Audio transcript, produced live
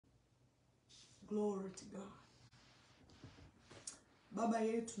Glory to God. Baba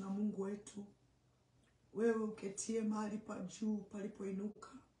yetu na Mungu wetu, wewe uketie mahali pa juu palipoinuka,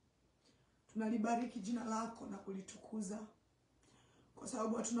 tunalibariki jina lako na kulitukuza, kwa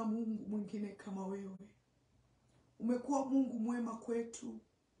sababu hatuna Mungu mwingine kama wewe. Umekuwa Mungu mwema kwetu,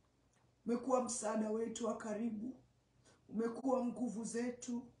 umekuwa msaada wetu wa karibu, umekuwa nguvu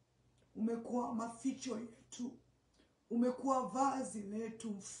zetu, umekuwa maficho yetu, umekuwa vazi letu,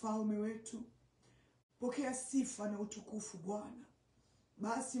 mfalme wetu. Pokea sifa na utukufu Bwana.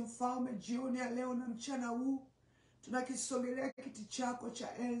 Basi mfalme, jioni ya leo na mchana huu tunakisogelea kiti chako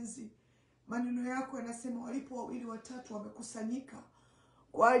cha enzi. Maneno yako yanasema walipo wawili watatu wamekusanyika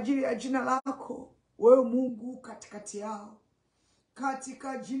kwa ajili ya jina lako, wewe Mungu katikati yao.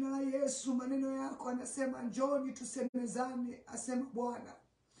 Katika jina la Yesu, maneno yako yanasema njoni tusemezane, asema Bwana.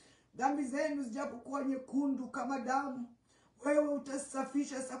 Dhambi zenu zijapokuwa nyekundu kama damu, wewe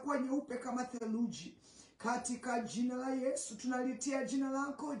utasafisha zitakuwa nyeupe kama theluji. Katika jina la Yesu tunalitia jina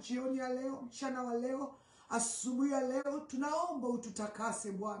lako jioni ya leo, mchana wa leo, asubuhi ya leo. Tunaomba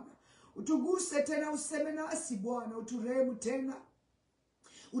ututakase Bwana, utuguse tena, useme nasi Bwana, uturehemu tena,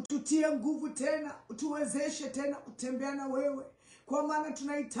 ututie nguvu tena, utuwezeshe tena kutembea na wewe, kwa maana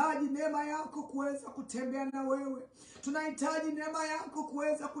tunahitaji neema yako kuweza kutembea na wewe. Tunahitaji neema yako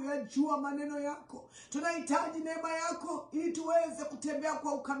kuweza kuyajua maneno yako. Tunahitaji neema yako ili tuweze kutembea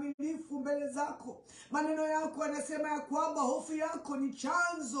kwa ukamilifu mbele zako. Maneno yako yanasema ya kwamba hofu yako ni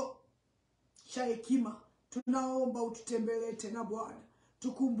chanzo cha hekima. Tunaomba ututembelee tena Bwana,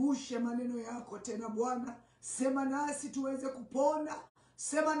 tukumbushe maneno yako tena Bwana. Sema nasi tuweze kupona,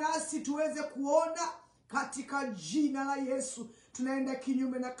 sema nasi tuweze kuona, katika jina la Yesu. Tunaenda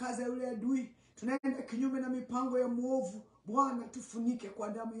kinyume na kazi ya yule adui, tunaenda kinyume na mipango ya muovu. Bwana, tufunike kwa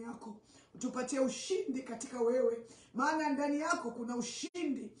damu yako, utupatie ushindi katika wewe, maana ndani yako kuna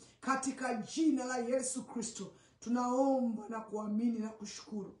ushindi. Katika jina la Yesu Kristo tunaomba na kuamini na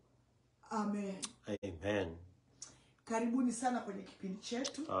kushukuru, amen. Amen. Karibuni sana kwenye kipindi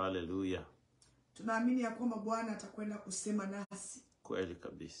chetu. Hallelujah. Tunaamini ya kwamba Bwana atakwenda kusema nasi. Kweli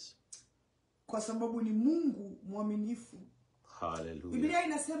kabisa, kwa sababu ni Mungu mwaminifu. Hallelujah. Biblia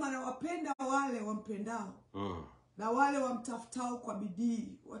inasema na wapenda wale wampendao, na wale wamtafutao kwa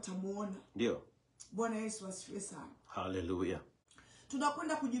bidii watamuona. Ndio. Bwana Yesu asifiwe sana. Hallelujah.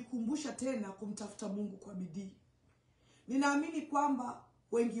 Tunakwenda kujikumbusha tena kumtafuta Mungu kwa bidii. Ninaamini kwamba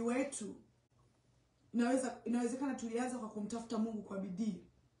wengi wetu inawezekana tulianza kwa kumtafuta Mungu kwa bidii,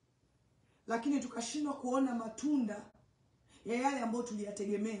 lakini tukashindwa kuona matunda ya yale ambayo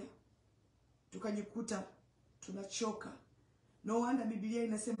tuliyategemea, tukajikuta tunachoka. No wonder Biblia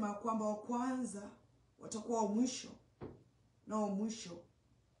inasema kwamba wa kwanza watakuwa wa mwisho, na wa mwisho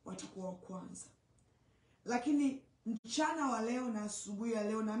watakuwa wa kwanza. Lakini mchana wa leo na asubuhi ya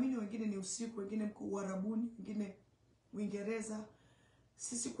leo, naamini wengine ni usiku, wengine mko Uarabuni, wengine Uingereza,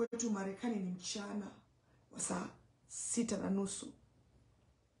 sisi kwetu Marekani ni mchana wa saa 6:30,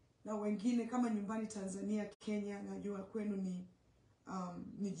 na wengine kama nyumbani Tanzania, Kenya, najua kwenu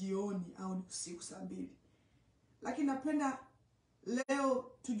ni jioni au ni usiku saa 2. Lakini napenda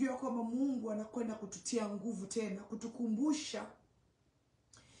leo tujue kwamba Mungu anakwenda kututia nguvu tena, kutukumbusha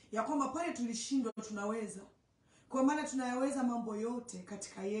ya kwamba pale tulishindwa tunaweza, kwa maana tunayaweza mambo yote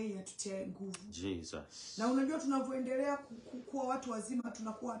katika yeye atutie nguvu. Jesus. Na unajua tunavyoendelea kuwa watu wazima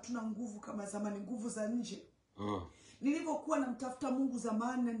tunakuwa hatuna nguvu kama zamani, nguvu za nje. Nilivyokuwa namtafuta Mungu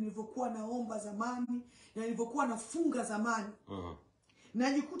zamani, na nilivyokuwa naomba zamani, na nilivyokuwa nafunga zamani,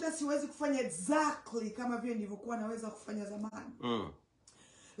 najikuta siwezi kufanya exactly kama vile nilivyokuwa naweza kufanya zamani.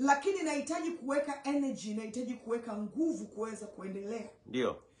 Lakini nahitaji kuweka energy, nahitaji kuweka nguvu kuweza kuendelea.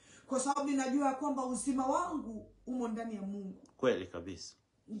 Ndio. Kwa sababu ninajua kwamba uzima wangu umo ndani ya Mungu. Kweli kabisa.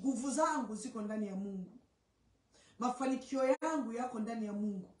 Nguvu zangu ziko ndani ya Mungu. Mafanikio yangu yako ndani ya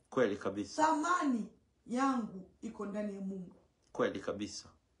Mungu. Kweli kabisa. Thamani yangu iko ndani ya Mungu. Kweli kabisa.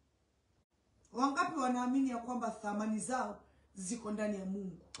 Wangapi wanaamini ya kwamba thamani zao ziko ndani ya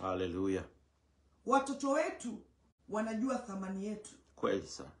Mungu? Hallelujah. Watoto wetu wanajua thamani yetu. Kweli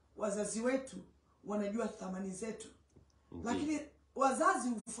sana. Wazazi wetu wanajua thamani zetu. Lakini wazazi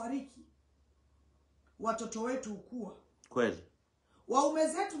hufariki, watoto wetu hukua. Kweli. Waume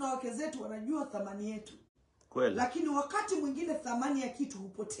zetu na wake zetu wanajua thamani yetu. Kweli. Lakini wakati mwingine thamani ya kitu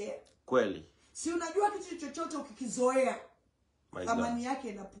hupotea. Kweli. Si unajua kitu chochote ukikizoea, thamani yake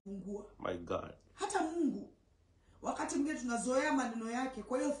inapungua. My God. Hata Mungu wakati mwingine tunazoea maneno yake,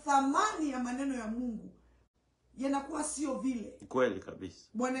 kwa hiyo thamani ya maneno ya Mungu yanakuwa sio vile. Kweli kabisa.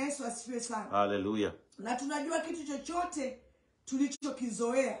 Bwana Yesu asifiwe sana. Hallelujah. Na tunajua kitu chochote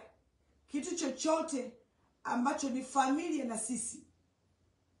tulichokizoea, kitu chochote ambacho ni familia na sisi,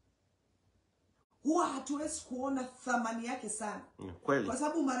 huwa hatuwezi kuona thamani yake sana. Kweli. Kwa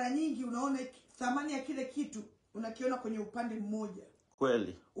sababu mara nyingi unaona thamani ya kile kitu unakiona kwenye upande mmoja.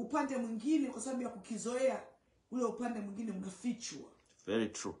 Kweli. Upande mwingine kwa sababu ya kukizoea, ule upande mwingine unafichwa. Very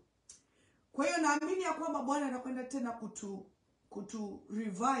true. Kwa hiyo naamini ya kwamba Bwana anakwenda tena kutu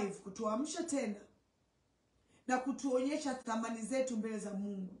revive, kutuamsha tena na kutuonyesha thamani zetu mbele za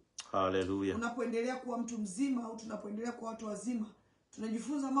Mungu. Hallelujah. Unapoendelea kuwa mtu mzima au tunapoendelea kuwa watu wazima,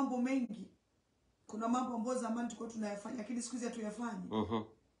 tunajifunza mambo mengi. Kuna mambo ambayo zamani tulikuwa tunayafanya lakini siku hizi hatuyafanyi.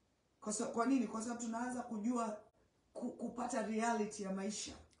 Kwa nini? Kwa sababu tunaanza kujua kupata reality ya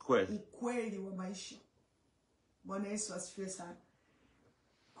maisha. Kweli. Ukweli wa maisha. Bwana Yesu asifiwe sana.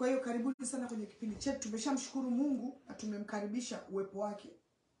 Kwa hiyo karibuni sana kwenye kipindi chetu. Tumeshamshukuru Mungu na tumemkaribisha uwepo wake.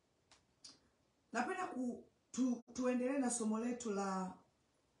 Napenda tuendelee na somo letu la,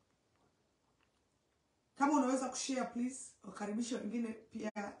 kama unaweza kushare please, wakaribisha wengine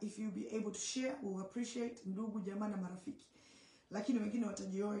pia. If you be able to share, we'll appreciate, ndugu jamaa na marafiki. Lakini wengine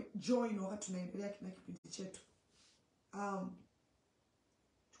watajoin wakati tunaendelea na kipindi chetu.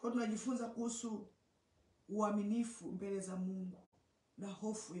 Tulikuwa tunajifunza kuhusu uaminifu mbele za Mungu na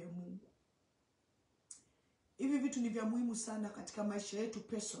hofu ya Mungu. Hivi vitu ni vya muhimu sana katika maisha yetu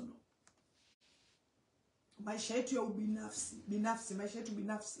personal. Maisha yetu ya binafsi, maisha yetu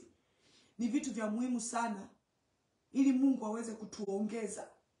binafsi. Ni vitu vya muhimu sana ili Mungu aweze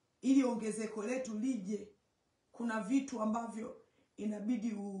kutuongeza. Ili ongezeko letu lije, kuna vitu ambavyo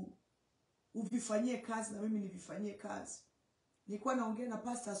inabidi uvifanyie kazi na mimi nivifanyie kazi. Nilikuwa naongea na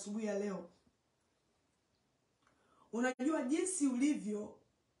pastor asubuhi ya leo. Unajua jinsi ulivyo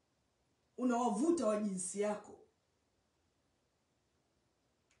unawavuta wa jinsi yako.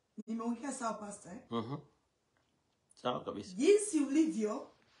 Nimeongea sawa pastor Sawa kabisa. Jinsi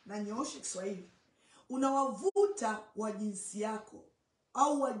ulivyo, na nyooshe Kiswahili, unawavuta wa jinsi yako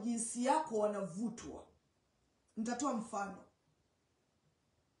au wa jinsi yako wanavutwa. Nitatoa mfano.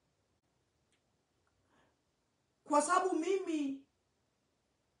 Kwa sababu mimi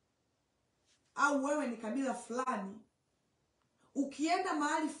au wewe ni kabila fulani, ukienda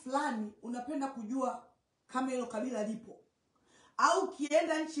mahali fulani unapenda kujua kama hilo kabila lipo. Au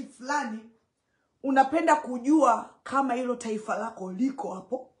ukienda nchi fulani unapenda kujua kama hilo taifa lako liko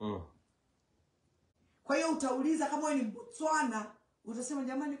hapo. Kwa hiyo utauliza, kama wewe ni Botswana, utasema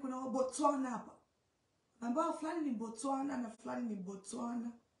jamani kuna wa Botswana hapa. Ambao fulani ni Botswana na fulani ni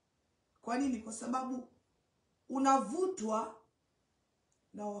Botswana. Kwa nini? Kwa sababu unavutwa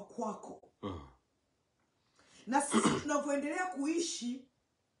na wakwako. Na sisi tunavyoendelea kuishi,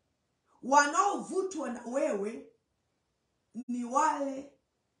 wanaovutwa na wewe ni wale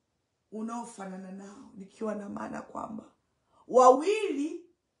unaofanana nao. Nikiwa na maana kwamba wawili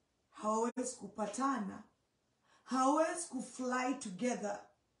hawawezi kupatana, hawawezi kufly together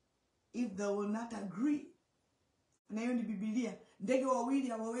if they will not agree. Na hiyo ni Biblia. Ndege wawili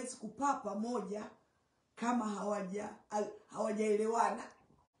hawawezi kupaa pamoja kama hawajaelewana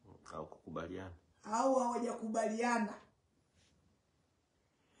au hawajakubaliana.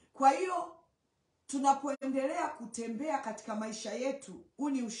 Kwa hiyo tunapoendelea kutembea katika maisha yetu, huu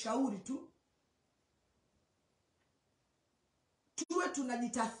ni ushauri tu, tuwe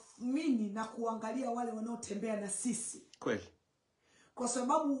tunajitathmini na kuangalia wale wanaotembea na sisi. Kweli. Kwa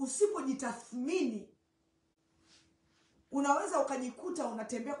sababu usipojitathmini unaweza ukajikuta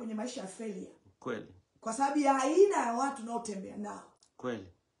unatembea kwenye maisha ya failure. Kweli. Kwa sababu ya aina ya watu unaotembea nao.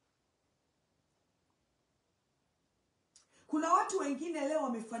 Kweli. Kuna watu wengine leo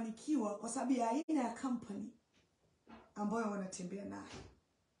wamefanikiwa kwa sababu ya aina ya company ambayo wanatembea nayo.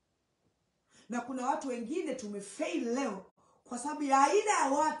 Na kuna watu wengine tumefail leo kwa sababu ya aina ya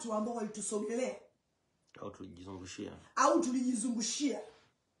watu ambao walitusogelea au tulijizungushia.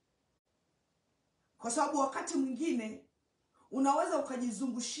 Kwa sababu wakati mwingine unaweza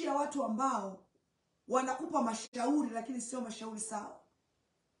ukajizungushia watu ambao wanakupa mashauri lakini sio mashauri sawa.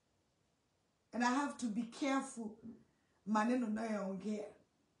 And I have to be careful maneno ninayoongea,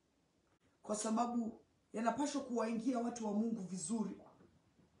 kwa sababu yanapaswa kuwaingia watu wa Mungu vizuri.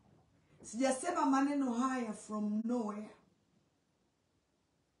 Sijasema maneno haya from nowhere.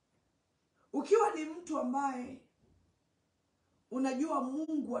 Ukiwa ni mtu ambaye unajua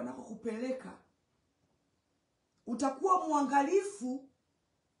Mungu anakokupeleka, utakuwa mwangalifu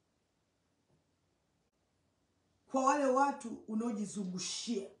kwa wale watu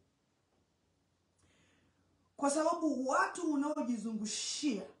unaojizungushia. Kwa sababu watu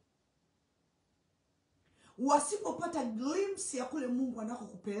unaojizungushia wasipopata glimpse ya kule Mungu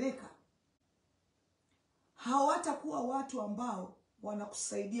anakokupeleka, hawatakuwa watu ambao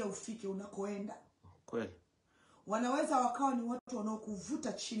wanakusaidia ufike unakoenda. Kweli. wanaweza wakawa ni watu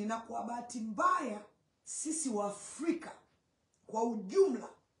wanaokuvuta chini, na kwa bahati mbaya sisi wa Afrika kwa ujumla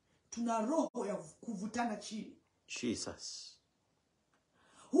tuna roho ya kuvutana chini. Jesus.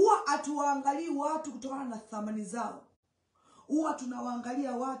 Huwa hatuwaangalii watu kutokana na thamani zao. Huwa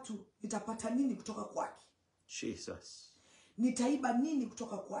tunawaangalia watu, nitapata nini kutoka kwake? Jesus. Nitaiba nini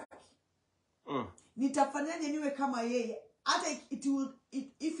kutoka kwake? Nitafanyaje niwe kama yeye? Hata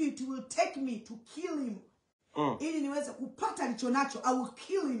if it will take me to kill him, ili niweze kupata alichonacho, I will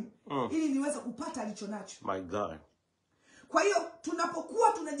kill him, ili niweze kupata alichonacho. My God. Kwa hiyo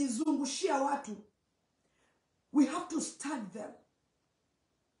tunapokuwa tunajizungushia watu, we have to study them.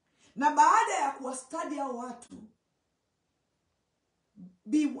 Na baada ya kuwastudy hao watu,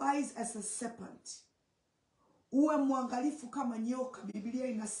 be wise as a serpent. Uwe mwangalifu kama nyoka. Biblia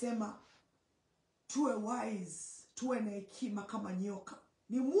inasema tuwe wise, tuwe na hekima kama nyoka.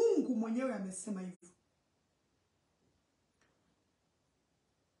 Ni Mungu mwenyewe amesema hivyo.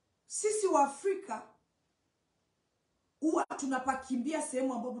 Sisi wa Afrika huwa tunapakimbia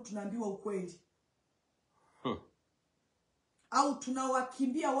sehemu ambapo tunaambiwa ukweli. Au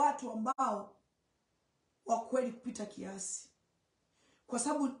tunawakimbia watu ambao wa kweli kupita kiasi. Kwa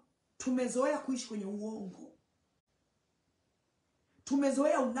sababu tumezoea kuishi kwenye uongo.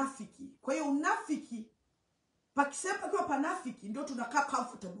 Tumezoea unafiki. Kwa hiyo unafiki, pakisema kwa panafiki, ndio tunakaa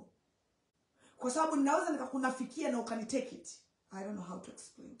comfortable. Kwa sababu ninaweza nikakunafikia na ukanitake it. I don't know how to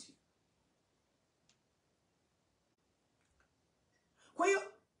explain to you. Kwa hiyo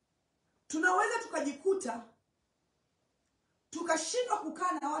tunaweza tukajikuta tukashindwa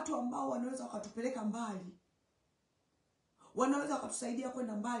kukaa na watu ambao wanaweza wakatupeleka mbali. Wanaweza wakatusaidia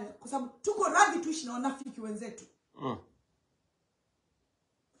kwenda mbali, kwa sababu tuko radhi tuishi na wanafiki wenzetu.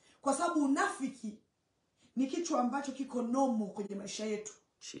 Kwa sababu unafiki ni kitu ambacho kiko nomo kwenye maisha yetu.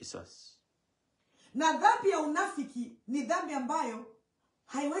 Jesus. Na dhambi ya unafiki ni dhambi ambayo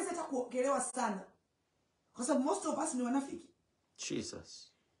haiwezi hata kuongelewa sana, kwa sababu most of us ni wanafiki. Jesus.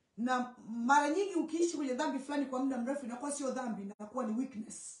 Na mara nyingi ukiishi kwenye dhambi fulani kwa muda mrefu, inakuwa sio dhambi, inakuwa ni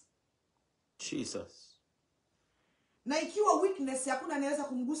weakness. Jesus. Na ikiwa weakness, hakuna anaweza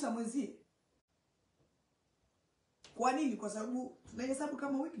kumgusa mwenzie. Kwa nini? Kwa sababu tunahesabu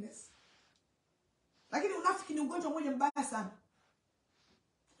kama weakness. Lakini unafiki ni ugonjwa mmoja mbaya sana.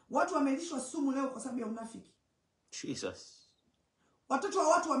 Watu wamelishwa sumu leo kwa sababu ya unafiki. Jesus. Watoto wa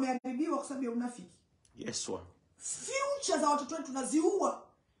watu wameharibiwa kwa sababu ya unafiki. Yes, one. Future za watoto wetu tunaziua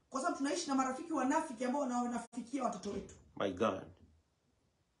kwa sababu tunaishi na marafiki wanafiki ambao wanafikia watoto wetu. My God.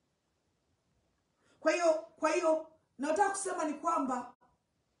 Kwa hiyo nataka kusema ni kwamba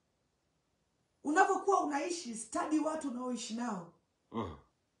unapokuwa unaishi, study watu unaoishi nao.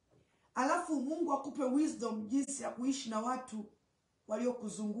 Alafu Mungu akupe wisdom jinsi ya kuishi na watu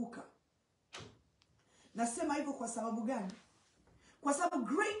waliokuzunguka. Nasema hivyo kwa sababu gani? Kwa sababu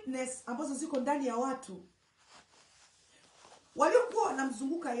greatness ambazo ziko ndani ya watu waliokuwa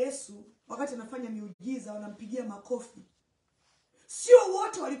wanamzunguka Yesu wakati anafanya miujiza, wanampigia makofi. Sio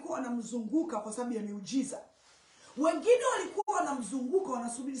wote walikuwa wanamzunguka kwa sababu ya miujiza. Wengine walikuwa wanamzunguka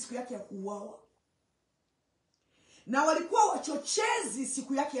wanasubiri siku yake ya kuuawa. Na walikuwa wachochezi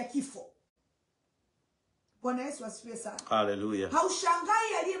siku yake ya kifo. Bwana Yesu asifiwe sana. Hallelujah.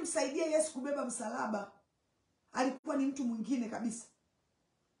 Haushangai aliyemsaidia Yesu kubeba msalaba alikuwa ni mtu mwingine kabisa.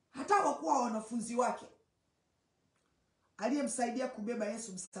 Hata hawakuwa wanafunzi wake. Aliyemsaidia kubeba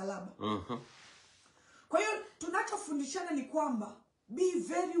Yesu msalaba. Kwa hiyo tunachofundishana ni kwamba be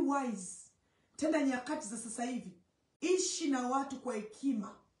very wise. Tenda nyakati za sasa hivi, ishi na watu kwa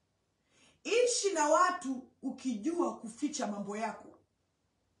hekima. Ishi na watu ukijua kuficha mambo yako.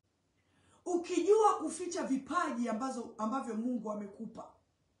 Ukijua kuficha vipaji ambavyo Mungu amekupa.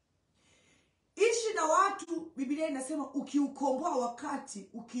 Ishi na watu, Biblia inasema ukiukomboa wakati,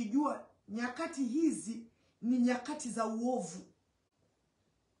 ukijua nyakati hizi ni nyakati za uovu.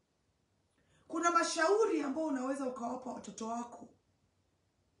 Kuna mashauri ambayo unaweza ukawapa watoto wako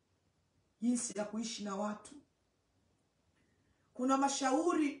jinsi ya kuishi na watu. Kuna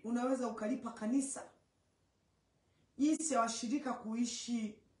mashauri unaweza ukalipa kanisa jinsi ya washirika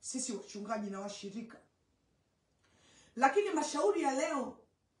kuishi, sisi wachungaji na washirika. Lakini mashauri ya leo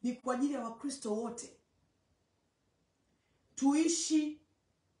ni kwa ajili ya Wakristo wote. Tuishi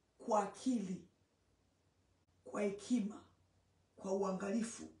kwa akili, kwa hekima, kwa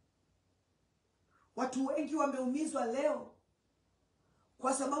uangalifu. Watu wengi wameumizwa leo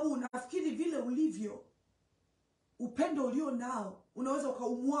kwa sababu unafikiri vile ulivyo, upendo ulio nao unaweza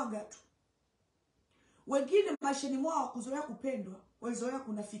ukaumwaga tu. Wengine maishani mwao kuzoea kupendwa, walizoea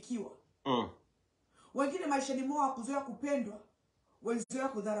kunafikiwa. Wengine maishani mwao kuzoea kupendwa, walizoea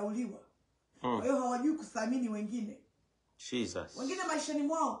kudharauliwa. Kwa hiyo hawajui kuthamini wengine. Jesus. Wengine maishani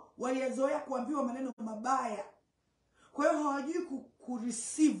mwao walizoea kuambiwa maneno mabaya. Kwa hiyo hawajui ku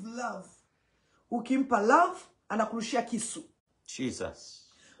receive love. Ukimpa love anakurushia kisu. Jesus.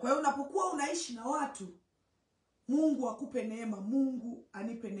 Kwa hiyo unapokuwa unaishi na watu, Mungu akupe neema, Mungu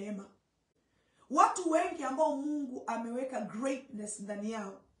anipe neema. Watu wengi ambao Mungu ameweka greatness ndani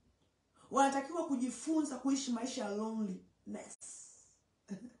yao wanatakiwa kujifunza kuishi maisha ya loneliness.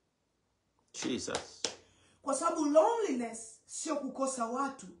 Jesus. Kwa sababu loneliness sio kukosa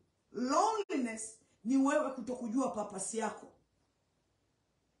watu. Loneliness ni wewe kutokujua purpose yako.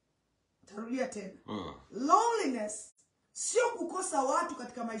 Tarudia tena. Loneliness sio kukosa watu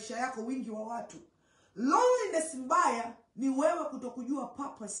katika maisha yako, wingi wa watu. Loneliness mbaya ni wewe kutokujua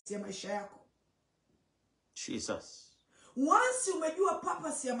purpose ya maisha yako. Jesus. Once umejua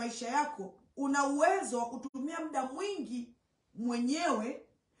purpose ya maisha yako, una uwezo wa kutumia muda mwingi mwenyewe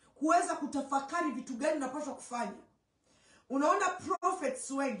kuweza kutafakari vitu gani unapaswa kufanya. Unaona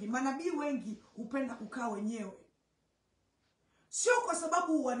prophets wengi, manabii wengi hupenda kukaa wenyewe. Sio kwa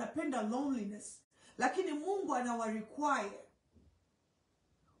sababu wanapenda loneliness, lakini Mungu anawarequire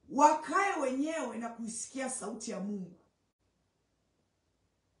wakae wenyewe na kuisikia sauti ya Mungu.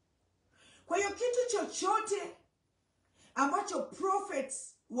 Kwa hiyo kitu chochote ambacho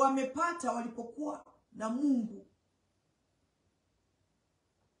prophets wamepata walipokuwa na Mungu,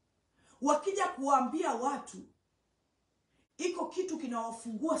 wakija kuambia watu, iko kitu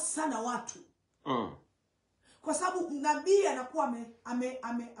kinawafungua sana watu. Kwa sababu nabii anakuwa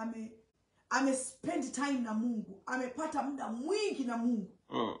spend time na Mungu, amepata muda mwingi na Mungu.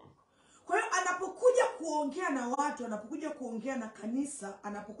 Kwa hiyo anapokuja kuongea na watu, anapokuja kuongea na kanisa,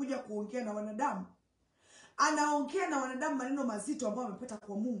 anapokuja kuongea na wanadamu, anaongea na wanadamu maneno mazito ambayo amepata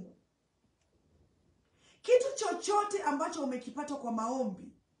kwa Mungu. Kitu chochote ambacho umekipata kwa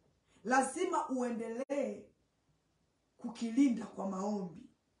maombi, lazima uendelee kukilinda kwa maombi.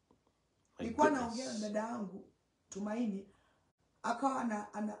 Nilikuwa naongea na dada yangu Tumaini, akawa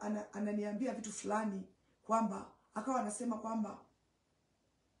ananiambia vitu fulani, kwamba akawa anasema kwamba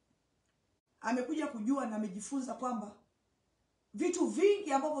amekuja kujua na amejifunza kwamba vitu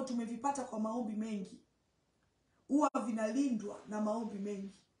vingi ambavyo tumevipata kwa maombi mengi huwa vinalindwa na maombi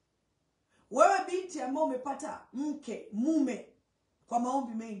mengi. Wewe binti ambao umepata mume kwa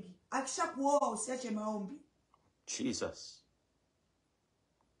maombi mengi, akishakuoa usiache maombi. Jesus.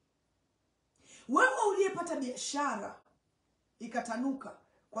 Wewe uliyepata biashara ikatanuka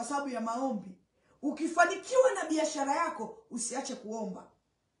kwa sababu ya maombi, ukifanikiwa na biashara yako usiache kuomba.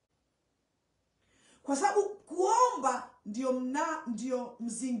 Kwa sababu kuomba ndio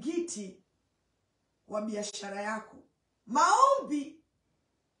mzingiti wa biashara yako. Maombi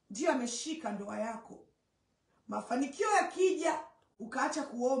ndio ameshika ndoa yako. Mafanikio yakija ukaacha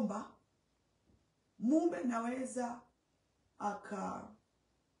kuomba, mume naweza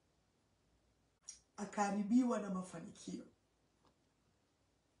akaharibiwa na mafanikio.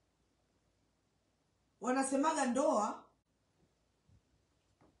 Wanasemaga ndoa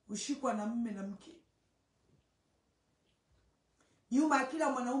ushikwa na mume na mke. Nyuma ya kila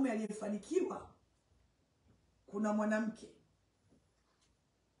mwanaume aliyefanikiwa kuna mwanamke.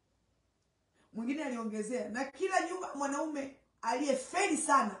 Mwingine aliongezea, na kila mwanaume aliyefeli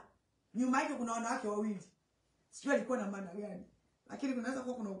sana, nyuma yake kuna wanawake wawili. Sijui alikuwa na maana gani, lakini kunaweza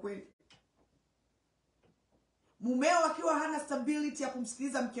kuwa kuna ukweli. Mumeo akiwa hana stability ya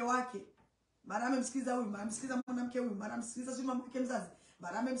kumsikiliza mke wake, mara amemsikiliza huyu, mara amemsikiliza mwanamke huyu, mara amemsikiliza sima mke mzazi,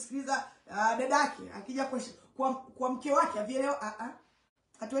 mara amemsikiliza dadake, akija kwa mke wake avielewa,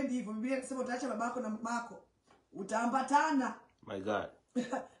 hatuendi hivyo. Biblia inasema utaacha babako na mamako, utaambatana. My God.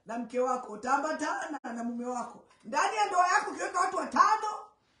 Na mke wako, utaambatana na mume wako. Ndani ya ndoa yako ukiweka watu 5,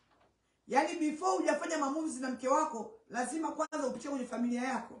 yani before hujafanya maamuzi na mke wako, lazima kwanza upitie kwenye familia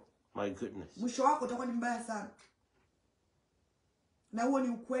yako. My goodness. Mwisho wako utakuwa ni mbaya sana. Na huo ni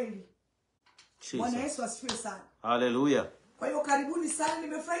ukweli. Bwana Yesu asifiwe sana. Hallelujah. Kwa hiyo karibuni sana,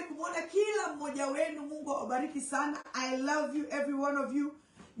 nimefurahi kumwona kila mmoja wenu. Mungu awabariki sana. I love you every one of you.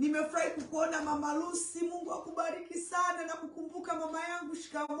 Nimefurahi kukuona Mama Lucy, Mungu akubariki sana, na kukumbuka mama yangu,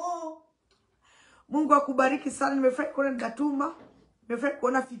 shikamoo. Mungu akubariki sana. Nimefurahi kuona Ndatuma, nimefurahi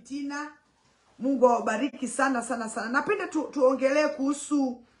kuona Fitina. Mungu awabariki sana sana sana. Napenda tuongelee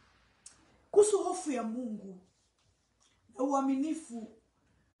kuhusu hofu ya Mungu na uaminifu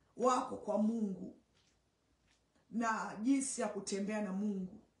wako kwa Mungu na jinsi ya kutembea na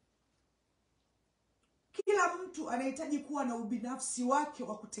Mungu. Kila mtu anahitaji kuwa na ubinafsi wake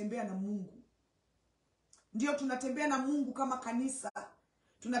wa kutembea na Mungu. Ndio tunatembea na Mungu kama kanisa,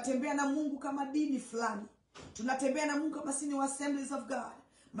 tunatembea na Mungu kama dini fulani, tunatembea na Mungu kama sisi ni Assemblies of God,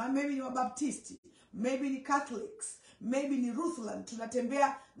 maybe ni Wabaptisti, maybe ni Catholics, maybe ni Lutheran.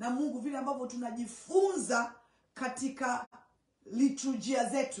 Tunatembea na Mungu vile ambavyo tunajifunza katika liturujia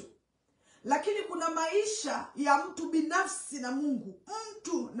zetu. Lakini kuna maisha ya mtu binafsi na Mungu,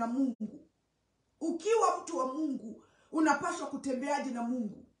 mtu na Mungu. Ukiwa mtu wa Mungu, unapaswa kutembeaje na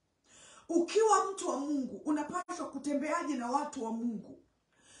Mungu? Ukiwa mtu wa Mungu, unapaswa kutembeaje na watu wa Mungu?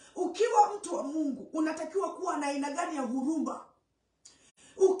 Ukiwa mtu wa Mungu, unatakiwa kuwa na aina gani ya huruma?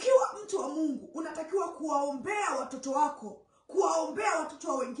 Ukiwa mtu wa Mungu, unatakiwa kuwaombea watoto wako, kuwaombea watoto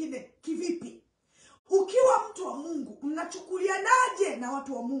wa wengine kivipi? Ukiwa mtu wa Mungu, mnachukulianaje na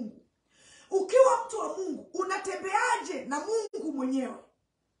watu wa Mungu? Ukiwa mtu wa Mungu, unatembeaje na Mungu mwenyewe?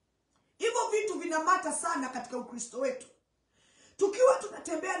 Hivyo vitu vinamata sana katika Ukristo wetu. Tukiwa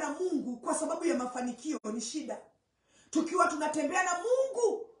tunatembea na Mungu kwa sababu ya mafanikio ni shida. Tukiwa tunatembea na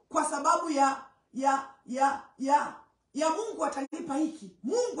Mungu kwa sababu ya Mungu atanipa hiki,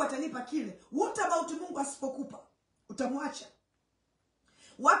 Mungu atanipa kile. What about Mungu asipokupa? Utamwacha?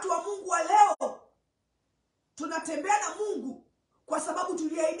 Watu wa Mungu wa leo tunatembea na Mungu kwa sababu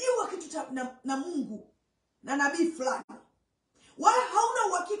tuliahidiwa kitu na Mungu na nabii fulani. Wala hauna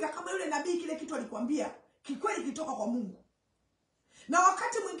uhakika kama yule nabii kile kitu alikwambia kikweli kitoka kwa Mungu. Na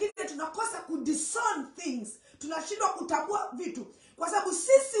wakati mwingine tunakosa kudiscern things, tunashindwa kutambua vitu kwa sababu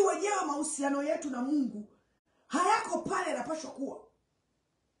sisi wenyewe mahusiano yetu na Mungu hayako pale yanapaswa kuwa.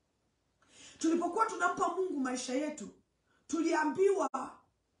 Tulipokuwa tunampa Mungu maisha yetu, tuliambiwa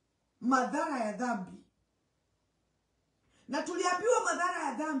madhara ya dhambi. Na tuliambiwa madhara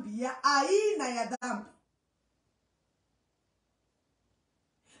ya dhambi, ya aina ya dhambi.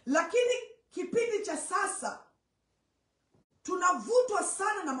 Lakini kipindi cha sasa tunavutwa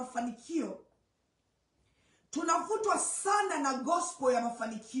sana na mafanikio. Tunavutwa sana na gospel ya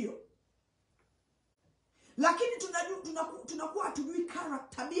mafanikio. Lakini tunakuwa hatujui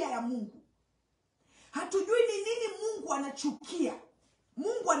tabia ya Mungu. Hatujui ni nini Mungu anachukia.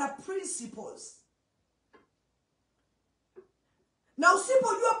 Mungu ana principles. Na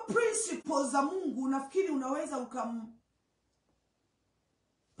usipojua principles za Mungu, unafikiri unaweza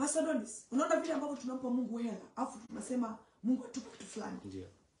Pastor Donis, unaona vile ambavyo tunampa Mungu hela, afu tunasema Mungu atupe kitu fulani. Ndio.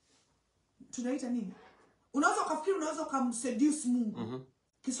 Tunaita nini? Unaweza ukafikiri unaweza kumseduce Mungu.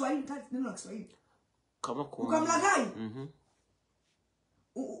 Kiswahili, neno la Kiswahili. Kama ukamlaghai.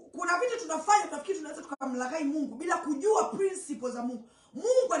 Kuna vitu tunafanya tunafikiri tunaweza tukamlaghai Mungu bila kujua principles za Mungu.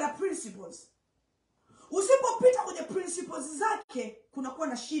 Mungu ana principles. Usipopita kwenye principles zake, kunakuwa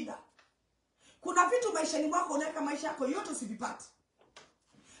na shida. Kuna vitu maishani mwako unaweka maisha yako yote usivipate.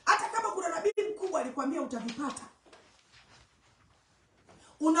 Hata kama kuna nabii mkubwa alikwambia utavipata,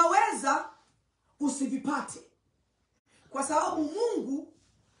 unaweza usivipate. Kwa sababu Mungu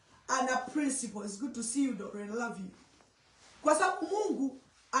ana principles. Good to see you, Dora. I love you. Kwa sababu Mungu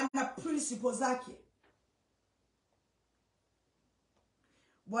ana principles zake.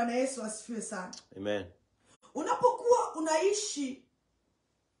 Bwana Yesu asifiwe sana. Amen. Unapokuwa unaishi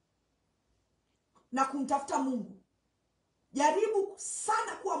na kumtafuta Mungu, jaribu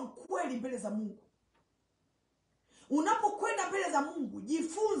sana kuwa mkweli mbele za Mungu. Unapokwenda mbele za Mungu,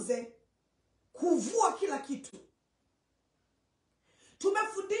 jifunze kuvua kila kitu.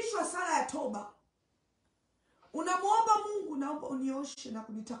 Tumefundishwa sala ya toba. Unamuomba Mungu, naomba unioshe na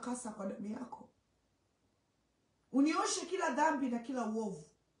kunitakasa kwa damu yako. Unioshe kila dhambi na kila uovu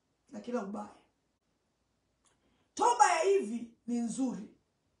na kila ubaya. Toba ya hivi ni nzuri.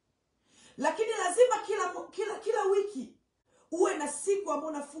 Lakini lazima kila wiki uwe na siku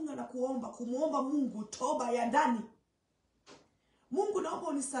ambayo unafunga na kumuomba Mungu toba ya ndani. Mungu, naomba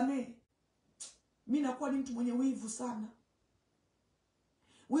unisamehe. Mimi nakuwa ni mtu mwenye wivu sana.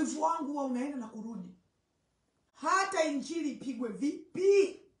 Wivu wangu huwa unaenda na kurudi. Hata injili ipigwe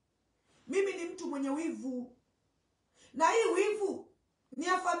vipi, mimi ni mtu mwenye wivu. Na hii wivu ni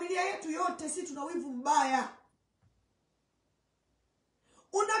ya familia yetu yote, si tuna wivu mbaya.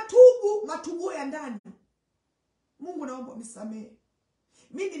 Unatubu matubuo ya ndani. Mungu, naomba unisamehe.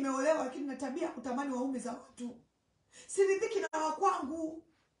 Mimi nimeolewa lakini na tabia ya kutamani waume za watu. Siridhiki na wa kwangu.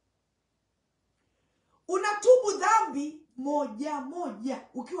 Unatubu dhambi moja moja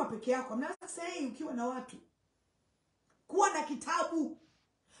ukiwa peke yako. Na sasa ukiwa na watu. Kuwa na kitabu.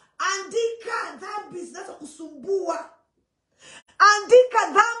 Andika dhambi zinazokusumbua. Andika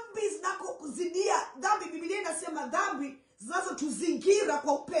dhambi zinazokuzidia. Dhambi, Biblia inasema dhambi zinazotuzingira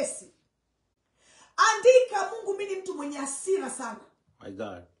kwa upesi. Andika, Mungu, mimi ni mtu mwenye hasira sana. My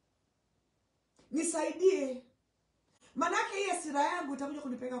God. Nisaidie. Manake hii hasira yangu itakuja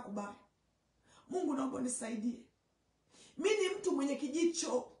kunipeleka kubaya. Mungu, naomba unisaidie. Mimi ni mtu mwenye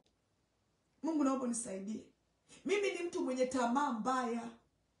kijicho. Mungu, naomba unisaidie. Mimi ni mtu mwenye tamaa mbaya.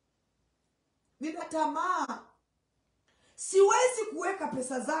 nina tamaa. Siwezi kuweka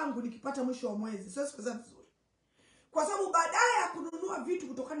pesa zangu nikipata mwisho wa mwezi. Siwezi kuweza vizuri. Kwa sababu baadaye ya kununua vitu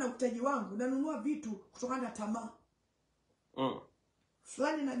kutokana na mtaji wangu, nanunua vitu kutokana na tamaa.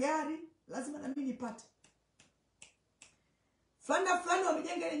 Fulani na gari, lazima na mimi nipate. Fulani na fulani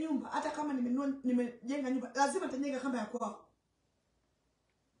wamejenga ile nyumba, hata kama nimejenga nyumba, lazima nitajenga kama ya kwao.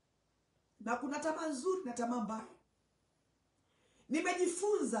 Na kuna tamaa nzuri na tamaa mbaya.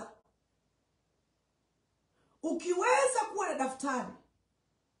 Nimejifunza ukiweza kuwa na daftari,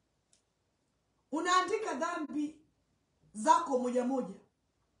 unaandika dhambi zako moja moja,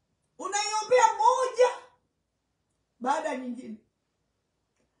 unaiombea moja baada ya nyingine.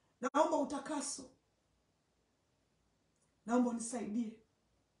 Naomba utakaso, naomba unisaidie.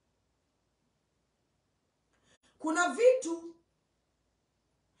 Kuna vitu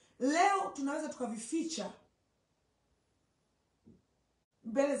leo tunaweza tukavificha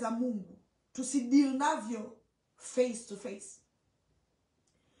mbele za Mungu, tusideal navyo face to face.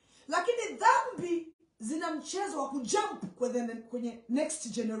 Lakini dhambi zina mchezo wa kujump kwenye next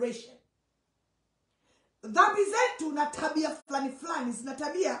generation. Dhambi zetu na tabia fulani fulani zina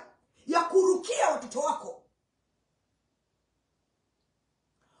tabia ya kurukia watoto wako.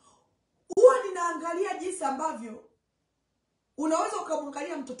 Huwa ninaangalia jinsi ambavyo unaweza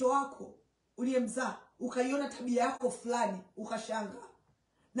ukamwangalia mtoto wako uliyemzaa, ukaiona tabia yako fulani, ukashanga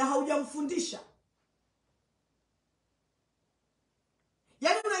na haujamfundisha.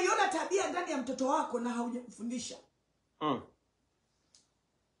 Yaani unaiona tabia ndani ya mtoto wako na haujamfundisha.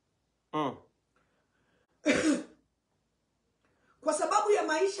 Kwa sababu ya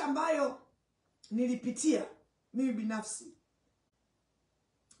maisha ambayo nilipitia mimi binafsi,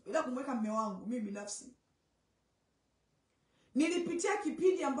 bila kumweka mume wangu, mimi binafsi nilipitia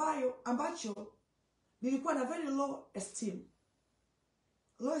kipindi ambacho nilikuwa na very low esteem.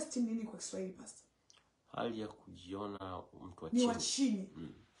 Low esteem nini kwa Kiswahili pastor? Hali ya kujiona mtu wa chini. Ni wa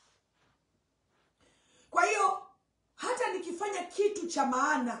chini. Kwa hiyo hata nikifanya kitu cha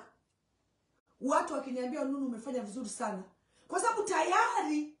maana, watu wakiniambia Nnunu umefanya vizuri sana, kwa sababu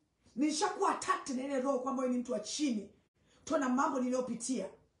tayari nilishakuwa attacked na ile roho kwamba wewe ni mtu wa chini. Tuona mambo niliyopitia,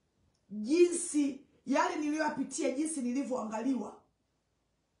 jinsi yale niliyopitia, jinsi nilivyoangaliwa,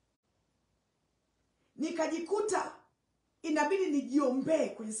 nikajikuta inabidi nijiombee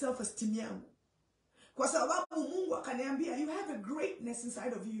kwenye self esteem yangu. Kwa sababu Mungu akaniambia, you have a greatness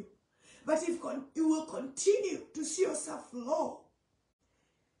inside of you, but if you will continue to see yourself low,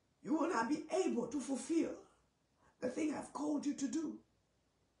 you will not be able to fulfill the thing I've called you to do.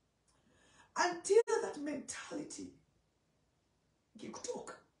 Until that mentality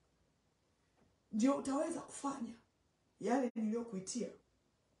ikikutoka, ndio utaweza kufanya yale niliyokuitia.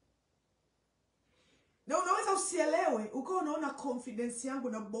 Na unaweza usielewe, uko unaona confidence yangu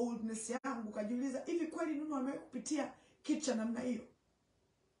na boldness yangu, ukajiuliza hivi kweli Nnunu amekupitia kitu cha namna hiyo?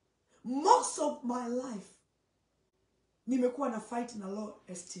 Most of my life nimekuwa na fight na low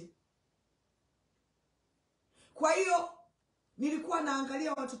esteem. Kwa hiyo nilikuwa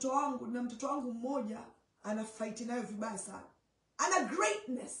naangalia watoto wangu, na mtoto wangu mmoja ana fight nayo vibaya sana. Ana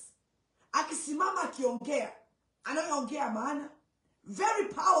greatness. Akisimama akiongea, anaongea maana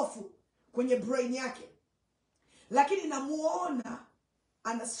very powerful kwenye brain yake. Lakini namuona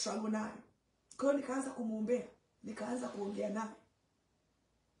ana struggle nayo. Kwa hiyo nikaanza kumuombea, nikaanza kuongea naye.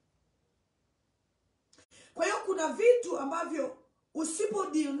 Kwa hiyo kuna vitu ambavyo usipo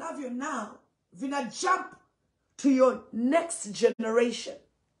deal navyo now, vina jump to your next generation.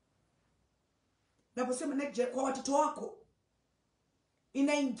 Naposema next kwa watoto wako,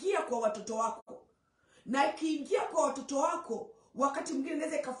 inaingia kwa watoto wako. Na ikiingia kwa watoto wako, wakati mwingine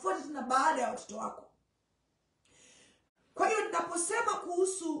inaweza ikafuata tena baada ya watoto wako. Kwa hiyo ninaposema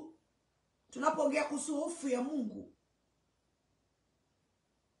tunapoongea kuhusu hofu ya Mungu,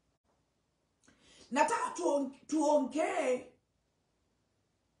 nataka tuongee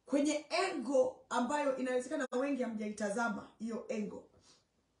kwenye engo ambayo inawezekana wengi hamjaitazama hiyo engo.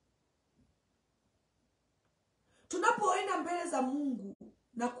 Tunapoenda mbele za Mungu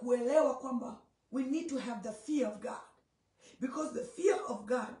na kuelewa kwamba we need to have the fear of God, because the fear of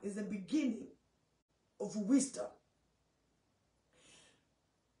God is the beginning of wisdom.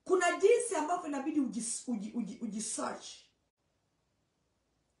 Kuna jinsi ambavyo inabidi ujisearch.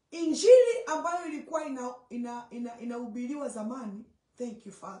 Injili ambayo ilikuwa inahubiriwa zamani, thank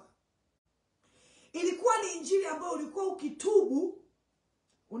you Father, ilikuwa ni injili ambayo ulikuwa ukitubu,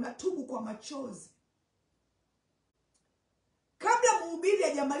 unatubu kwa machozi. Kabla mhubiri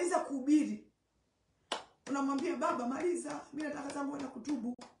hajamaliza kuhubiri, unamwambia baba maliza, mimi nataka zangu na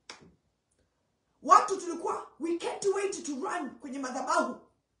kutubu. Watu tulikuwa we can't wait to run kwenye madhabahu.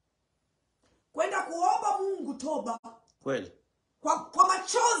 kwenda kuomba Mungu toba. Kweli. Kwa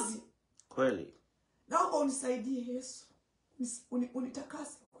machozi. Kweli. Naomba unisaidie Yesu.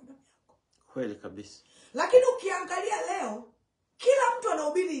 Unitakase kwa damu yako. Kweli kabisa. Lakini ukiangalia leo, kila mtu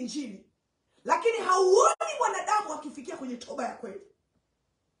anahubiri injili, lakini hauoni mwanadamu akifikia kwenye toba ya kweli.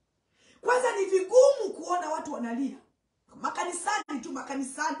 Kwanza ni vigumu kuona watu wanalia. Makanisani tu,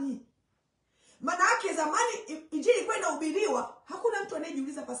 makanisani. Maana yake zamani injili kwenda hubiriwa, hakuna mtu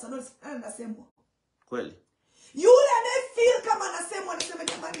anayejiuliza Pastor Donis anasemwa. Kweli. Yule anayefeel kama anasemwa anasema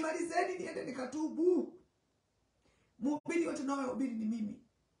jamani malizeni niende nikatubu. Mhubiri wote nao hubiri ni mimi.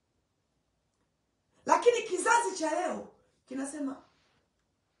 Lakini kizazi cha leo kinasema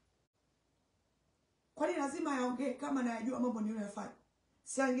kwani lazima yaongee kama anayajua mambo niliyofanya?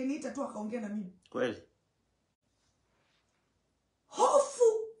 Si angeniita tu akaongea na mimi. Kweli. Hofu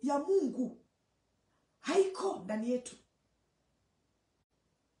ya Mungu haiko ndani yetu.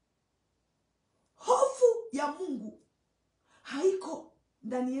 Hofu ya Mungu haiko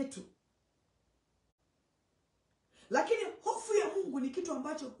ndani yetu. Lakini hofu ya Mungu ni kitu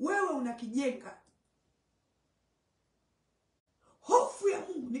ambacho wewe unakijenga. Hofu ya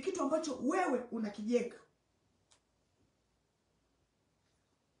Mungu ni kitu ambacho wewe unakijenga.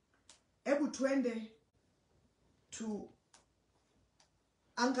 Hebu tuende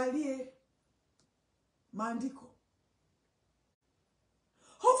angalie maandiko.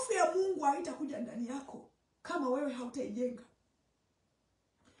 Hofu ya Mungu haitakuja ndani yako kama wewe hautaijenga.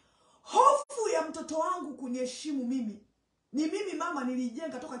 Hofu ya mtoto wangu kuniheshimu mimi, ni mimi mama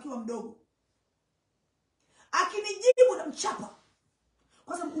nilijenga toka akiwa mdogo. Akinijibu na mchapa,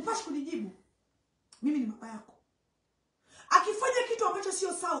 kwa sababu upashi kunijibu, mimi ni mama yako. Akifanya kitu ambacho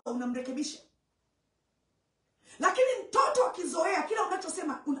sio sawa unamrekebisha. Lakini mtoto akizoea kila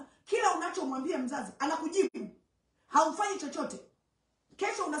unachosema, kila unachomwambia mzazi anakujibu, haumfanyi chochote.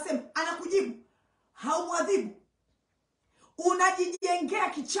 Kesho unasema anakujibu, haumwadhibu. Unajijengea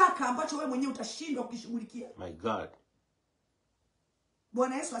kichaka ambacho wewe mwenyewe utashindwa kukishughulikia. My God.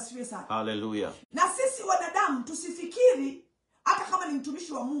 Bwana Yesu asifiwe sana. Hallelujah. Na sisi wanadamu tusifikiri hata kama ni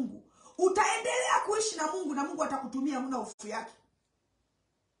mtumishi wa Mungu utaendelea kuishi na Mungu na Mungu atakutumia huna hofu yake.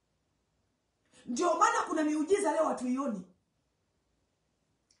 Ndio maana kuna miujiza leo hatuioni.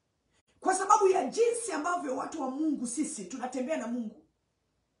 Kwa sababu ya jinsi ambavyo watu wa Mungu sisi tunatembea na Mungu.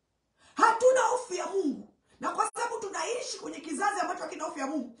 Hatuna hofu ya Mungu. Na kwa sababu tunaishi kwenye kizazi ambacho hakina hofu ya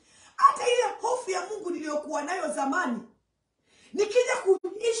Mungu, hata ile hofu ya Mungu niliyokuwa nayo zamani, nikija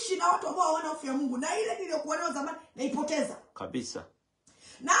kuishi na watu ambao hawana hofu ya Mungu, na ile niliyokuwa nayo zamani naipoteza kabisa.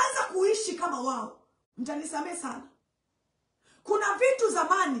 Naanza kuishi kama wao. Mtanisamehe sana. Kuna vitu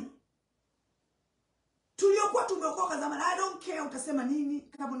zamani tuliokuwa tumeokoka zamani, I don't care utasema nini,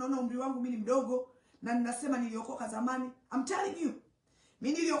 kama unaona umri wangu mimi ni mdogo na ninasema niliokoka zamani. I'm telling you,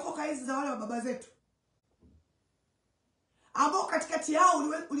 mimi niliokoka hizi za wale wa baba zetu, ambao katikati yao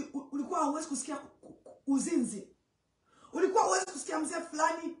ulikuwa huwezi kusikia uzinzi. Ulikuwa huwezi kusikia mzee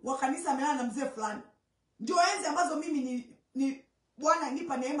fulani wa kanisa amelala na mzee fulani. Ndio enzi ambazo mimi ni Bwana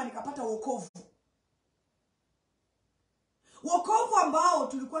nipa neema nikapata wokovu. Wokovu ambao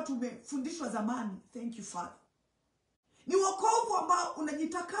tulikuwa tumefundishwa zamani. Thank you Father. Ni wokovu ambao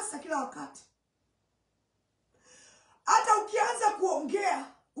unajitakasa kila wakati. Hata ukianza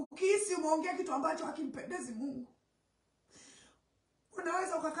kuongea, ukihisi umeongea kitu ambacho hakimpendezi Mungu,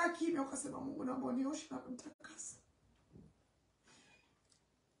 unaweza ukakaa kimya ukasema Mungu naomba unioshe na kunitakasa.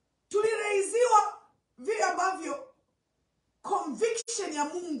 Tulireiziwa vile ambavyo conviction ya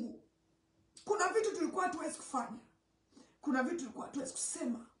Mungu, kuna vitu tulikuwa hatuwezi kufanya. Kuna vitu tulikuwa hatuwezi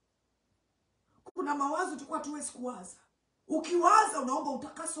kusema. Kuna mawazo tulikuwa hatuwezi kuwaza. Ukiwaza unaomba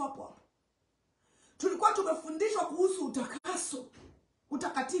utakaso hapo hapo. Tulikuwa tumefundishwa kuhusu utakaso,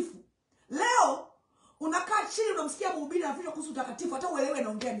 utakatifu. Leo unakaa chini unamsikia mhubiri anafundisha kuhusu utakatifu, hata uelewe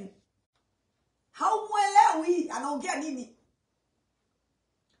anaongea nini. Haumuelewi anaongea nini.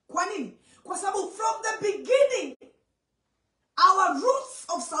 Kwa nini? Kwa sababu from the beginning our roots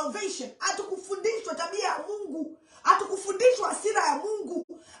of salvation, hatukufundishwa tabia ya Mungu, hatukufundishwa hasira ya Mungu,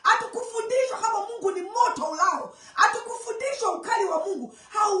 hatukufundishwa kama Mungu ni moto ulao, hatukufundishwa ukali wa Mungu.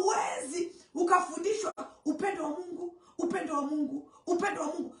 Hauwezi ukafundishwa upendo wa Mungu, upendo wa Mungu, upendo wa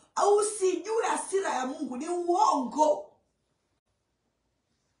Mungu, au usijue hasira ya Mungu. Ni uongo.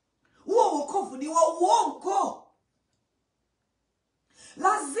 Huo wokovu ni wa uongo.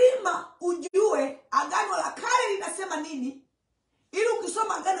 Lazima ujue Agano la Kale linasema nini, ili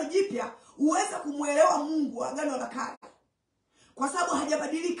ukisoma Agano Jipya uweze kumuelewa Mungu Agano la Kale. Kwa sababu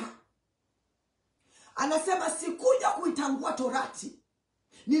hajabadilika. Anasema sikuja kuitangua Torati,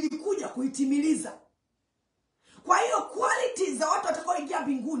 nilikuja kuitimiliza. Kwa hiyo quality za watu watakaoingia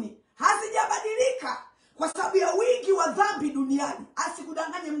mbinguni hazijabadilika kwa sababu ya wingi wa dhambi duniani.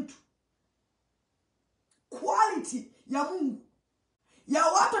 Asikudanganye mtu. Quality ya Mungu ya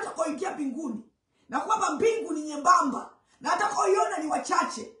watu watakaoingia mbinguni, na kwamba mbingu ni nyembamba na atakaoiona ni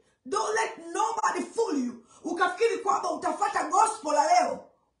wachache. Don't let nobody fool you. Ukafikiri kwamba utafuata gospel la leo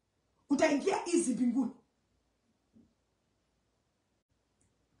utaingia hizi mbinguni.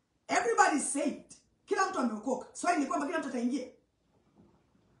 Everybody saved. Kila mtu ameokoka. Swali ni kwamba kila mtu ataingia.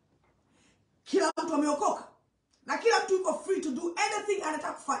 Kila mtu ameokoka. Na kila mtu yuko free to do anything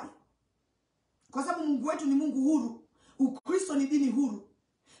anataka kufanya. Kwa sababu Mungu wetu ni Mungu huru. Ukristo ni dini huru.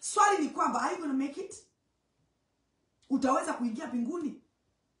 Swali ni kwamba are you gonna make it? Utaweza kuingia mbinguni?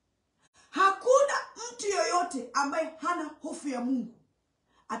 Hakuna mtu yoyote ambaye hana hofu ya Mungu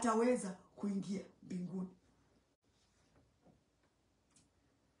ataweza kuingia mbinguni.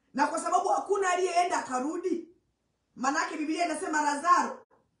 Na kwa sababu hakuna aliyeenda akarudi, manake Biblia inasema Lazaro,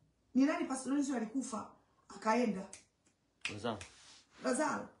 ni nani Pastor Donis alikufa akaenda?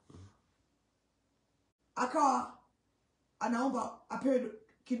 Lazaro. Akawa anaomba apewe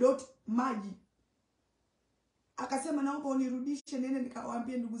kidoti maji. Akasema naomba unirudishe nene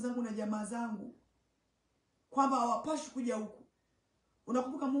nikawaambie ndugu zangu na jamaa zangu kwamba hawapashi kuja huku.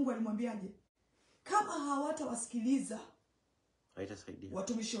 Unakumbuka Mungu alimwambiaje? Kama hawatawasikiliza haitasaidia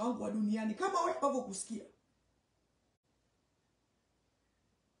watumishi wangu wa duniani kama wewe ambavyo kusikia,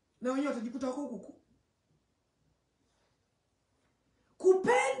 na wenyewe watajikuta wako huku.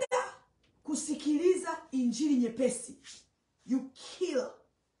 Kupenda kusikiliza injili nyepesi, you kill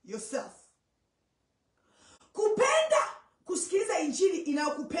yourself. Kupenda kusikiliza injili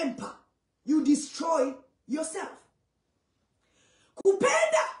inayokupempa, you destroy yourself.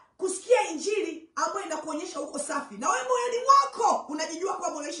 Kupenda kusikia injili ambayo inakuonyesha uko safi, na wewe moyoni mwako unajijua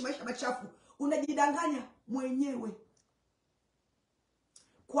kwamba unaishi maisha machafu, unajidanganya mwenyewe.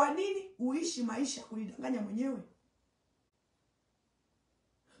 Kwa nini uishi maisha kujidanganya mwenyewe?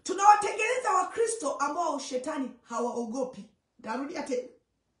 Tunawatengeneza Wakristo ambao shetani hawaogopi. Narudia tena.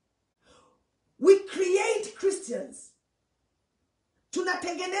 We create Christians.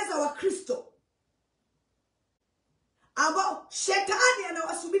 Tunatengeneza Wakristo ambao shetani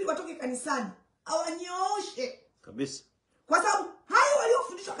anawasubiri watoke kanisani awanyooshe kabisa. Kwa sababu hayo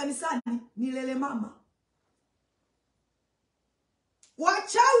waliofundishwa kanisani ni lele mama.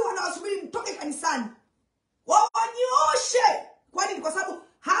 Wachawi wanawasubiri mtoke kanisani wawanyooshe. Kwa nini? Kwa sababu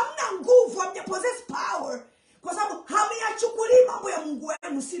hamna nguvu, hamja possess power, kwa sababu hamyachukuli mambo ya Mungu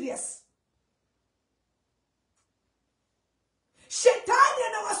wenu serious. Shetani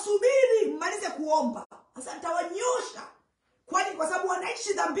anawasubiri mmalize kuomba, sasa atawanyosha. Kwa nini? Kwa sababu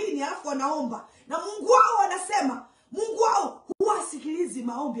wanaishi dhambini alafu wanaomba, na Mungu wao anasema Mungu wao huwasikilizi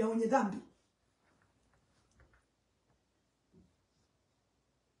maombi ya wenye dhambi.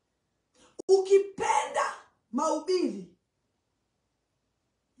 Ukipenda mahubiri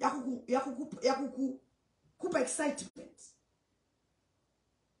ya kukupa excitement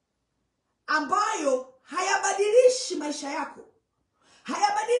ambayo hayabadilishi maisha yako,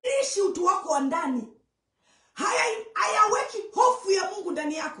 hayabadilishi utu wako wa ndani, hayaweki hofu ya Mungu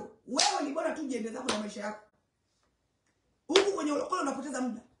ndani yako, wewe ni bora tu jiende zako na maisha yako. Huku kwenye ulokole unapoteza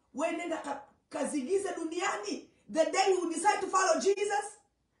muda. Wewe nenda kazigize duniani. The day you decide to follow Jesus,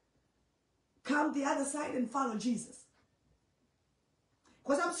 come the other side and follow Jesus.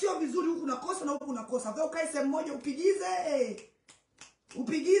 Kwa sababu sio vizuri huku unakosa na huku unakosa. Wewe ukae sehemu moja upigize,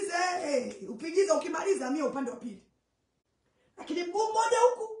 upigize ukimaliza hamia upande wa pili. Lakini mguu mmoja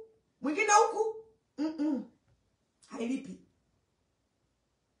huku, mwingine huku, hailipi.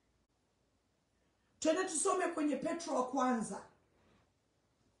 Twende tusome kwenye Petro wa kwanza,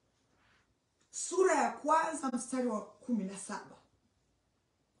 sura ya kwanza mstari wa 17.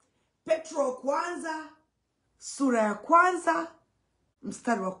 Petro wa kwanza, sura ya kwanza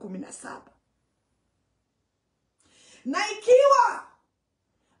mstari wa 17. Na ikiwa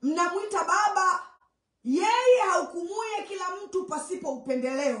mnamwita Baba yeye hahukumuye kila mtu pasipo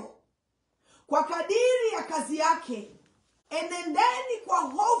upendeleo, kwa kadiri ya kazi yake, enendeni kwa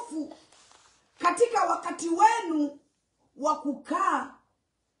hofu katika wakati wenu wa kukaa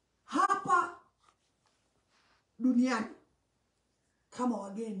hapa duniani kama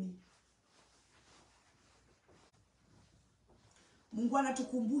wageni. Mungu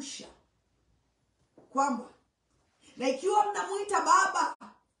anatukumbusha kwamba na ikiwa mnamuita Baba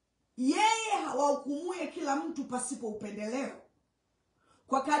yeye hawahukumuye kila mtu pasipo upendeleo,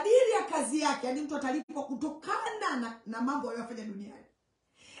 kwa kadiri ya kazi yake, yani mtu atalipwa kutokana na mambo aliyofanya duniani.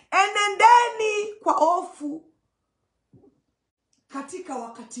 Enendeni kwa hofu katika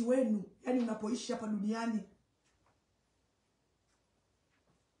wakati wenu, yani unapoishi hapa duniani.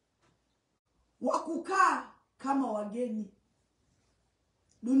 wa kukaa kama wageni.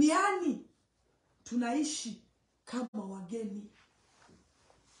 Duniani tunaishi kama wageni.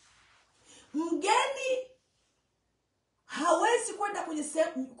 Mgeni hawezi kwenda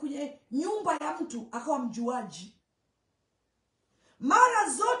kwenye nyumba ya mtu akawa mjuaji. Mara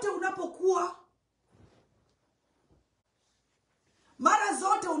zote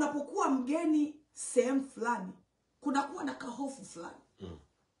unapokuwa mgeni sehemu fulani, kunakuwa na kahofu fulani.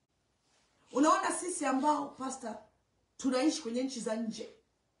 Unaona sisi ambao pastor tunaishi kwenye nchi za nje,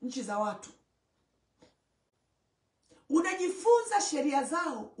 nchi za watu, unajifunza sheria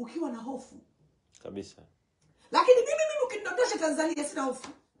zao ukiwa na hofu kabisa. Lakini mimi ukinidondosha Tanzania sina hofu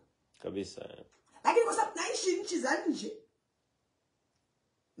kabisa. Lakini kwa sababu naishi nchi za nje,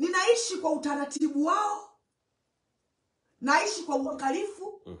 ninaishi kwa utaratibu wao, naishi kwa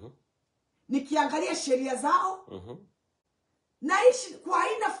uangalifu, nikiangalia sheria zao, naishi kwa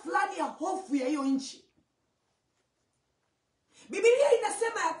aina fulani ya hofu ya hiyo nchi. Biblia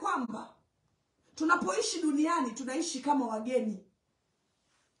inasema ya kwamba tunapoishi duniani tunaishi kama wageni.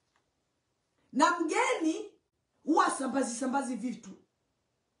 Na mgeni huwa sambazi vitu.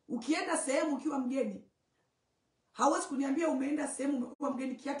 Ukienda sehemu ukiwa mgeni, hawezi kuniambia umeenda sehemu umekuwa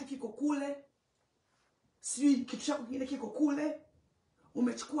mgeni, kiatu kiko kule, sijui kitu chako kingine kiko kule,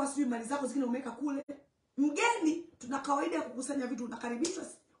 umechukua sijui mali zako zingine umeweka kule. Mgeni tuna kawaida ya kukusanya vitu. Unakaribishwa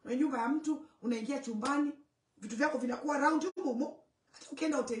kwenye nyumba ya mtu, unaingia chumbani, vitu vyako vinakuwa round humo. Hata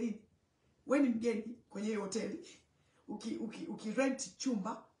ukienda hotelini, wewe ni mgeni kwenye hiyo hoteli, ukirent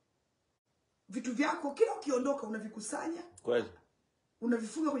chumba, vitu vyako kila ukiondoka unavikusanya. Kweli.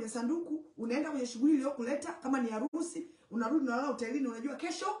 Unavifunga kwenye sanduku, unaenda kwenye shughuli iliyokuleta. Kama ni harusi, unarudi unalala hotelini, unajua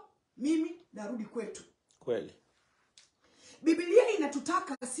kesho mimi narudi kwetu. Kweli. Biblia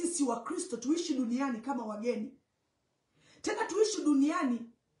inatutaka sisi wa Kristo tuishi duniani kama wageni. Tena tuishi duniani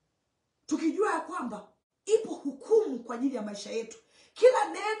tukijua ya kwamba ipo hukumu kwa ajili ya maisha yetu. Kila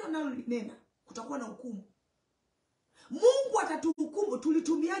neno nalolinena kutakuwa na hukumu. Mungu atatuhukumu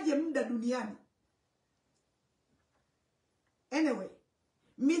tulitumiaje muda duniani. Anyway,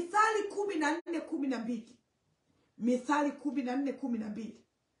 Mithali 14:12. Mithali 14:12.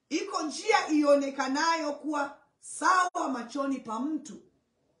 Iko njia ionekanayo kuwa sawa machoni pa mtu,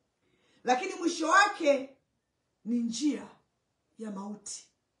 lakini mwisho wake ni njia ya mauti.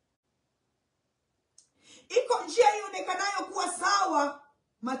 Iko njia ionekanayo kuwa sawa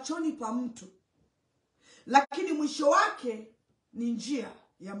machoni pa mtu, lakini mwisho wake ni njia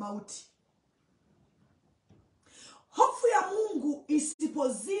ya mauti. Hofu ya Mungu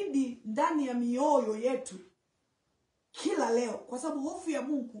isipozidi ndani ya mioyo yetu kila leo, kwa sababu hofu ya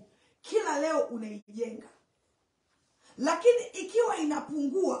Mungu kila leo unaijenga, lakini ikiwa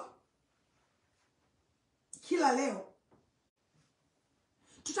inapungua kila leo,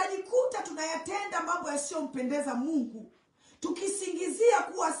 tutajikuta tunayatenda mambo yasiyompendeza Mungu, tukisingizia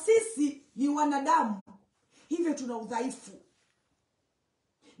kuwa sisi ni wanadamu, hivyo tuna udhaifu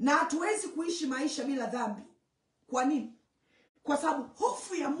na hatuwezi kuishi maisha bila dhambi. Kwa nini? Kwa sababu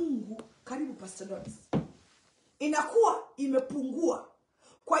hofu ya Mungu, karibu Pastor Donis, inakuwa imepungua.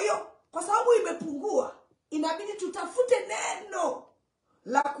 Kwa hiyo kwa sababu imepungua, inabidi tutafute neno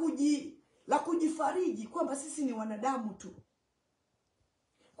la kujifariji kwamba sisi ni wanadamu tu.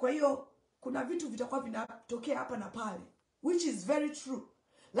 Kwa hiyo kuna vitu vitakuwa vinatokea hapa na pale, which is very true.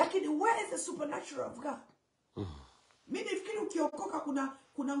 Lakini where is the supernatural of God? Mimi nafikiri ukiokoka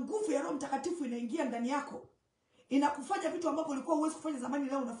kuna nguvu ya Roho Mtakatifu inaingia ndani yako. Inakufanya vitu ambavyo ulikuwa huwezi kufanya zamani,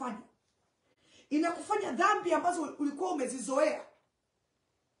 leo unafanya. Inakufanya dhambi ambazo ulikuwa umezizoea.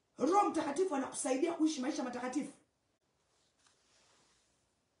 Roho Mtakatifu anakusaidia kuishi maisha matakatifu.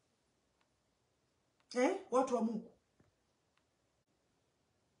 Watu wa Mungu.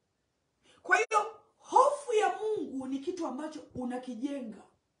 Kwa hiyo hofu ya Mungu ni kitu ambacho unakijenga.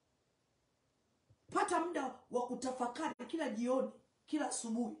 Pata muda wa kutafakari kila jioni, kila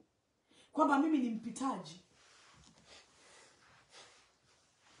asubuhi, kwamba mimi ni mpitaji.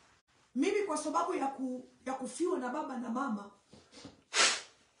 Mimi kwa sababu ya kufiwa na baba na mama,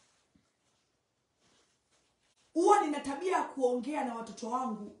 huwa nina tabia ya kuongea na watoto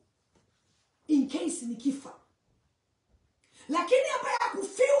wangu in case nikifa. Lakini ambaye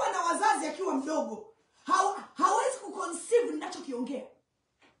kufiwa na wazazi akiwa mdogo, hawezi kuconceive ninachokiongea.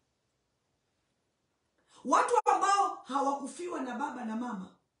 Watu ambao hawakufiwa na baba na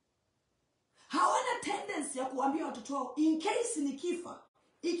mama hawana tendency ya kuambia watoto wao in case nikifa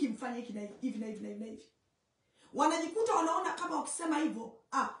hiki mfanye hiki na hivi na hivi na hivi. Wanajikuta wanaona kama wakisema hivyo,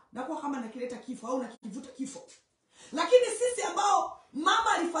 nakuwa kama nakileta kifo au nakivuta kifo. Lakini sisi ambao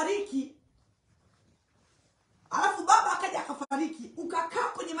mama alifariki, alafu baba akaja akafariki, ukakaa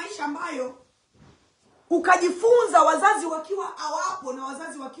kwenye maisha ambayo ukajifunza wazazi wakiwa hawapo na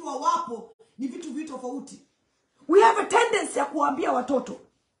wazazi wakiwa wapo ni vitu tofauti. We have a tendency ya kuambia watoto.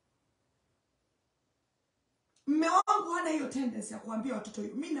 Mme wangu hana hiyo tendency ya kuambia watoto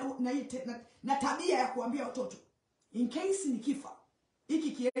hiyo. Mimi na tabia ya kuambia watoto, in case nikifa,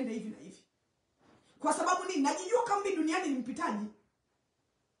 hiki kiende hivi na hivi. Kwa sababu nini? Najijua kama mimi duniani ni mpitaji.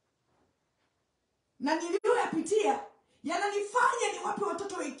 Na niliyoyapitia yananifanya niwape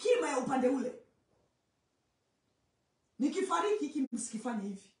watoto hekima ya upande ule. Nikifariki hiki msikifanye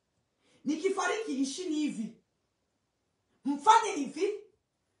hivi. Nikifariki ishini hivi. Mfanye hivi.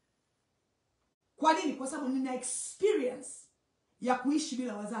 Kwa nini? Kwa sababu nina experience ya kuishi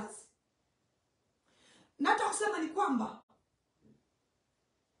bila wazazi. Nataka kusema ni kwamba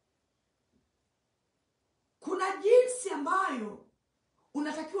kuna jinsi ambayo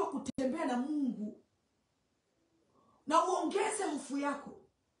unatakiwa kutembea na Mungu na uongeze hofu yako.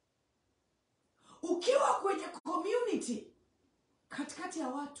 Ukiwa kwenye community katikati ya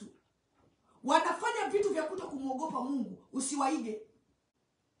watu wanafanya vitu vya kutokumuogopa Mungu, usiwaige.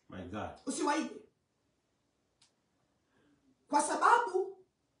 My God. Usiwaige. Kwa sababu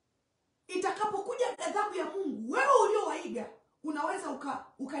itakapokuja ghadhabu ya Mungu, wewe uliowaiga unaweza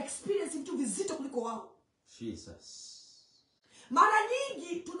uka experience vitu vizito kuliko wao. Jesus. Mara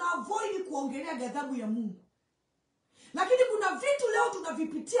nyingi tuna avoid kuongelea ghadhabu ya Mungu. Lakini kuna vitu leo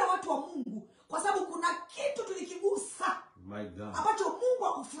tunavipitia watu wa Mungu kwa sababu kuna kitu tulikigusa. My God. Ambacho Mungu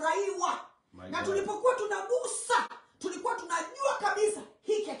hakufurahiwa. Na tulipokuwa tunagusa, tulikuwa tunajua kabisa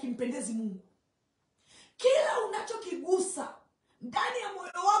hiki hakimpendezi Mungu. Kila unachokigusa ndani ya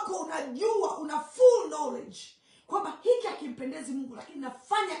moyo wako unajua, una full knowledge kwamba hiki hakimpendezi Mungu, lakini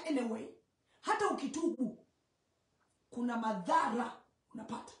nafanya anyway. Hata ukitubu kuna madhara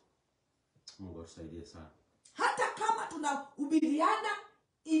unapata. Mungu asaidie sana. Hata kama tunahubiriana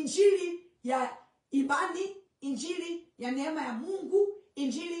injili ya imani, injili ya neema ya Mungu,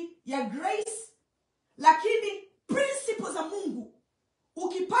 injili ya grace, lakini principles za Mungu,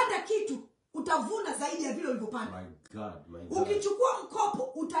 ukipanda kitu utavuna zaidi ya vile ulivyopanda. My God, my God. Ukichukua mkopo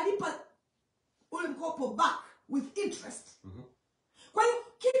utalipa ule mkopo back with interest. Kwa hiyo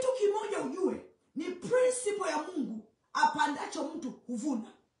kitu kimoja ujue, ni principle ya Mungu, apandacho mtu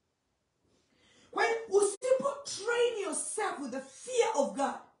huvuna. Kwa hiyo usipo train yourself with the fear of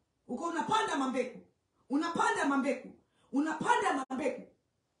God, uko unapanda mambegu, unapanda mambegu, unapanda mambegu,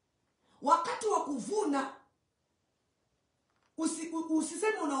 wakati wa kuvuna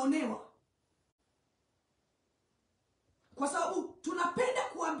usiseme unaonewa. Kwa sababu tunapenda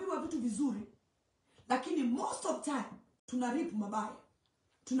kuambiwa vitu vizuri, lakini most of time tunarithi mabaya.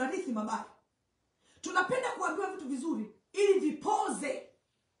 Tunarithi mabaya. Tunapenda kuambiwa vitu vizuri ili vipoze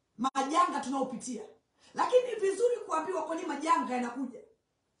majanga tunaopitia. Lakini ni vizuri kuambiwa kwa nini majanga yanakuja.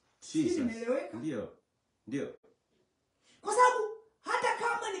 Jesus. Nimeeleweka? Ndio. Ndio. Kwa sababu hata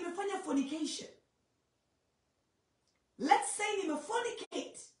kama nimefanya fornication, let's say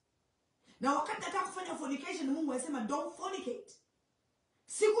nimefornicate, na wakati nataka kufanya fornication Mungu anasema don't fornicate.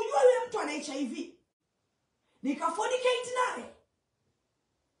 Sikujua yule mtu ana HIV, nikafornicate naye,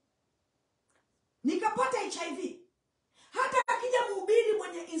 nikapata HIV. Hata akija mhubiri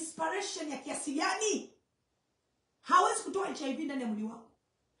mwenye inspiration ya kiasi gani, hawezi kutoa HIV ndani ya mwili wangu,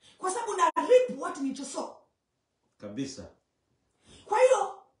 kwa sababu na rip watu nilichosoa kabisa. Kwa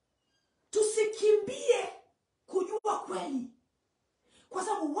hiyo tusikimbie kujua kweli, kwa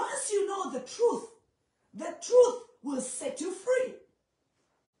sababu once you know the truth will set you free.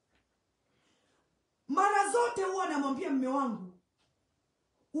 Mara zote huwa namwambia mume wangu,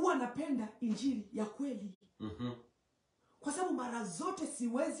 huwa napenda injili ya kweli. Kwa sababu mara zote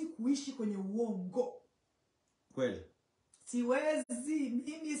siwezi kuishi kwenye uongo. Kweli.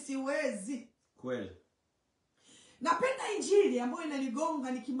 Mimi siwezi. Kweli. Napenda injili ambayo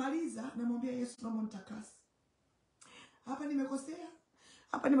inanigonga, nikimaliza namwambia Yesu, naomba nitakase. Hapa nimekosea,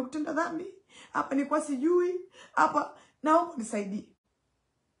 hapa nimekutenda dhambi, hapa nilikuwa sijui, hapa naomba nisaidie.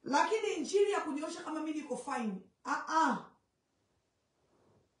 Lakini injili ya kuniosha kama mimi niko fine.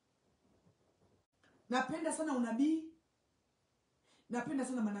 Napenda sana unabii. Napenda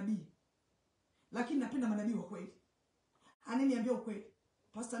sana manabii. Lakini napenda manabii wa kweli. Ananiambia ukweli.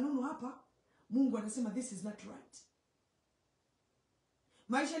 Pastor Nnunu, hapa Mungu anasema this is not right.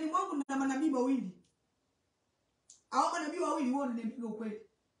 Maishani mwangu na manabii wawili. Hao manabii wawili wao wananiambia ukweli.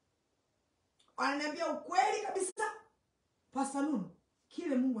 Wananiambia ukweli kabisa. Pastor Nnunu,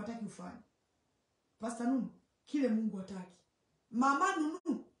 kile Mungu hataki ufanye. Pastor Nnunu, kile Mungu hataki. Mama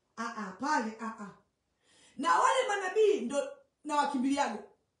Nnunu, pale Na wale manabii ndo na wakimbiliaga.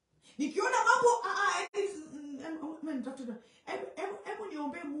 Nikiona mambo hebu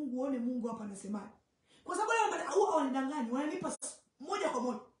niombe Mungu, uone Mungu hapa anasemaje. Kwa sababu wale huwa wanadanganya, wananipa moja kwa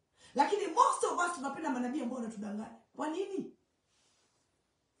moja. Lakini most of us tunapenda manabii ambao wanatudanganya. Kwa nini?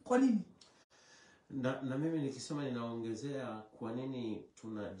 Kwa nini? Na mimi nikisema ninaongezea kwa nini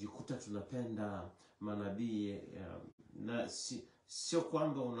tunajikuta tunapenda manabii, na sio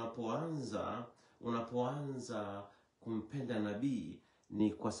kwamba unapoanza kumpenda nabii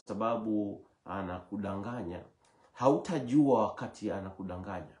ni kwa sababu anakudanganya. Hautajua wakati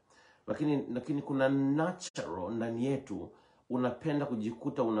anakudanganya. Lakini kuna natural ndani yetu, unapenda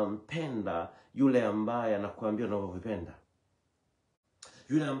kujikuta unampenda yule ambaye anakuambia unavyovipenda.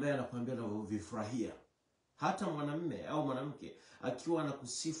 Yule ambaye anakuambia unavyovifurahia. Hata mwanamume au mwanamke akiwa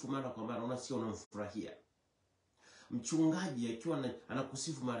anakusifu mara kwa mara, unasikia unamfurahia. Mchungaji akiwa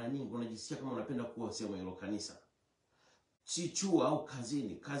anakusifu mara nyingi, unajisikia kama unapenda kuwa sehemu ya kanisa. Si chuo au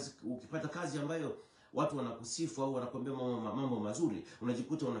kazini, ukipata kazi ambayo watu wanakusifu au wanakuambia mambo mazuri,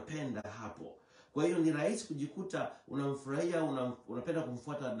 unajikuta unapenda hapo. Kwa hiyo ni rahisi kujikuta unamfurahia, unapenda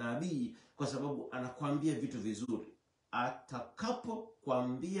kumfuata nabii kwa sababu anakuambia vitu vizuri. Atakapo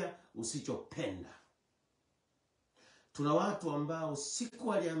kuambia usichopenda. Tuna watu ambao siku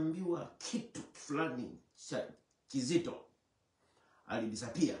waliambiwa kitu fulani kizito,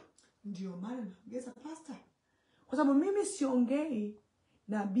 alidisappear. Ndio maana naongeza pastor. Kwa sababu mimi siongei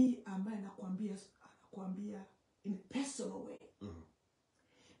nabii ambaye anakuambia in a personal way.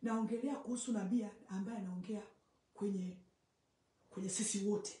 Naongelea kuhusu nabii ambaye anaongea kwenye sisi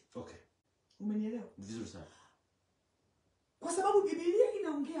wote. Okay. Umenielewa? Vizuri sana. Kwa sababu Biblia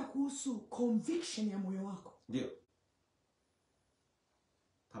inaongea kuhusu conviction ya moyo wako. Ndio.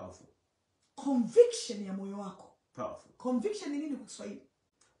 Powerful. Conviction ya moyo wako. Powerful. Conviction ni nini kwa Kiswahili?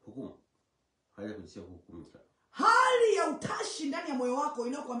 Hukumu. Hali ya kujisikia kuhukumu. Hali ya utashi ndani ya moyo wako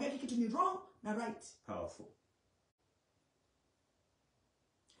inayokuambia kitu ni wrong na right. Powerful.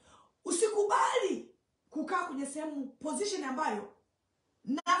 Usikubali kukaa kwenye sehemu position ambayo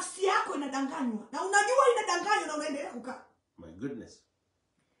nafsi yako inadanganywa na unajua inadanganywa na unaendelea kukaa. My goodness.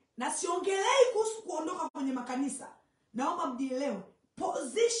 Na siongelei kuhusu kuondoka kwenye makanisa. Naomba mdielewe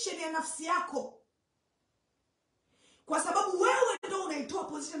position ya nafsi yako. Kwa sababu wewe ndio unaitoa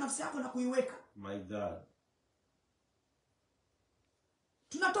position ya nafsi yako na kuiweka. My God.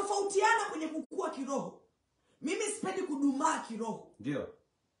 Tunatofautiana kwenye kukua kiroho. Mimi sipendi kudumaa kiroho.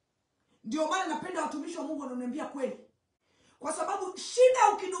 Ndio maana napenda watumishi wa Mungu wanaoniambia kweli. Kwa sababu shida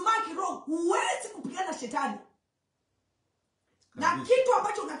ukidumaa kiroho huwezi kupigana shetani. Na kitu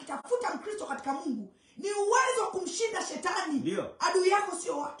ambacho unakitafuta Mkristo katika Mungu ni uwezo wa kumshinda shetani. Ndio. Adui yako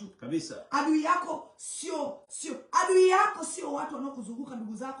sio watu. Kabisa. Adui yako sio watu wanaokuzunguka,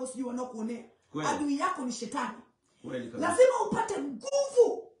 ndugu zako, sio wanaokuonea. Adui yako ni shetani. Kweli. Lazima upate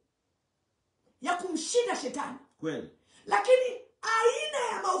nguvu ya kumshinda shetani. Kweli. Lakini aina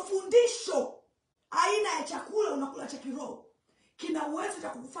ya mafundisho, aina ya chakula unakula cha kiroho kina uwezo cha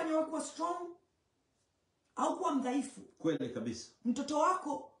kukufanya wewe kuwa strong au kuwa mdhaifu. Kweli kabisa. Mtoto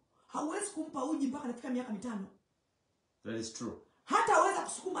wako hauwezi kumpa uji mpaka anafika miaka 5. That is true. Hata aweza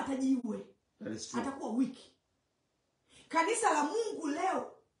kusukuma atajiue. That is true. Atakuwa weak. Kanisa la Mungu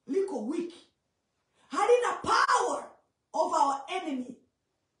leo liko weak. Halina power over our enemy.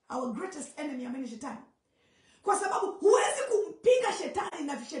 Our greatest enemy ameni shetani. Kwa sababu huwezi kumpinga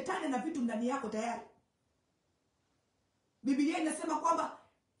shetani na vitu ndani yako tayari. Biblia inasema kwamba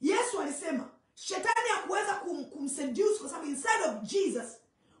Yesu alisema shetani hakuweza kumseduce kwa sababu inside of Jesus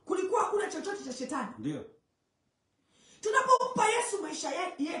kulikuwa hakuna chochote cha shetani. Ndio. Tunapompa Yesu maisha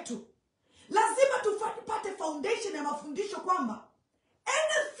yetu, lazima tupate foundation ya mafundisho kwamba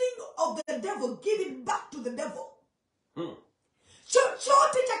anything of the devil, give it back to the devil.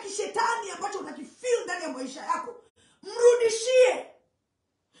 Chochote cha kishetani ambacho unakifeel ndani ya maisha yako, mrudishie.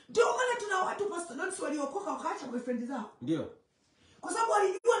 Ndio maana tuna watu Pastor Donis waliokoka wakaacha boyfriend zao. Ndio. Kwa sababu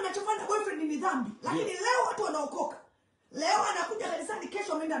walijua ninachofanya boyfriend ni dhambi. Lakini leo watu wanaokoka. Leo anakuja kanisani,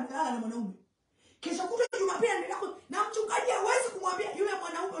 kesho ameenda amelala na mwanaume. Kesho kutwa Jumapili anaenda na mchungaji hawezi kumwambia yule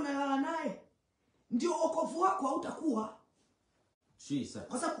mwanaume unalala naye ndio wokovu wako hautakuwa. Jesus.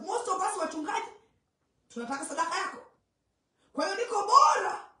 Kwa sababu most of us wachungaji tunataka sadaka yako. Kwa hiyo niko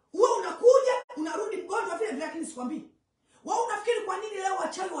bora wewe unakuja unarudi mgonjwa vile vile, lakini sikwambii. Wao unafikiri kwa nini leo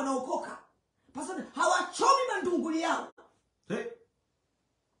wachawi wanaokoka? Pastor hawachomi mandunguli yao. Hey.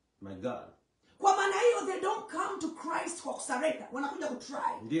 My God. Kwa maana hiyo they don't come to Christ kwa kusarenda, wanakuja kutry.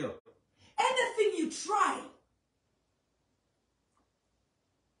 Ndio. Anything you try,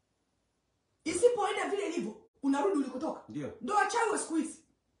 isipoenda vile ilivyo, unarudi ulikotoka. Ndio. Ndio wachawi wa siku hizi.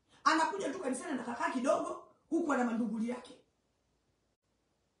 Anakuja tu kanisani na kakaa kidogo, huku ana mandunguli yake.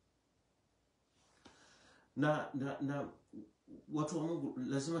 watu wa Mungu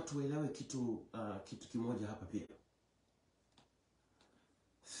lazima tuelewe kitu kimoja hapa pia.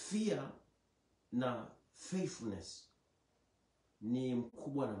 Fear na faithfulness ni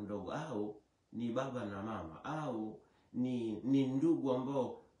mkubwa na mdogo, au ni baba na mama, au ni ndugu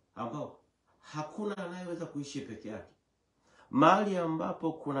ambao hakuna anayeweza kuishi peke yake. Mahali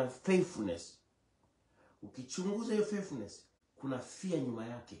ambapo kuna faithfulness, ukichunguza hiyo faithfulness, kuna fear nyuma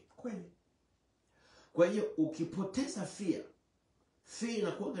yake. Kweli. Kwa hiyo ukipoteza fear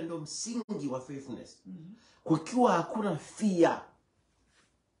inakuwa ndio msingi wa faithfulness. Kukiwa hakuna fear,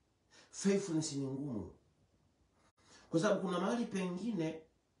 faithfulness ni ngumu. Kwa sababu kuna mahali pengine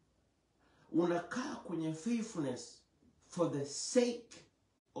unakaa kwenye faithfulness for the sake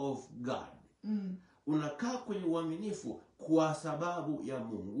of God. Unakaa kwenye uaminifu kwa sababu ya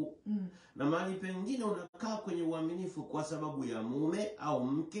Mungu. Na mahali pengine unakaa kwenye uaminifu kwa sababu ya mume au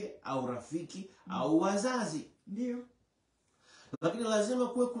mke au rafiki au wazazi. Ndio. Lakini lazima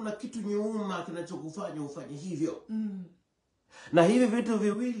kuwe kuna kitu nyuma kinachokufanya ufanye hivyo. Na hivi vitu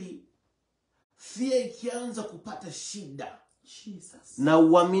viwili, fear ikianza kupata shida, Jesus, na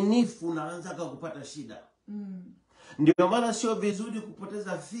uaminifu unaanza kupata shida. Ndio maana sio vizuri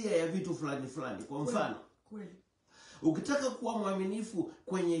kupoteza fear ya vitu fulani fulani. Kwa mfano, kweli, ukitaka kuwa mwaminifu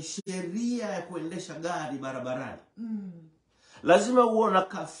kwenye sheria ya kuendesha gari barabarani, lazima uone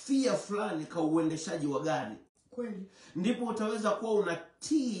kafia fulani kwa uendeshaji wa gari. Kweli. Ndipo utaweza kuwa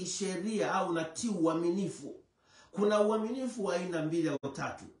unatii sheria au unatii uaminifu. Kuna uaminifu wa aina 2 au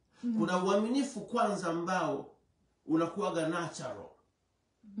 3. Kuna uaminifu kwanza ambao unakuwaga natural.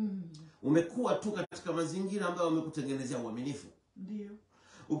 Umekuwa tu katika mazingira ambayo wamekutengenezea uaminifu. Ndio.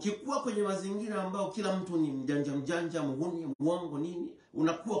 Ukikuwa kwenye mazingira ambayo kila mtu ni mjanja, muhuni, muongo nini,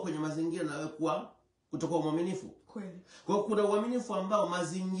 unakuwa kwenye mazingira na wewe kuwa kutokuwa mwaminifu. Kweli. Kwa hiyo kuna uaminifu ambao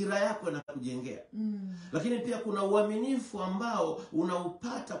mazingira yako yanakujengea. Lakini pia kuna uaminifu ambao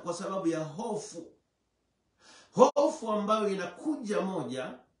unaupata kwa sababu ya hofu. Hofu ambayo inakuja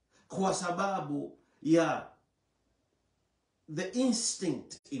moja kwa sababu ya the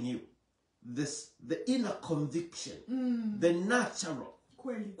instinct in you. The inner conviction. The natural.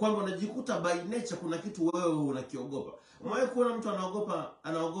 Kweli. Kwamba unajikuta by nature kuna kitu wewe unakiogopa. Mwae kuona mtu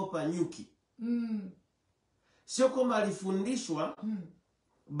anaogopa nyuki. Sio kama alifundishwa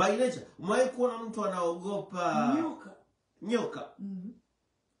by nature. Mwae kuona mtu anaogopa nyoka.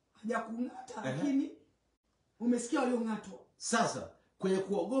 Hajakung'ata lakini umesikia waliong'atwa. Sasa kwenye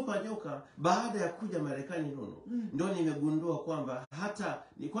kuogopa nyoka, baada ya kuja Marekani Nnunu, ndio nimegundua kwamba hata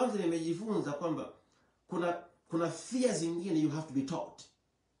ni kwanza nimejifunza kwamba kuna fear zingine you have to be taught.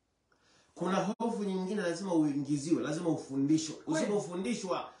 Kuna hofu nyingine lazima uingiziwe, lazima ufundishwe.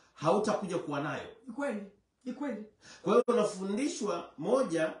 Usipofundishwa hautakuja kuwa nayo. Ni kweli. Ni kweli. Kwa hiyo unafundishwa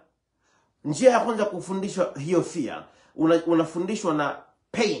moja, njia ya kwanza kufundishwa hiyo fear, unafundishwa na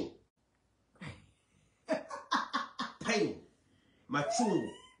pain. Pain, machungu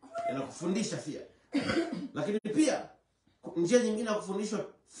yanakufundisha fear. Lakini pia njia nyingine ya kufundishwa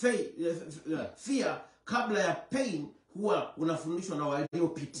fear kabla ya pain, huwa unafundishwa na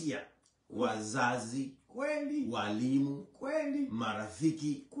waliopitia, wazazi, kweli, walimu, kweli,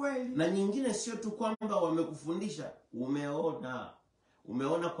 marafiki, kweli. Na nyingine sio tu kwamba wamekufundisha,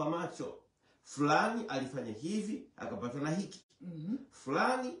 umeona kwa macho fulani alifanya hivi akapatwa na hiki.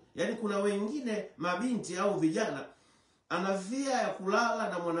 Fulani, yani kuna wengine mabinti au vijana anavia ya kulala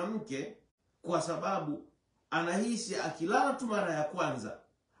na mwanamke kwa sababu anahisi akilala tu mara ya kwanza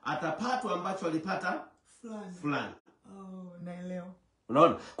atapatwa ambacho alipata fulani. Naelewa.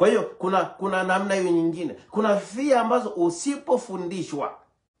 Unaona? Kwa hiyo kuna namna hiyo nyingine. Kuna fear ambazo usipofundishwa.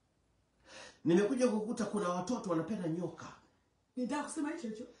 Nimekuja kukuta kuna watoto wanapenda nyoka. Nitaka kusema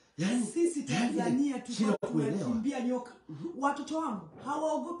hicho. Yani, sisi Tanzania tunakimbia nyoka. Watoto wangu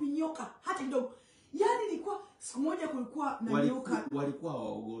hawaogopi nyoka hata kidogo. Yani nilikuwa siku moja kulikuwa na nyoka walikuwa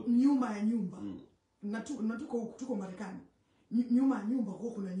hawaogopi nyuma ya nyumba. Na tuko Marekani. Nyuma ya nyumba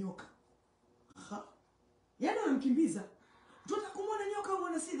kuna nyoka. Yaani wanamkimbiza. Mtoto kumwona nyoka, you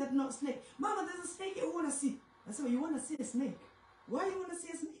want to see that not snake. Mama, there's a snake, you want to see. Nasema, you want to see a snake? Why you want to see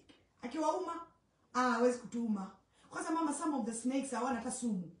a snake? Akiwauma? Hawezi kutuuma. Kwanza mama, some of the snakes hawana hata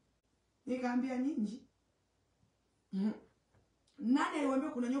sumu. Nikaambia nyinyi. Nani aliwaambia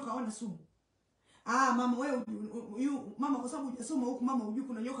kuna nyoka hawana sumu? Mama wewe mama kwa sababu hujasoma huku mama hujui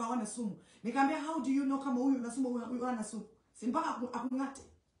kuna nyoka hawana sumu. Nikaambia how do you know kama huyu anasoma huyu hana sumu? Si mpaka akung'ate.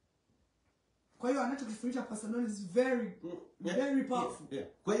 Kwa hiyo anachokifundisha Pastor Donis is very powerful. Yeah.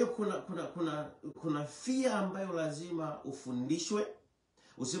 Kwa hiyo kuna fear ambayo lazima ufundishwe.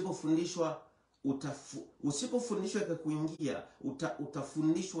 Usipofundishwa kuingia,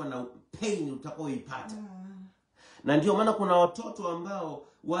 utafundishwa na pain utakaoipata. Na ndio maana kuna watoto ambao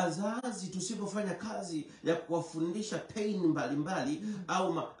wazazi tusipofanya kazi ya kuwafundisha pain mbalimbali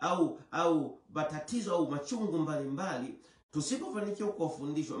au matatizo au machungu mbalimbali, tusipofanikiwa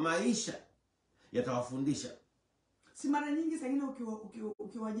kuwafundisha, maisha yatawafundisha. Si mara nyingi zingine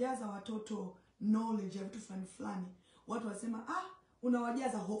ukiwajaza watoto knowledge ya vitu fulani, watu wasema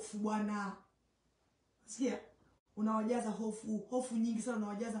unawajaza hofu bwana. Sikia, unawajaza hofu nyingi sana,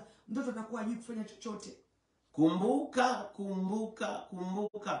 unawajaza, mtoto atakuwa hajui kufanya chochote. Kumbuka,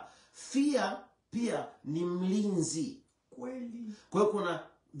 fear pia ni mlinzi. Kweli. Kwa hiyo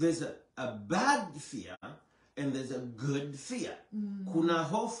there's a bad fear and there's a good fear. Kuna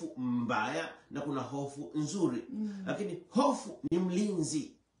hofu mbaya na kuna hofu nzuri. Lakini hofu ni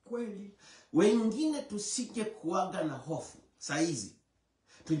mlinzi. Kweli. Wengine tusije kuaga na hofu. Saizi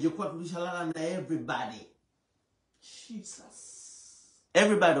tungekuwa tulishalala na everybody. Jesus.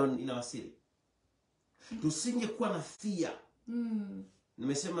 Everybody in our city. Tusingekuwa na fear.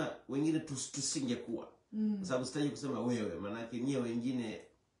 Nimesema wengine tusingekuwa. Kwa sababu sitaji kusema wewe, maana yake nyie wengine,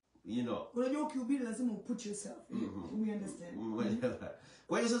 you know. Unajua ukihubiri lazima put yourself. We understand.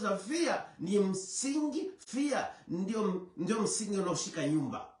 Kwa hiyo sasa fear ni msingi, fear ndio msingi unaoshika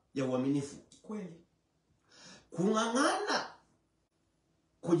nyumba ya uaminifu. Kweli. Kung'ang'ana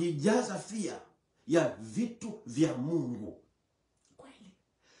kujijaza fear ya vitu vya Mungu. Kweli.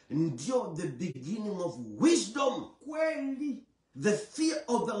 Ndio the beginning of wisdom. Kweli. The fear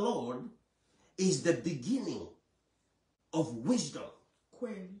of the Lord is the beginning of wisdom.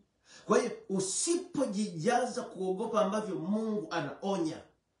 Kweli. Kwa hiyo usipojijaza kuogopa ambavyo Mungu anaonya,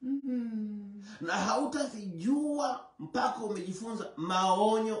 na hautajua mpaka umejifunza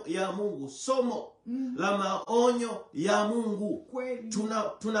maonyo ya Mungu, somo la maonyo ya Mungu. Kweli.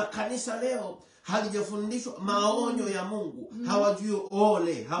 Tuna kanisa leo halijafundishwa maonyo ya Mungu. Hawajui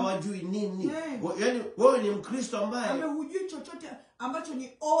ole, hawajui nini. Yaani wewe ni Mkristo ambaye hujui chochote ambacho ni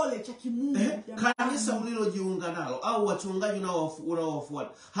ole cha kimungu. Kanisa ulilojiunga nalo au wachungaji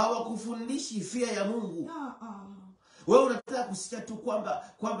unaowafuata hawakufundishi fear ya Mungu. Wewe unataka kusikia tu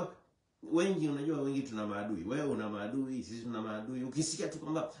kwamba wengi, unajua wengi tuna maadui. Wewe una maadui, sisi tuna maadui. Ukisikia tu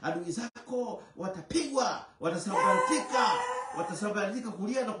kwamba adui zako watapigwa, watasambaratika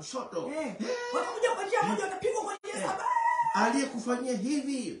kulia na kushoto. Watakuja kwa njia moja, watapigwa kwa njia saba. Aliyekufanyia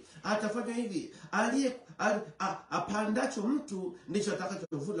hivi atafanya hivi. Apandacho mtu ndicho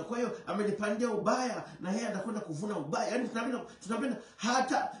atakachovuna. Kwa hiyo amenipandia ubaya na yeye anakwenda kuvuna ubaya. Yaani tunapenda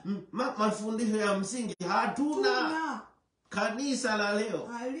hata mafundisho ya msingi hatuna. Kanisa la leo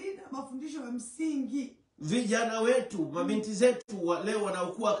halina mafundisho ya msingi. Vijana wetu, mabinti zetu leo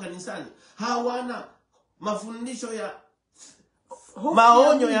wanaokuwa kanisani hawana mafundisho ya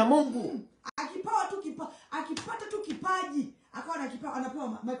maonyo ya Mungu. Akipata tu kipaji, akawa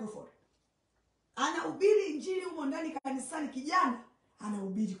anapewa microphone, anahubiri injili huko ndani kanisani, kijana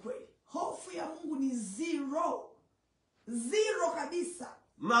anahubiri kweli. Hofu ya Mungu ni zero kabisa.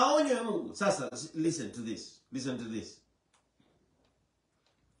 Maonyo ya Mungu. Sasa listen to this.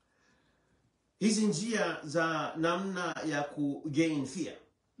 Hizi njia za namna ya gain fear.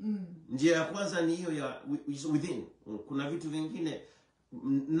 Njia ya kwanza ni hiyo ya within. Kuna vitu vingine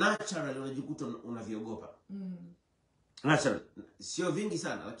naturally unajikuta unaviogopa. Naturally. Sio vingi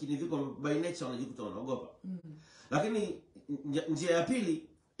sana, lakini viko by nature unajikuta unaogopa. Lakini njia ya pili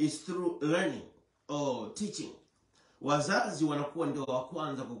is through learning or teaching. Wazazi wanakuwa ndio wa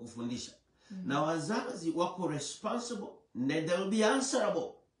kwanza kukufundisha. Na wazazi wako responsible and they will be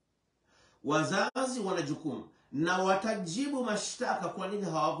answerable. Wazazi wana jukumu na watajibu mashtaka kwa nini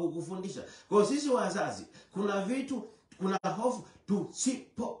hawakukufundisha. Kwa sisi wazazi, kuna hofu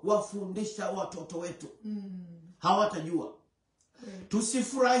tusipowafundisha watoto wetu. Hawatajua.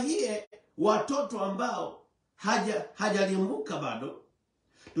 Tusifurahie watoto ambao hajalimbuka bado.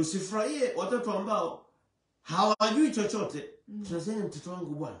 Tusifurahie watoto ambao hawajui chochote. Tunasema mtoto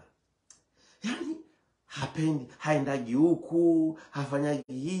wangu bwana, yaani hapendi, haendagi huku, hafanyagi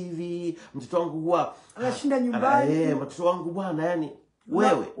hivi, mtoto wangu huwa anashinda nyumbani. Mtoto wangu bwana, yani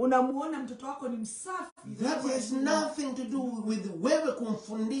wewe unamuona mtoto wako ni msafi. That has nothing to do with wewe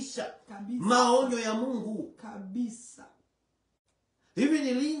kumfundisha maonyo ya Mungu. Kabisa. Hivi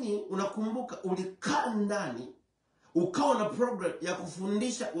ni lini unakumbuka ulikaa ndani ukawa na program ya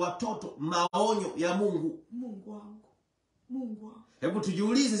kufundisha watoto maonyo ya Mungu? Mungu wangu. Hebu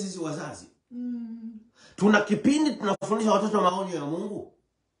tujiulize sisi wazazi. Tuna kipindi tunafundisha watoto maonyo ya Mungu?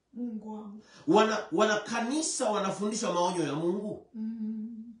 Mungu wangu. Wana kanisa wanafundisha maonyo ya Mungu?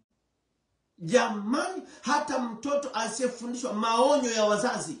 Jamani, hata mtoto asiyefundishwa maonyo ya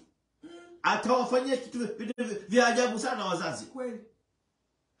wazazi atawafanyia kitu vya ajabu sana wazazi. Kweli.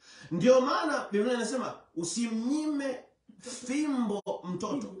 Ndio maana Biblia inasema usimnyime fimbo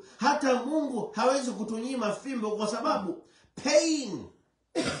mtoto. Hata Mungu hawezi kutunyima fimbo, kwa sababu pain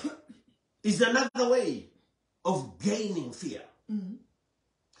is another way of gaining fear.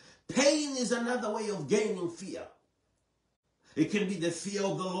 Pain is another way of gaining fear. It can be the fear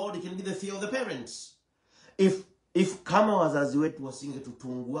of the Lord, it can be the fear of the parents. If kama wazazi wetu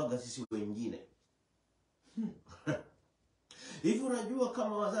wasingetutunguaga sisi wengine. Hivi unajua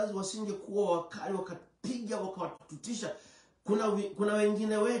kama wazazi wasingekuwa wakali wakapiga wakawatutisha, kuna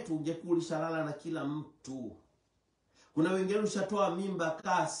wengine wetu ungekulisha lala na kila mtu. Kuna wengine ushatoa mimba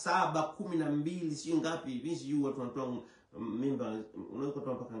kaa 7, 12, si ngapi hivi, sijui watu wanatoa mimba unaweza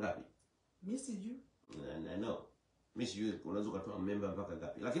kutoa mpaka ngapi? Mimi sijui. No. Mimi sijui unaweza kutoa mimba mpaka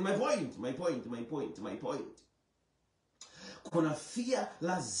ngapi. Lakini my point. Kuna fear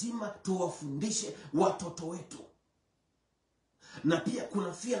lazima tuwafundishe watoto wetu. Na pia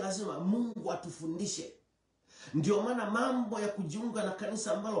kuna fear lazima Mungu atufundishe. Ndio maana mambo ya kujiunga na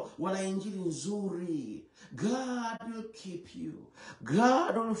kanisa ambalo wana injili nzuri. God will keep you.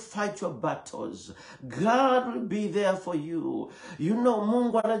 God will fight your battles. God will be there for you. You know,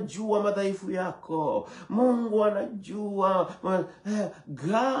 Mungu anajua madhaifu yako. Mungu anajua.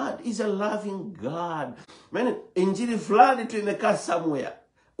 God is a loving God. Man, injili fulani tu imekaa somewhere.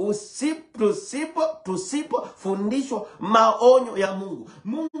 Tusipo fundishwa maonyo ya Mungu.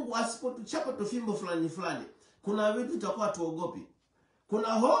 Mungu asipotuchapa tufimbo fulani. Kuna vitu tutakuwa tuogopi.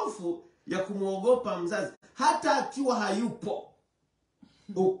 Kuna hofu ya kumuogopa mzazi hata akiwa hayupo.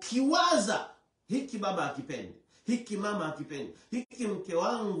 Ukiwaza hiki baba akipendi, hiki mama akipendi, hiki mke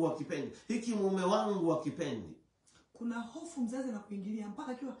wangu akipendi, hiki mume wangu akipendi. Kuna hofu mzazi anakuingilia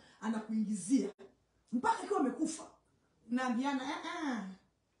mpaka akiwa anakuingizia. Mpaka akiwa amekufa. Unaambiana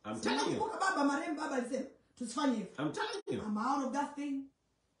I'm telling you. Baba marehemu baba alisema tusifanye hivyo. I'm telling you. I'm out of that thing.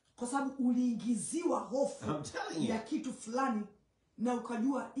 Kwa sababu uliingiziwa hofu ya kitu fulani na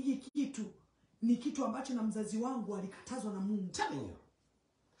ukajua hiki kitu ni kitu ambacho na mzazi wangu alikatazwa na Mungu. Telling you.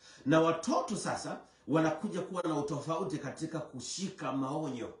 Na watoto sasa wanakuja kuwa na utofauti katika kushika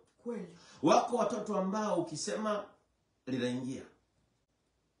maonyo. Kweli. Wako watoto ambao ukisema linaingia.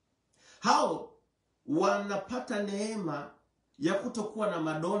 Hao wanapata neema ya kutokuwa na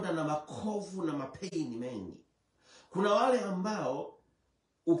madonda na makovu na mapaini mengi. Kuna wale ambao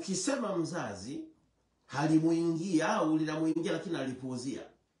ukisema mzazi halimuingia au linamuingia lakini alipuuzia.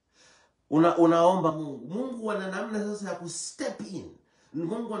 Unaomba Mungu ana namna sasa ya kustep in.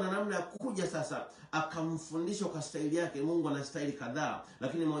 Mungu ana namna ya kuja sasa akamfundisha kwa staili yake. Mungu ana staili kadhaa,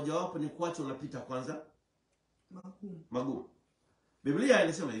 lakini moja wapo ni kuacha unapita kwanza magumu. Biblia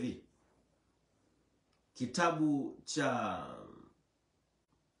inasema hivi. Kitabu cha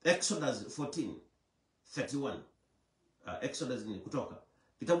Exodus 14:31. Exodus ni Kutoka.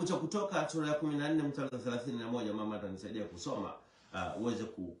 Kitabu cha Kutoka sura ya 14 mstari wa 31. Mama atanisaidia kusoma uweze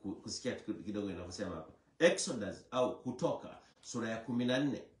kusikia kidogo inavyosema hapa. Exodus au Kutoka sura ya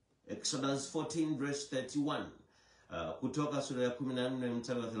 14. Exodus 14 verse 31. Kutoka sura ya 14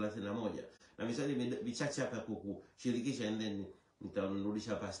 mstari wa 31. Na misali michache hapa kukushirikisha, and then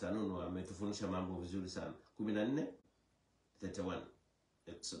nitarudisha Pastor Nnunu, ametufundisha mambo vizuri sana. 14:31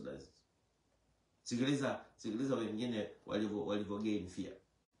 Exodus. Sikiliza wengine walivyo gain fear.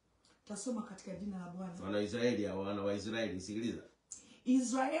 Tasoma katika jina la Bwana. Wana wa Israeli, sikiliza.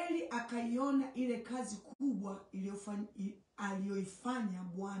 Israeli akaiona ile kazi kubwa aliyoifanya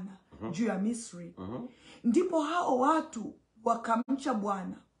Bwana juu ya Misri. Ndipo hao watu wakamcha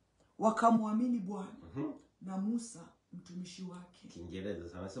Bwana, wakamwamini Bwana na Musa mtumishi wake.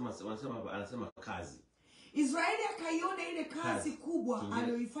 Kiingereza anasema kazi. Israeli akaiona ile kazi kubwa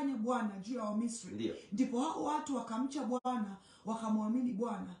aliyoifanya Bwana juu ya Misri. Ndipo hao watu wakamcha Bwana, wakamwamini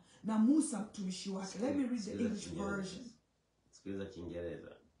Bwana na Musa mtumishi wake. Let me read the English version. Sikiliza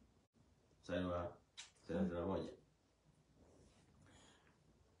Kiingereza. Sawa. 31.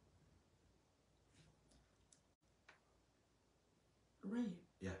 Right.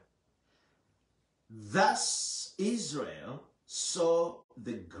 Yeah. Thus Israel saw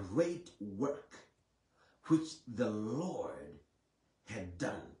the great work which the Lord had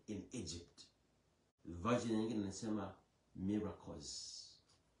done in Egypt. Version nyingine inasema miracles.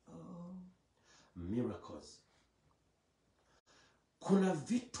 Miracles. Kuna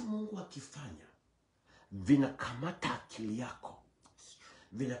vitu Mungu akifanya vinakamata akili yako,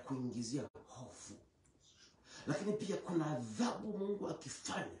 vinakuingizia hofu. Lakini pia kuna adhabu Mungu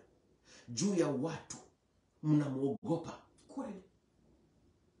akifanya juu ya watu, mnamuogopa. Kweli.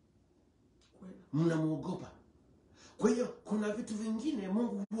 Mnamuogopa. Kwa hiyo kuna vitu vingine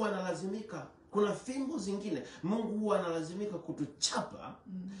Mungu huwa analazimika Kuna fimbo zingine Mungu huwa analazimika kutuchapa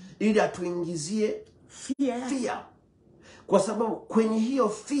ili atuingizie fear. Kwa sababu kwenye hiyo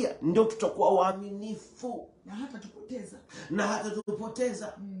fear ndio tutakuwa waaminifu na hata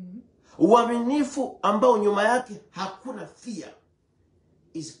tupoteza. Uaminifu ambao nyuma yake hakuna fear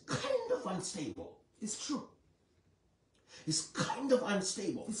is kind of unstable. It's true. It's kind of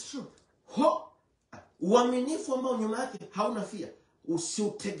unstable. It's true. Uaminifu ambao nyuma yake hauna fear,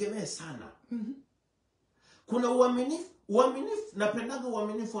 usiutegemee sana. Kuna uaminifu, napendaga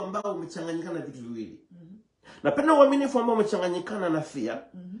uaminifu ambao umechanganyikana na vitu viwili. Napenda uaminifu ambao umechanganyikana na fear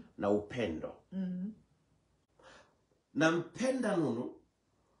na upendo. Nampenda Nnunu,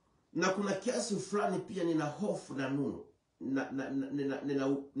 na kuna kiasi fulani pia nina hofu na Nnunu.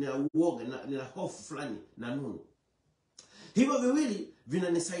 Nina uoga, nina hofu fulani na Nnunu. Hivyo viwili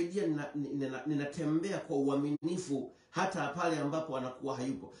vinanisaidia, ninatembea kwa uaminifu hata pale ambapo anakuwa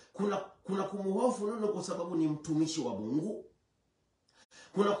hayupo. Kuna kumhofu Nnunu kwa sababu ni mtumishi wa Mungu.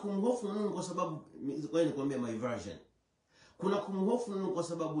 Kuna kumhofu Nnunu kwa sababu, ngoja nikwambie my version. Kuna kumhofu Nnunu kwa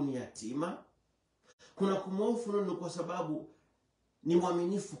sababu ni yatima. Kuna kumhofu Nnunu kwa sababu ni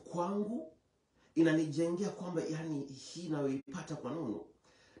mwaminifu kwangu. Inanijengea kwamba yani hii nayoipata kwa Nnunu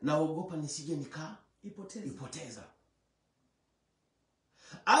naogopa nisije ipoteza.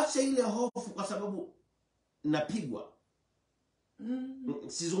 Acha ile hofu kwa sababu napigwa.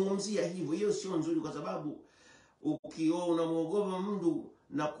 Sizungumzia hivyo, hiyo sio nzuri, kwa sababu ukiwa unamuogopa mtu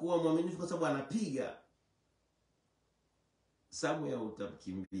na kuwa mwaminifu kwa sababu anapiga, sababu ya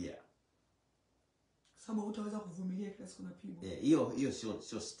utakimbia. Sababu utaweza kuvumilia kila siku unapigwa. Hiyo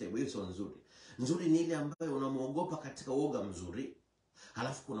sio stable, hiyo sio nzuri. Nzuri ni ile ambayo unamuogopa katika uoga mzuri,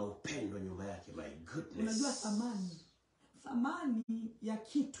 halafu kuna upendo nyuma yake. My goodness. Unajua thamani ya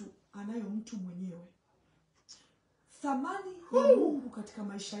kitu anayo mtu mwenyewe. Thamani ya Mungu katika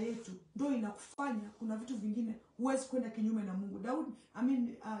maisha yetu ndio inakufanya kuna vitu vingine huwezi kwenda kinyume na Mungu.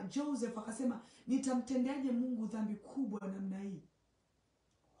 Joseph akasema, nitamtendeaje Mungu dhambi kubwa namna hii?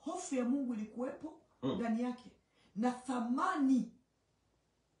 Hofu ya Mungu ilikuwepo ndani yake, na thamani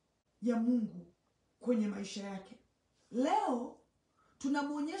ya Mungu kwenye maisha yake. Leo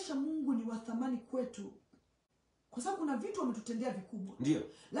tunamuonyesha Mungu ni wa thamani kwetu, kwa sababu kuna vitu wametutendea vikubwa.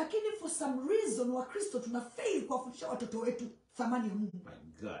 Ndio. Lakini for some reason wa Kristo tunafail kuwafundisha watoto wetu thamani ya Mungu.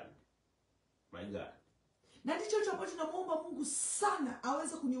 My God. Na ndicho hicho ambacho tunamuomba Mungu sana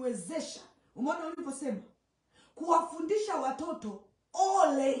aweze kuniwezesha. Umeona uliposema kuwafundisha watoto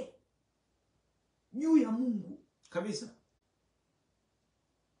ole juu ya Mungu. Kabisa.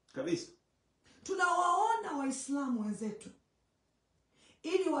 Tunawaona Waislamu wenzetu,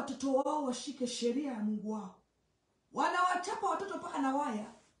 ili watoto wao washike sheria ya Mungu wao, wanawachapa watoto mpaka na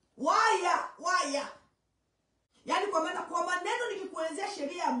waya. Yaani kwa maneno nikikuelezea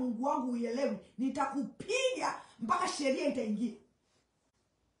sheria ya Mungu wangu uielewi, nitakupiga mpaka sheria itaingia.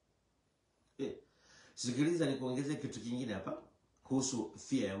 Sikiliza nikuongezee kitu kingine hapa kuhusu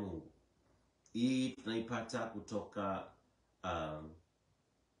fear ya Mungu. Hii tunaipata kutoka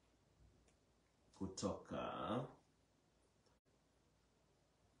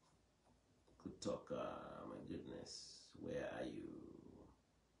my goodness, where are you?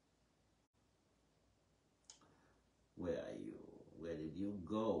 Where did you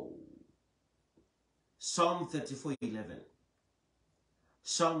go? Psalm 34:11.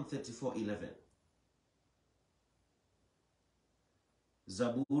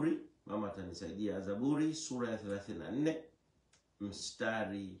 Zaburi, mama atanisaidia. Zaburi sura ya 34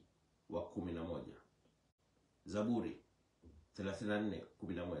 mstari wa 11. Zaburi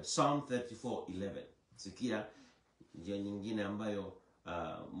 34:11. Psalm 34:11. Sikia njia nyingine ambayo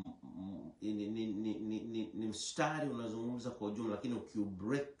ni mstari unazungumza kwa ujumla, lakini ukiu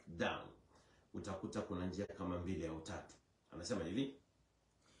break down utakuta kuna njia kama 2 au 3. Anasema hivi: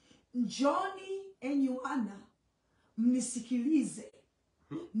 Njoni enyi wana, mnisikilize,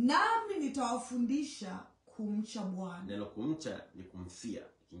 nami nitawafundisha kumcha Bwana. Neno kumcha ni kumfia,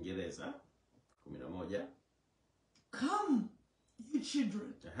 Kiingereza 11. Come, you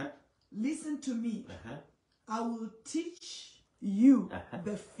children, listen to me. I will teach you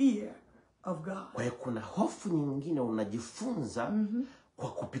the fear of God. Kwa hiyo kuna hofu nyingine unajifunza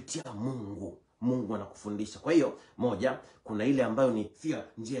kwa kupitia Mungu. Mungu anakufundisha. Kwa hiyo moja, kuna ile ambayo ni fear.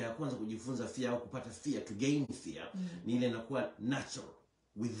 Njia ya kwanza kujifunza fear au kupata fear, to gain fear, ni ile inakuwa natural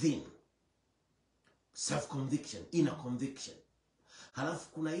within, self conviction, inner conviction. Halafu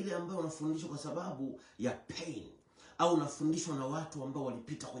kuna ile ambayo unafundishwa kwa sababu ya pain au unafundishwa na watu ambao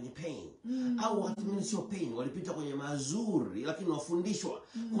walipita kwenye pain, au watu wengine sio pain, walipita kwenye mazuri, lakini wafundishwa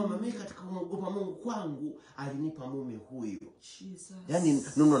kwamba mimi katika kumwogopa Mungu kwangu alinipa mume huyu. Jesus. Yani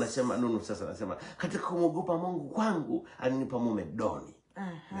Nnunu sasa anasema katika kumwogopa Mungu kwangu alinipa mume Doni.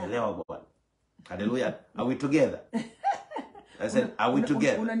 Naelewa bwana. Hallelujah. Are we together? I said, are we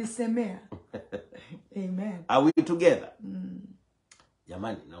together? Unanisemea. Amen. Are we together?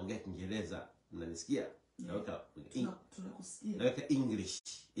 Jamani, naongea Kiingereza, mnanisikia? Naweka tunakusikia. Naweka English.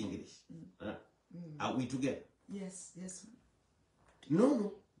 Are we together? Yes.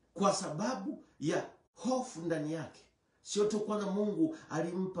 Nnunu kwa sababu ya hofu ndani yake. Sio tu kwanza Mungu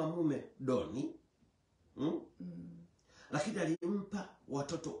alimpa mume Doni. Lakini alimpa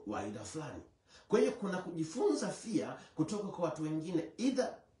watoto wa aina fulani. Kwa hiyo kuna kujifunza pia kutoka kwa watu wengine,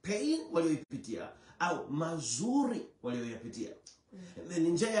 either pain walioipitia au mazuri walioyapitia. Then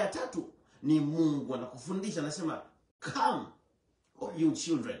njia ya tatu ni Mungu anakufundisha, anasema come you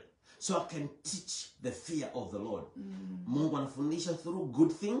children so I can teach the fear of the Lord. Mungu anafundisha through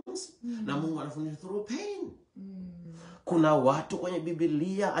good things na Mungu anafundisha through pain. Kuna watu kwenye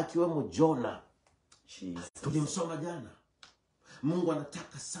Biblia akiwemo Jona. Tulimsoma jana. Mungu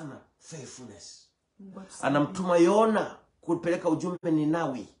anataka sana faithfulness. Anamtuma Yona kupeleka ujumbe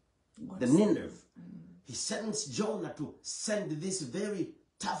Ninawi, the Nineveh. He sends Jonah to send this very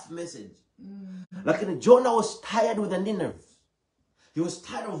tough message. Lakini Jonah was tired with the Nineveh. He was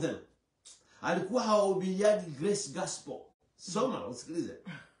tired of them. Alikuwa hawahubiriaji grace gospel. Soma usikilize.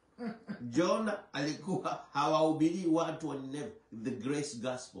 Jonah alikuwa hawahubiri watu wa Nineveh the grace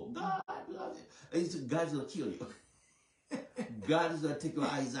gospel. God loves you. God will kill you. God is going to take your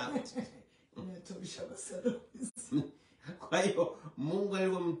eyes out. Kwa hiyo Mungu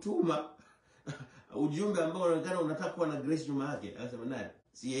alipomtuma ujumbe ambao unaonekana unataka kuwa na grace nyuma yake, akasema naye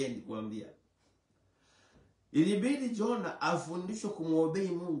siendi kuambia. Ilibidi Jonah afundishwe kumwobei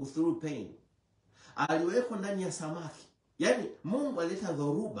Mungu through pain. Aliwekwa ndani ya samaki. Yaani Mungu alileta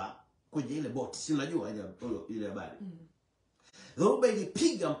dhoruba kwenye ile boti. Si unajua ile habari. Dhoruba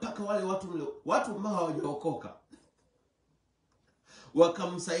ilipiga mpaka wale watu ambao hawajaokoka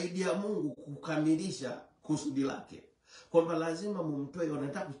wakamsaidia Mungu kukamilisha kusudi lake. Kwamba lazima mumtoe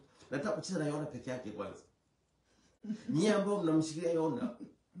Yona. Nataka kucheza na Yona peke yake kwanza. Nyie ambao mnamshikilia Yona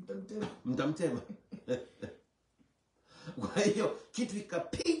mtamtema. Kwa hiyo kitu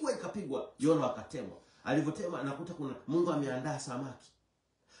ikapigwa Yona akatemwa. Alivyotema anakuta kuna Mungu ameandaa samaki.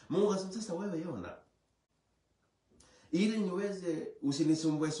 Mungu akasema sasa wewe Yona, ili niweze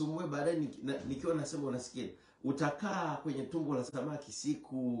usinisumbue baadaye nikiwa nasema unasikia, utakaa kwenye tumbo la samaki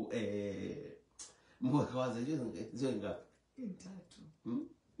siku Mungu akawaza ziwe ngapi? 3.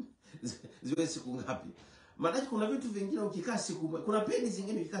 Ziwe siku ngapi? Maana kuna vitu vingine ukikaa siku moja, kuna peni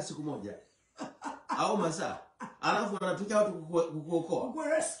zingine ukikaa siku moja au masaa, alafu wanatokea watu kukuokoa. Ku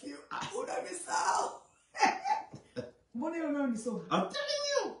rescue. Unamsahau. Mbona hiyo nao nisoma? I'm telling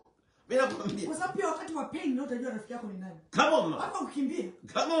you. Mimi nakwambia. Kwa sababu pia wakati wa pain ndio utajua rafiki yako ni nani. Come on mama. Hata ukimbia.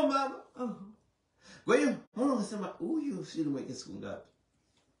 Come on mama. Kwa hiyo Mungu anasema huyu si mweke siku ngapi?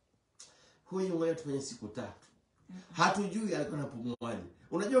 Huyu ngoja tufanye siku 3. Hatujui alikuwa anapumuaje.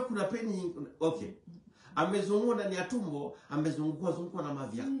 Unajua kuna peni okay. Amezungukwa ndani ya tumbo, amezungukwa na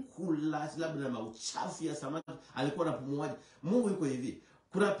mavyakula, labda na mauchafu ya samaki, alikuwa anapumuaje? Mungu yuko hivi.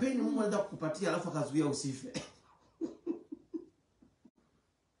 Kuna peni Mungu anataka kukupatia alafu akazuia usife.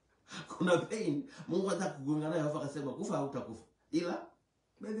 Kuna pain Mungu anataka kugonga nayo alafu akasema kufa hautakufa. Ila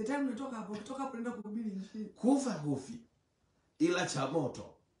by the time unatoka hapo unaenda kuhubiri injili. Kufa hufi. Ila cha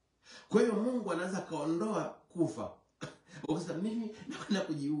moto. Kwa hiyo Mungu anaweza kaondoa kufa. Ukisema mimi nakwenda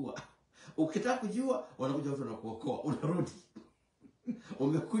kujiua. Ukitaka kujiua wanakuja watu na kuokoa, unarudi.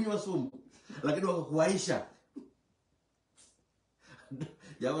 Umekunywa sumu lakini wakakuaisha.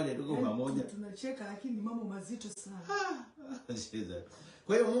 Jamani tuko pamoja. Tunacheka lakini mambo mazito sana.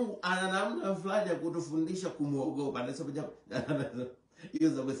 Kwa hiyo Mungu ana namna fulani ya kutufundisha kumuogopa. Anasema jamani, hiyo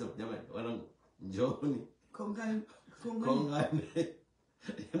zabu jamani, wanangu njooni. Kongane.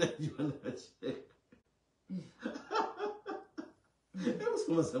 Najua nacheka. Hebu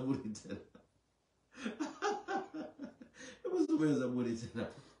soma Zaburi tena. Hebu soma Zaburi tena.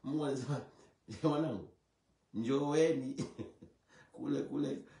 Mungu anasema wanangu njooni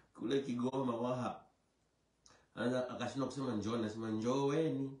kule Kigoma Waha. Akashinda kusema njooni, anasema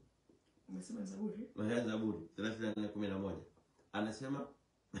njooni. Umesema Zaburi? Zaburi 34:11. Anasema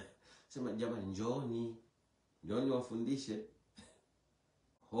sema jamani njooni wafundishe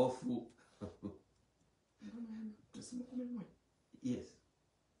hofu. Tuseme 11. Yes.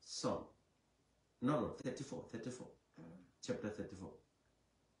 So. No, 34. Chapter 34.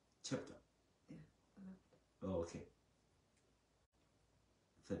 Chapter. Yeah. Oh, okay.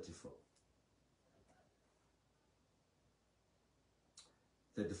 34.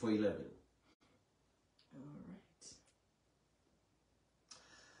 34:11. All right.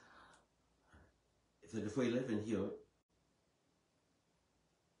 34:11 hiyo.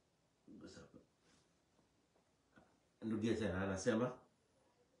 Ndugia tena anasema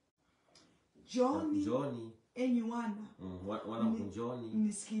Johnny enyi wana wana Johnny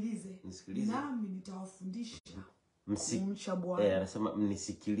nisikilize nami nitawafundisha kumcha Bwana. Anasema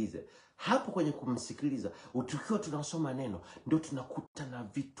mnisikilize. Hapo kwenye kumsikiliza, tukiwa tunasoma neno ndio tunakuta na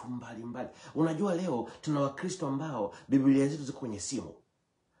vitu mbalimbali. Unajua leo tuna Wakristo ambao Biblia zetu ziko kwenye simu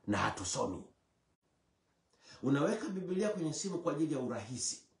na hatusomi. Unaweka Biblia kwenye simu kwa ajili ya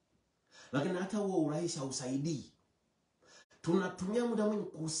urahisi, lakini hata huo urahisi hausaidii. Tunatumia muda mwingi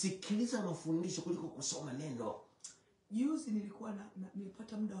kusikiliza mafundisho kuliko kusoma neno. Juzi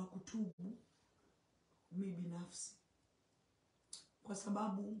nilipata muda wa kutubu mimi binafsi, kwa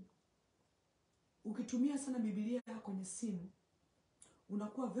sababu ukitumia sana Biblia kwenye simu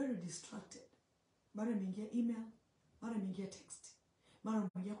unakuwa very distracted. Mara imeingia email, mara imeingia text, mara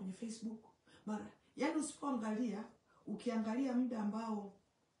imeingia kwenye Facebook, mara yaani usipoangalia, ukiangalia muda ambao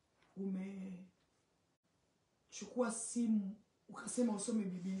umechukua simu ukasema usome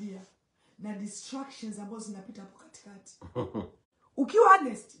Biblia na distractions ambazo zinapita hapo katikati. Ukiwa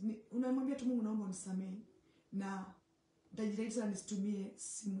honest, unamwambia tu Mungu, naomba unisamehe na nitajitahidi sana nisitumie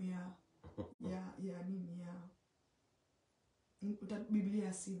simu ya Biblia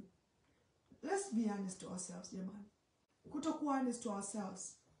ya simu. Let's be honest to ourselves, jamani. Kutokuwa honest to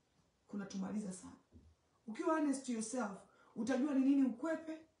ourselves kunatumaliza sana. Ukiwa honest to yourself, utajua ni nini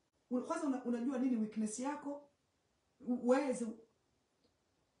ukwepe. Kwanza unajua nini weakness yako, where is the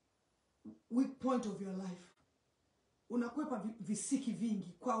weak point of your life. Unakwepa visiki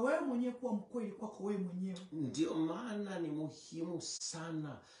vingi kwa wewe mwenyewe kuwa mkweli kwako wewe mwenyewe. Ndio maana ni muhimu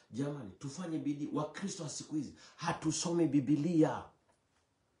sana jamani, tufanye bidii. Wakristo wa siku hizi hatusome Biblia.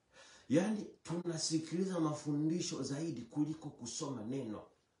 Yaani tunasikiliza mafundisho zaidi kuliko kusoma neno.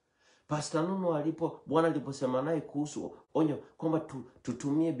 Pastor Nnunu Bwana aliposema naye kuhusu onyo kwamba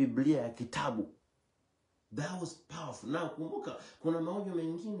tutumie Biblia ya kitabu, that was powerful. Na kumbuka kuna maonyo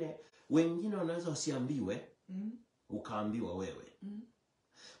mengine wengine wanaweza wasiambiwe, ukaambiwa wewe.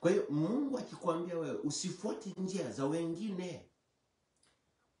 Kwa hiyo Mungu akikwambia wewe usifuate njia za wengine.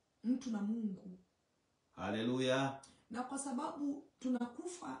 Mtu na Mungu. Haleluya. Na kwa sababu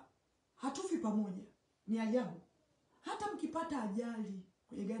tunakufa, hatufi pamoja. Ni ajabu. Hata mkipata ajali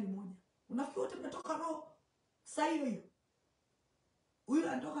kwenye gari moja, unafikiri wote mnatoka roho saa hiyo? Huyu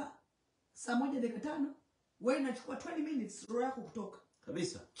anatoka saa 1:05, wewe inachukua 20 minutes roho yako kutoka.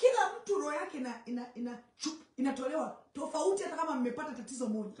 Kabisa. Kila mtu roho yake inatolewa tofauti hata kama mmepata tatizo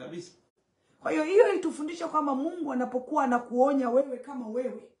moja. Kabisa. Kwa hiyo itufundisha kwamba Mungu anapokuwa anakuonya wewe kama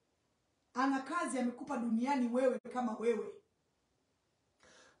wewe, ana kazi amekupa duniani wewe kama wewe.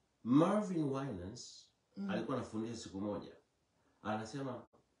 Marvin Winans alikuwa anafundisha siku moja. Anasema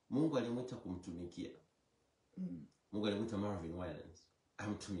Mungu alimuita kumtumikia. Mungu alimuita Marvin Winans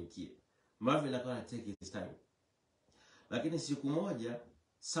amtumikie. Marvin akawa na take his time. Lakini siku moja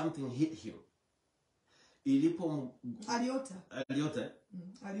something hit him. Aliota.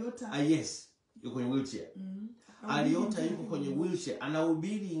 Yes, yuko kwenye wheelchair. Aliota yuko kwenye wheelchair,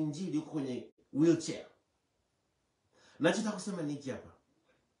 anahubiri injili yuko kwenye wheelchair. Nachotaka kusema ni hiki hapa.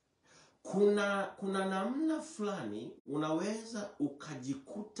 Kuna namna fulani unaweza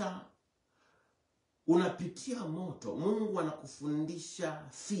ukajikuta unapitia moto. Mungu anakufundisha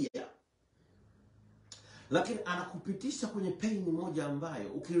fear, lakini anakupitisha kwenye pain moja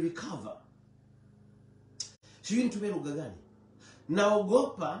ambayo ukirecover, sijui nitumie lugha gani,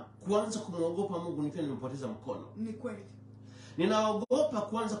 naogopa kuanza kumwogopa Mungu nikiwa nimepoteza mkono. Ni kweli. Ninaogopa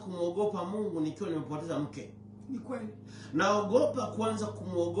kuanza kumwogopa Mungu nikiwa nimepoteza mke. Ni kweli. Naogopa kuanza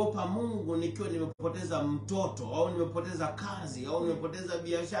kumwogopa Mungu nikiwa nimepoteza mtoto au nimepoteza kazi au nimepoteza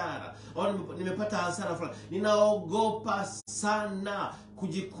biashara au nimepata hasara fulani. Ninaogopa sana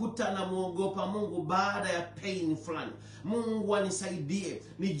kujikuta na muogopa Mungu baada ya pain fulani. Mungu anisaidie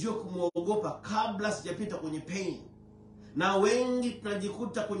nijue kumwogopa kabla sijapita kwenye pain. Na wengi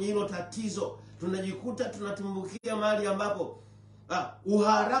tunajikuta kwenye hilo tatizo. Tunajikuta tunatumbukia mahali ambapo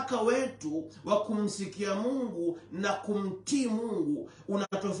uharaka wetu wa kumsikia Mungu na kumtii Mungu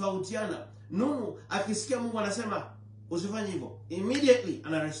unatofautiana. Nnunu akisikia Mungu anasema usifanye hivyo, immediately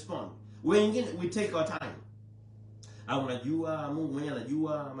ana respond. Wengine we take our time. Unajua Mungu mwenyewe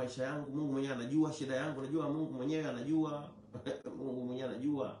anajua maisha yangu, Mungu mwenyewe anajua shida yangu, unajua Mungu mwenyewe anajua Mungu mwenyewe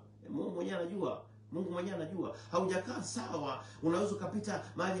anajua. Mungu mwenyewe anajua. Mungu mwenyewe anajua. Haujakaa sawa, unaweza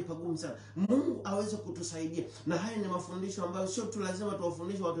kupita mahali pagumu sana. Mungu aweze kutusaidia. Na haya ni mafundisho ambayo sio tu lazima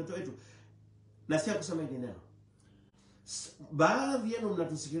tuwafundishe watoto wetu. Na sio kusema hili neno. Baadhi yenu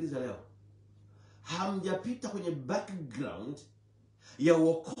mnatusikiliza leo, hamjapita kwenye background ya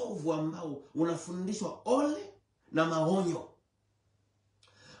wokovu ambao unafundishwa ole na maonyo.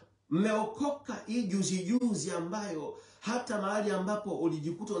 Mmeokoka hii juzi ambayo hata mahali ambapo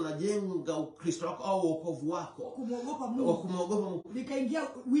ulijikuta unajenga Ukristo wako au wokovu wako, kumwogopa Mungu, likaingia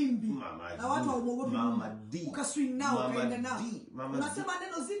wimbi na watu hawaogopi Mungu, ukaswing nao, ukaenda nao, unasema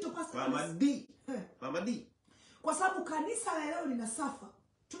neno zito pastor Mama D. Kwa sababu kanisa la leo linasafa,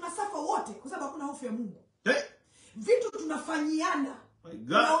 tunasafa wote kwa sababu hakuna hofu ya Mungu. Vitu tunafanyiana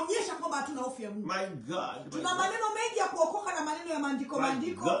inaonyesha kwamba hatuna hofu ya Mungu. Tuna maneno mengi ya kuokoka na maneno ya maandiko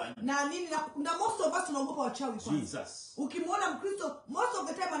na nini, na most of us tunaogopa wachawi kwanza. Ukimwona Mkristo most of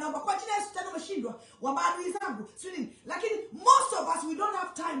the time anaomba kwa jina la Yesu tena umeshindwa wa maadui zangu sio nini, lakini most of us we don't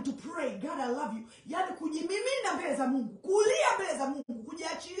have time to pray God I love you, yani kujimimina mbele za Mungu, kulia mbele za Mungu,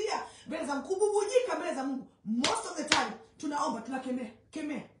 kujiachilia mbele za Mungu, kububujika mbele za Mungu. Most of the time tunaomba, tunakemea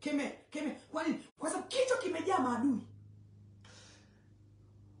kemea. Kwa nini? Kwa sababu kichwa kimejaa maadui,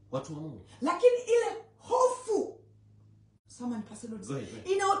 watu wa Mungu. Lakini ile hofu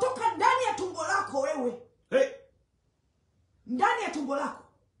inaotoka ndani ya tumbo lako wewe. Ndani ya tumbo lako.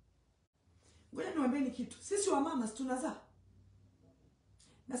 Ngoja niwaambie kitu. Sisi wa mama tunazaa.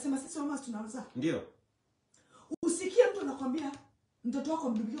 Nasema sisi wa mama tunazaa. Ndio. Usikie mtu anakuambia mtoto wako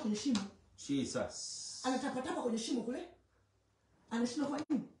mdumbukia kwenye shimo. Jesus. Anatapatapa kwenye shimo kule. Anashindwa kwa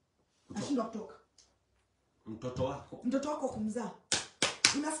nini? Anashindwa kutoka. Mtoto wako kumzaa.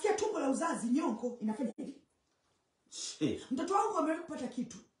 Unasikia tumbo la uzazi, nyongo inafanya hivi. Mtoto wangu ameweza kupata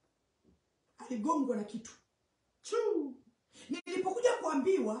kitu. Aligongwa na kitu. Nilipokuja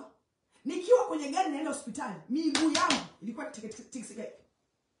kuambiwa nikiwa kwenye gari naenda hospitali, miguu yangu ilikuwa tikisika.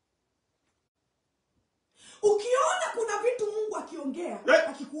 Ukiona kuna vitu Mungu akiongea,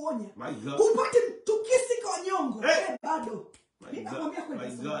 akikuonya, upate tukisika wa nyongo, bado. Ninakwambia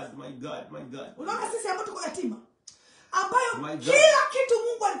kweli. My God. Unaona sisi ambao tuko yatima, ambayo kila kitu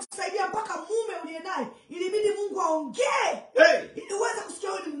Mungu alitusaidia, mpaka mume uliye naye ilibidi Mungu aongee ili uweze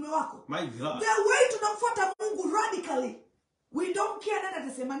kusikia wewe ni mume wako. The way tunamfuata Mungu radically, we don't care nani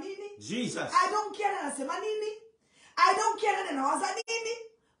atasema nini. Jesus. I don't care nani anasema nini. I don't care nani anawaza nini.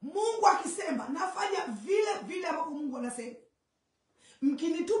 Mungu akisema nafanya vile ambapo Mungu anasema.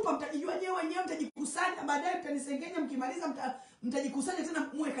 Mkinitupa mtajijua wenyewe, mtajikusanya, baadaye mtanisengenya, mkimaliza mtajikusanya tena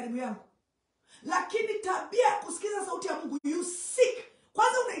muwe karibu yangu. Lakini tabia ya kusikiza sauti ya Mungu, you seek.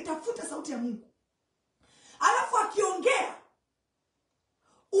 Kwanza unaitafuta sauti ya Mungu. Alafu akiongea,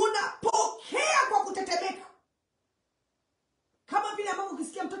 unapokea kwa kutetemeka. Kama vile ambavyo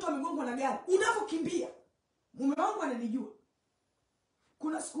ukisikia mtoto amegongwa na gari, unapokimbia. Mume wangu ananijua.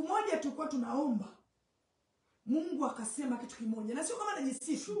 Kuna siku moja tulikuwa tunaomba, Mungu akasema kitu kimoja. Na sio kama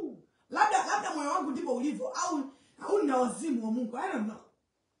najisifu. Labda moyo wangu ndipo ulivyo au nina wazimu wa Mungu. I don't know.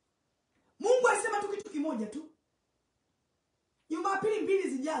 Mungu alisema tu kitu kimoja tu. Jumapili 2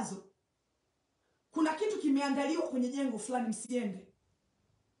 zijazo, kuna kitu kimeandaliwa kwenye jengo fulani, msiende.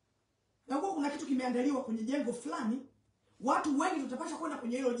 Na huko kuna kitu kimeandaliwa kwenye jengo fulani, watu wengi tutapasha kwenda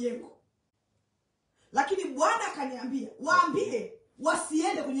kwenye hilo jengo. Lakini Bwana akaniambia, waambie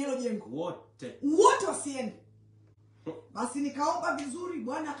wasiende kwenye hilo jengo. Wote wasiende. Basi nikaomba vizuri,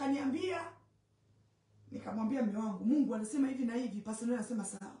 Bwana akaniambia, nikamwambia mume wangu, Mungu anasema hivi na hivi, pastor anasema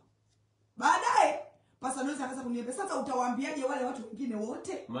sawa. Baadaye pastor akaanza kuniambia, sasa utawaambiaje wale watu wengine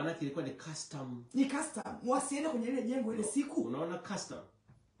wote? Maana kilikuwa ni custom. Wasiende kwenye ile jengo ile siku. Unaona custom.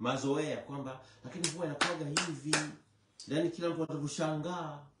 Mazoea kwamba lakini huwa inakuwa hivi. Yaani kila mtu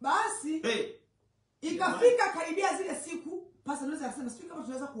atakushangaa. Basi ikafika karibia zile siku, pastor akasema sio kama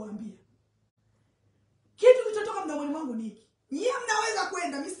tunaweza kuwaambia. Kitu kilichotoka mdomoni mwangu ni hiki. Nyie mnaweza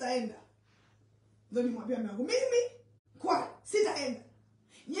kwenda, mimi sitaenda. Ndio nimwambia mume wangu, mimi sitaenda.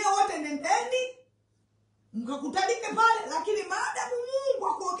 Nyie wote nendeni mkakutanike pale, lakini maadamu Mungu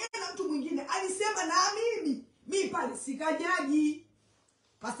akuongea na mtu mwingine, alisema na mimi pale sikajaji.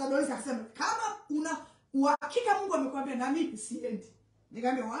 Pastor Donis akasema, kama una uhakika Mungu amekwambia na mimi siendi.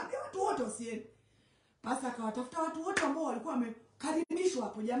 Nikamwambia waambie watu wote wasiende. Pastor akawatafuta watu wote ambao walikuwa wamekaribishwa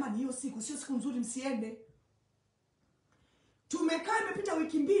hapo, jamani hiyo siku sio siku nzuri, msiende. Tumekaa imepita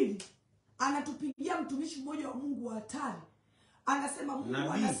wiki 2, anatupigia mtumishi mmoja wa Mungu wa hatari. Anasema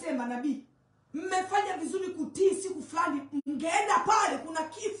Mungu anasema nabii, mmefanya vizuri kutii, siku fulani mngeenda pale, kuna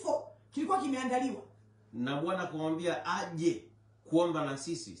kifo kilikuwa kimeandaliwa. Na Bwana kumwambia aje kuomba na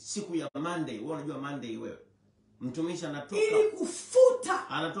sisi siku ya Monday. Wewe unajua Monday wewe. Mtumishi anatoka ili kufuta,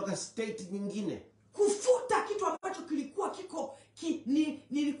 anatoka state nyingine kufuta kitu ambacho kilikuwa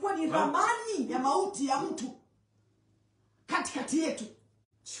nilikuwa ni ramani ya mauti ya mtu katikati yetu.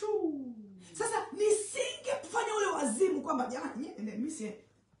 Sasa nisingefanya ule wazimu kwamba jamani nende mimi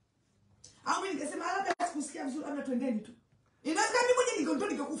au mimi ningesema labda sikusikia vizuri, labda twendeni tu. Inawezekana mimi mwenyewe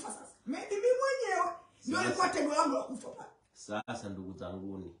ningekufa sasa. Mimi mwenyewe ndio nilikuwa tego langu la kufa pale. Sasa ndugu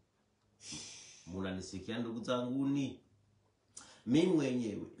zanguni, mnanisikia ndugu zanguni? Mimi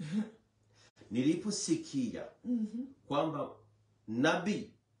mwenyewe niliposikia kwamba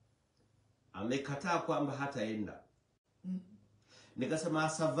nabii amekataa kwamba hataenda, nikasema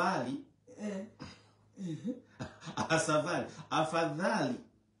afadhali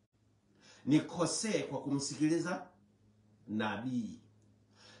nikosee kwa kumsikiliza nabii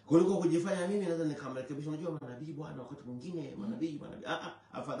kuliko kujifanya mimi naweza nikamrekebisha. Unajua manabii bwana, wakati mwingine manabii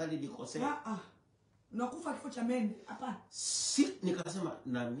afadhali nikosee. Unakufa kifo cha mende. Hapana. Nikasema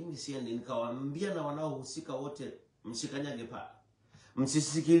na mimi siende, nikawaambia na wanaohusika wote mshikanyage pale.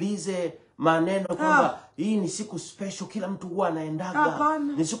 Msisikilize maneno kwamba hii ni siku special, kila mtu huwa anaendaga.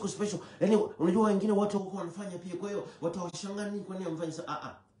 Ni siku special. Yaani unajua wengine watu huko wanafanya pia, kwa hiyo watu washangaa nini kwa nini wamfanya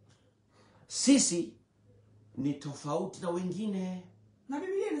sasa. Sisi ni tofauti na wengine. Na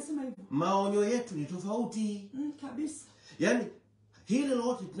Biblia inasema hivyo. Maonyo yetu ni tofauti. Kabisa. Yaani hili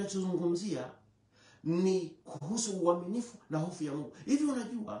lote tunachozungumzia ni kuhusu uaminifu na hofu ya Mungu. Hivi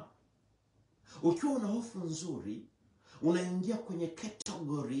unajua, ukiwa una hofu nzuri, unaingia kwenye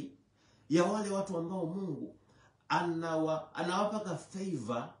category ya wale watu ambao Mungu anawapa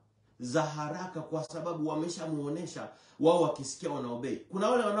favor za haraka kwa sababu wameshamuonesha wao wakisikia wanaobei. Kuna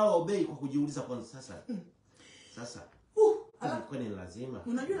wale wanaoobei kwa kujiuliza kwanza sasa kwani lazima.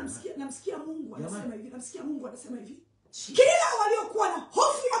 Unajua namsikia Mungu anasema hivi. Kila waliokuwa na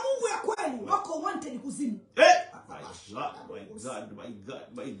hofu ya Mungu ya kweli wako wanted kuzimu.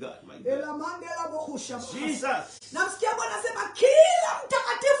 My God. Ela mandela bohusha. Jesus. Namsikia Bwana anasema kila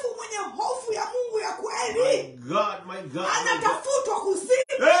mtakatifu mwenye hofu ya Mungu ya kweli. My God. Anatafutwa kuzimu.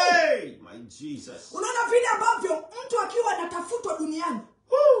 Hey, my Jesus. Unaona vile ambavyo mtu akiwa anatafutwa duniani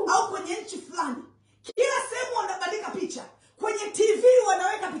au kwenye nchi fulani, kila sehemu wanabandika picha. Kwenye TV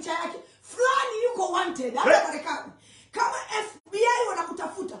wanaweka picha yake. Fulani yuko wanted hapa Marekani. Kama FBI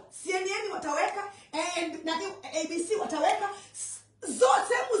wanakutafuta, CNN wataweka, na ABC wataweka,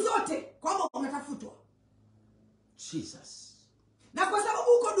 sehemu zote kwamba unatafutwa. Jesus. Na kwa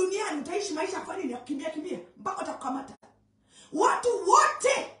sababu uko duniani utaishi maisha kwa nini? Kimbia mpaka watakukamata. Watu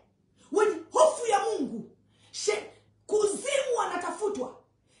wote wenye hofu ya Mungu kuzimu wanatafutwa.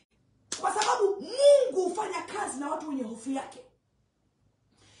 Kwa sababu Mungu hufanya kazi na watu wenye hofu yake.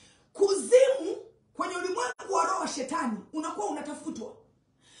 Kuzimu kwenye ulimwengu wa roho shetani unakuwa unatafutwa.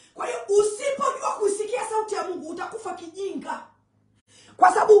 Kwa hiyo usipojua kusikia sauti ya Mungu utakufa kijinga.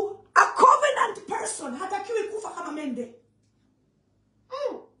 Kwa sababu a covenant person hatakiwi kufa kama mende.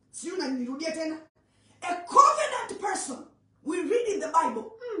 Sio na nirudie tena. A covenant person, we read in the Bible.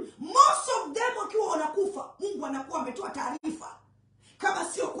 Most of them wakiwa wanakufa, Mungu anakuwa ametoa taarifa. Kama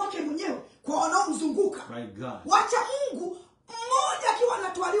sio kwake mwenyewe, kwa wanaomzunguka. My God. Wacha Mungu mmoja akiwa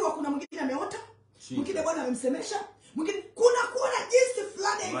anatwaliwa, kuna mwingine ameota, mwingine Bwana amemsemesha, mwingine kuna jinsi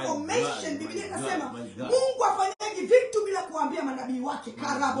fulani ya information. Biblia inasema Mungu afanyaje vitu bila kuambia manabii wake.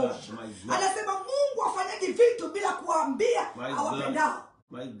 Karabosha. Anasema Mungu afanyaje vitu bila kuambia hawapendao.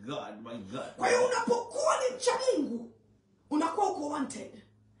 My God. Kwa hiyo unapokuwa ni mcha Mungu, unakuwa uko wanted.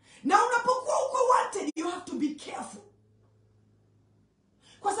 Na unapokuwa uko wanted, you have to be careful.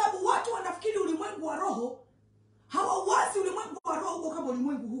 Kwa sababu watu wanafikiri ulimwengu wa roho, hawawazi ulimwengu wa roho uko kama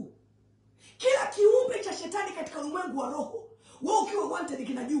ulimwengu huu. Kila kiumbe cha shetani katika ulimwengu wa roho, wewe ukiwa wanted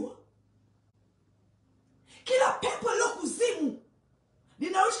kinajua. Kila pepo lilo kuzimu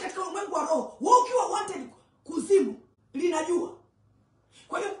linaishi katika ulimwengu wa roho, wewe ukiwa wanted kuzimu linajua.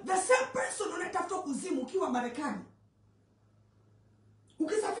 Kwa hiyo the same person unatafuta kuzimu ukiwa Marekani,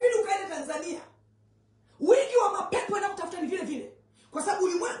 ukisafiri ukaenda Tanzania, wingi wa mapepo yanakutafuta ni vile vile. Kwa sababu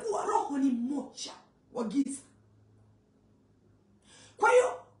ulimwengu wa roho ni mmoja wa giza. Kwa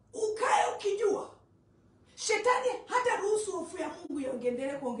hiyo ukae ukijua shetani hata ruhusu hofu ya Mungu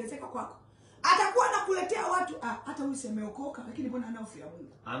iendelee kuongezeka kwako. Atakuwa anakuletea watu hata huyu semeokoka lakini mbona ana hofu ya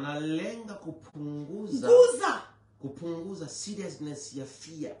Mungu. Analenga kupunguza seriousness ya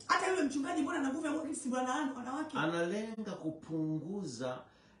fear. Hata yule mchungaji mbona ana nguvu ya Mungu, si bwana wanawake. Analenga kupunguza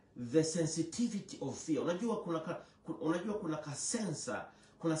the sensitivity of fear. Unajua kuna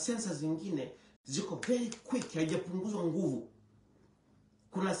kuna sensa zingine ziko very quick, haijapunguzwa nguvu.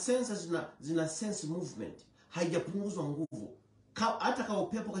 Kuna sensa zina sense movement, haijapunguzwa nguvu. Hata kama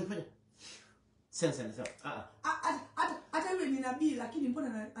upepo kajifanya sensa inasema hata yule ni nabii lakini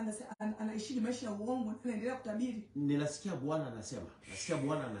mbona anaishi maisha ya uongo na anaendelea kutabiri? Ninasikia Bwana anasema.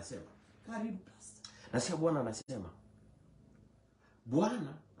 Karibu pastor. Nasikia Bwana anasema.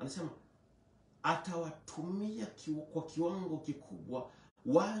 Bwana anasema atawatumia kwa kiwango kikubwa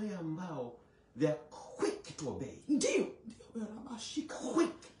wale ambao they are quick to obey. Ndio anabashika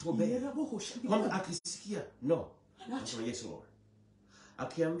Quick to obey. Kwamba akisikia no, anasema yes Lord.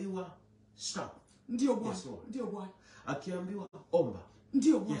 Akiambiwa stop, ndio Bwana. Yes, Lord. Ndio Bwana. Akiambiwa omba,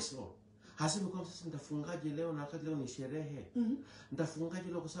 ndio Bwana. Yes Lord. Hasemi kwamba sasa nitafungaje leo na wakati leo ni sherehe. Nitafungaje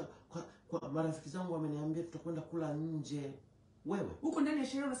leo kwa sababu kwa marafiki zangu wameniambia tutakwenda kula nje. Wewe huko ndani ya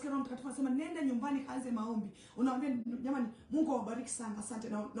sherehe unasikia Roho Mtakatifu anasema nenda nyumbani kaanze maombi. Unamwambia jamani Mungu awabariki sana, asante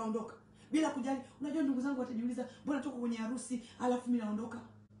naondoka. Bila kujali, unajua ndugu zangu watajiuliza mbona tuko kwenye harusi alafu mimi naondoka.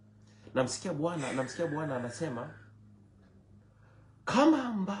 Namsikia Bwana anasema kama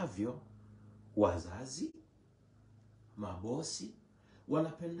ambavyo wazazi, mabosi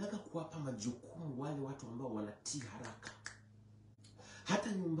wanapendaga kuwapa majukumu wale watu ambao wanatii haraka.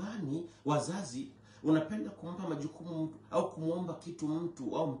 Hata nyumbani wazazi unapenda kumpa majukumu mtu au kumuomba kitu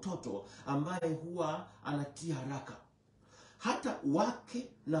mtu au mtoto ambaye huwa anatii haraka. Hata wake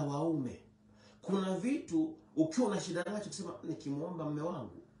na waume kuna vitu ukiwa na shida nacho kusema nikimuomba mume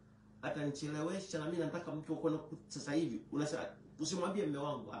wangu atanichelewesha na mimi nataka mtu uko sasa hivi, unasema usimwambie mume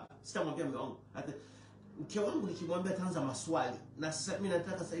wangu, sitamwambia mume wangu. Hata mke wangu nikimwambia ataanza maswali na sasa mimi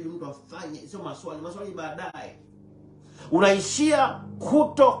nataka sasa hivi mtu afanye, sio maswali baadaye. Unaishia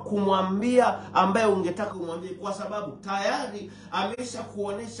kuto kumwambia ambaye ungetaka kumwambia kwa sababu tayari amesha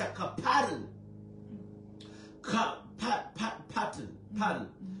kuonesha pattern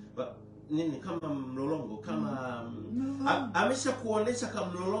nini kama mlolongo kama amesha kuonesha kama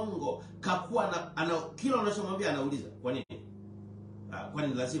mlolongo kakuwa kila unachomwambia anauliza kwa nini? Kwa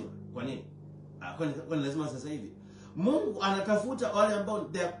nini lazima? Kwa nini? Kwa nini lazima sasa hivi? Mungu anatafuta wale ambao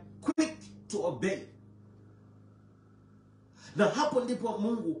they are quick to obey. Na hapo ndipo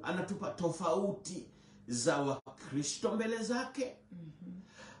Mungu anatupa tofauti za Wakristo mbele zake.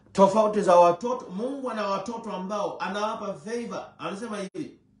 Tofauti za watoto. Mungu ana watoto ambao anawapa favor. Anasema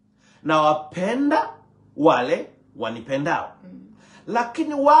hivi, na wapenda wale wanipendao.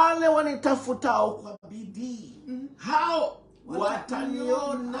 Lakini wale wanitafutao kwa bidii, hao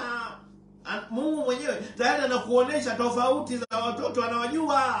wataniona. Mungu mwenyewe tayari anakuonesha tofauti za watoto,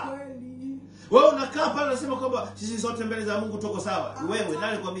 anawajua. Wewe unakaa pale unasema kwamba sisi sote mbele za Mungu tuko sawa. Wewe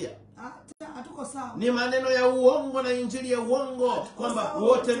nani kwambia? Hatuko sawa. Ni maneno ya uongo na injili ya uongo kwamba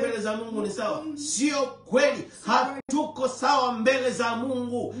wote mbele za Mungu ni sawa. Sio kweli. Hatuko sawa mbele za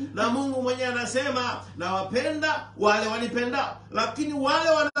Mungu. Na Mungu mwenyewe anasema na wapenda wale wanipendao, lakini wale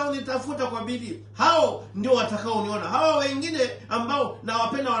wanaonitafuta kwa bidii, hao ndio watakaoniona. Hawa wengine ambao na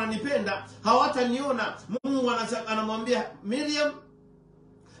wapenda wananipenda hawataniona. Mungu anamwambia Miriam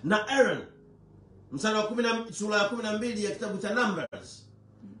na Aaron, mstari wa 10 sura ya 12 ya kitabu cha Numbers,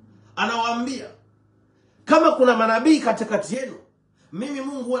 anawaambia kama kuna manabii katikati yenu, mimi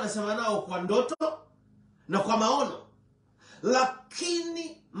Mungu huwa anasema nao kwa ndoto na kwa maono,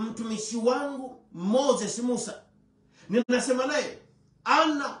 lakini mtumishi wangu Moses Musa ninasema naye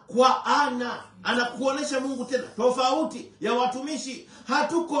ana kwa ana. Anakuonesha Mungu tena tofauti ya watumishi.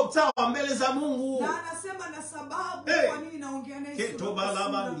 Hatuko sawa mbele za Mungu. Na anasema na sababu kwa nini naongea naye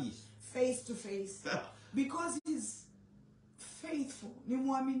face to face. Because he is faithful, ni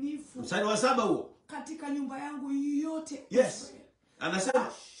mwaminifu. Mstari wa 7 huo. Katika nyumba yangu yote. Yes.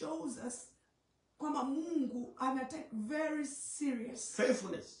 Anasema shows us kwamba Mungu anatake very serious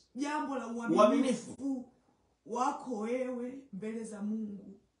faithfulness. Jambo la uaminifu wako wewe mbele za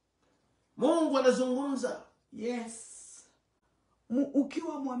Mungu. Mungu anazungumza. Yes.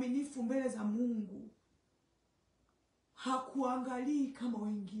 Ukiwa mwaminifu mbele za Mungu, hakuangalii kama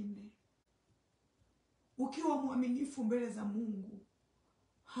wengine. Ukiwa mwaminifu mbele za Mungu,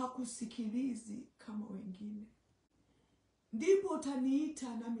 hakusikilizi kama wengine. Ndipo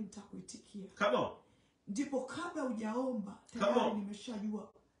utaniita nami nitakuitikia. Come on. Ndipo kabla hujaomba tayari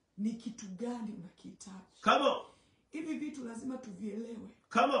nimeshajua ni kitu gani unakihitaji. Come on. Hivi vitu lazima tuvielewe.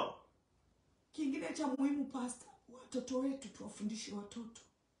 Come on. Kingine cha muhimu pastor, watoto wetu tuwafundishe watoto.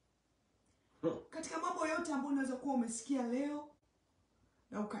 Katika mambo yote ambayo unaweza kuwa umesikia leo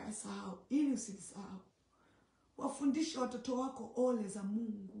na ukayasahau, ili usisahau. Wafundishe watoto wako ole za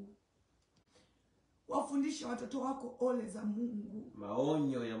Mungu. Wafundishe watoto wako ole za Mungu.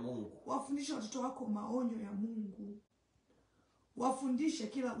 Maonyo ya Mungu. Wafundishe watoto wako maonyo ya Mungu. Wafundishe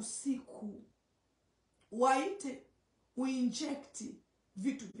kila usiku. Waite, uinject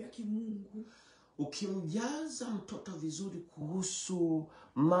vitu vya kimungu. Ukimjaza mtoto vizuri kuhusu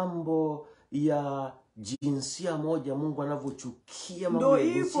mambo ya jinsia moja, Mungu anavyochukia mambo ya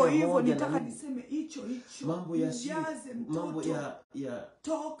jinsia moja. Ndio hivyo nitaka niseme hicho mambo ya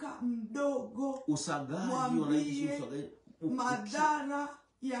toka mdogo, usagaji, usagaji, madhara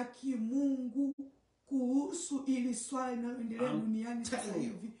ya kimungu kuhusu ili swali linaloendelea duniani sasa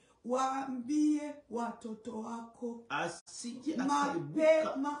hivi. Waambie watoto wako asije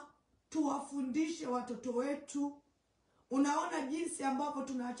mapema, tuwafundishe watoto wetu. Unaona jinsi ambavyo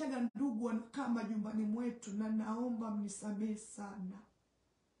tunaachaga ndugu wanakaa majumbani mwetu, na naomba mnisamehe sana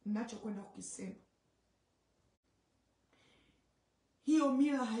ninachokwenda kukisema. Hiyo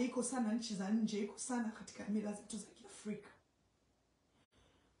mila haiko sana nchi za nje, iko sana katika mila zetu za Kiafrika.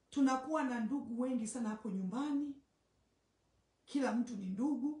 Tunakuwa na ndugu wengi sana hapo nyumbani. Kila mtu ni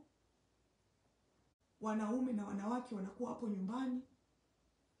ndugu. Wanaume na wanawake wanakuwa hapo nyumbani.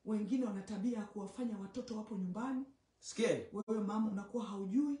 Wengine wana tabia ya kuwafanya watoto hapo nyumbani. Sikia. Wewe mama unakuwa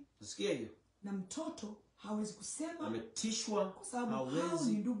haujui. Sikia hiyo. Na mtoto hawezi kusema. Ametishwa. Kwa sababu hao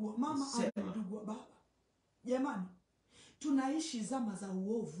ni ndugu wa mama au ndugu wa baba. Jamani, tunaishi zama za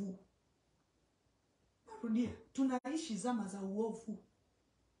uovu. Narudia, tunaishi zama za uovu.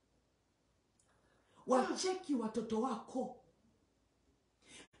 Wacheki watoto wako.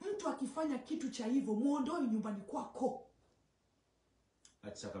 Mtu akifanya kitu cha hivyo, muondoe nyumbani kwako.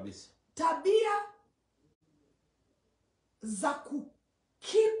 Acha kabisa. Tabia za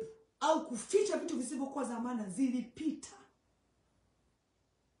keep au kuficha vitu visivyokuwa za maana zilipita.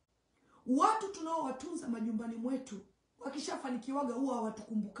 Watu tunaowatunza majumbani mwetu wakishafanikiwaga huwa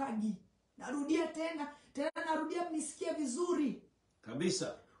hawatukumbukagi. Narudia tena narudia, mnisikie vizuri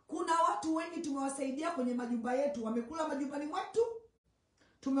kabisa. Kuna watu wengi tumewasaidia kwenye majumba yetu, wamekula majumbani mwetu,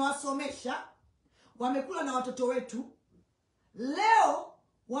 tumewasomesha, wamekula na watoto wetu. Leo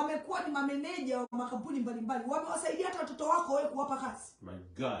wamekuwa ni mameneja wa makampuni mbalimbali, wamewasaidia hata watoto wako wewe kuwapa kazi. My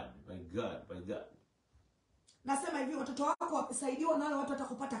God. Nasema hivi, watoto wako wamesaidiwa na wale watu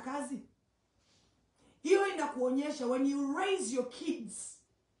watakupata kazi. Hiyo inakuonyesha when you raise your kids,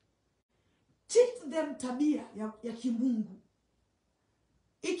 teach them tabia ya kimungu.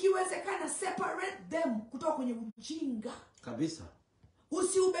 Ikiwezekana separate them kutoka kwenye ujinga. Kabisa.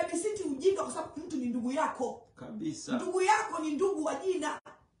 Usiubebisiti ujinga kwa sababu mtu ni ndugu yako. Kabisa. Ndugu yako ni ndugu wa jina.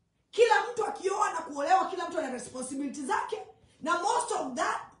 Kila mtu akioa na kuolewa, kila mtu ana responsibility zake. Na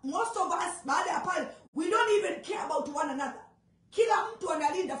most of us baada ya pale, we don't even care about one another. Kila mtu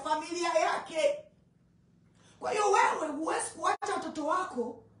analinda familia yake. Kwa hiyo wewe huwezi kuacha watoto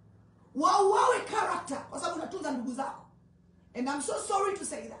wako wauawe character kwa sababu unatunza ndugu zako. And I'm so sorry to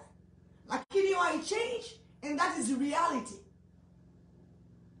say that. Lakini I change, and that is reality.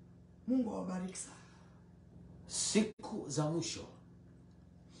 Mungu awabariki sana. Siku za mwisho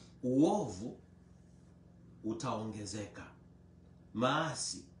uovu utaongezeka.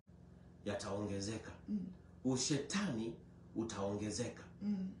 Maasi yataongezeka. Ushetani utaongezeka.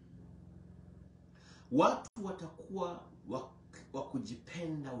 Watu watakuwa wa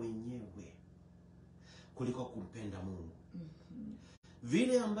kujipenda wenyewe kuliko kumpenda Mungu.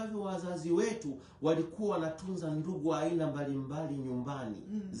 Vile ambavyo wazazi wetu walikuwa wanatunza ndugu aina mbalimbali nyumbani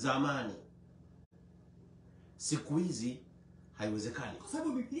zamani, siku hizi haiwezekani. Kwa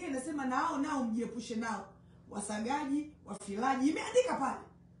sababu Biblia inasema nao mjiepushe nao. Wasagaji, wafilaji, imeandika pale.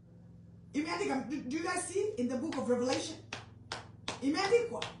 Imeandika, do you guys see in the book of Revelation?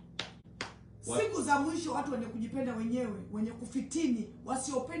 Imeandikwa. Siku za mwisho watu wenye kujipenda wenyewe, wenye kufitini,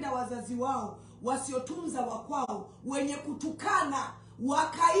 wasiopenda wazazi wao, wasiotunza wakwao, wenye kutukana,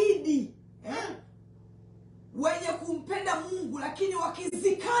 wakaidi, wenye kumpenda Mungu lakini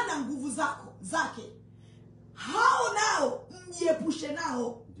wakizikana nguvu zake. Hao nao mjiepushe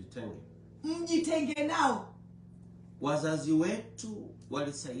nao. Mjitenge nao. Wazazi wetu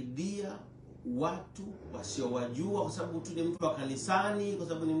walisaidia watu wasiowajua kwa sababu tu ni mtu wa kanisani, kwa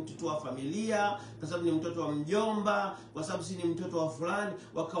sababu ni mtoto wa familia, kwa sababu ni mtoto wa mjomba, kwa sababu si ni mtoto wa fulani,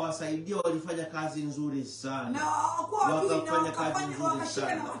 wakawasaidia. Walifanya kazi nzuri sana. Na wakafanya kazi nzuri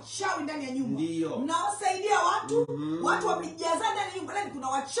sana. Na wachawi ndani ya nyumba. Ndio. Mnawasaidia watu, watu wamejazana ndani ya nyumba, lakini kuna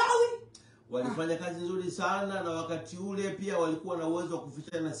wachawi. Walifanya kazi nzuri sana, na wakati ule pia walikuwa na uwezo wa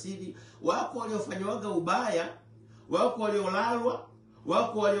kufichana siri. Wako waliofanywaga ubaya, wako waliolalwa,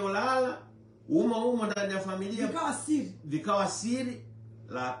 wako waliolala umo ndani ya familia, vikawa siri.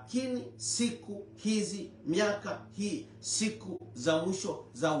 Lakini siku hizi, miaka hii, siku za mwisho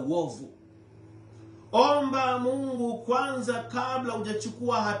za uovu, omba Mungu kwanza kabla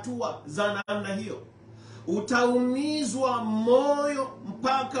hujachukua hatua za namna hiyo. Utaumizwa moyo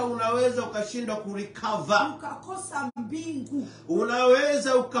mpaka unaweza ukashindwa kurecover, ukakosa mbingu.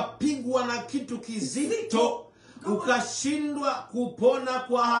 Unaweza ukapigwa na kitu kizito ukashindwa kupona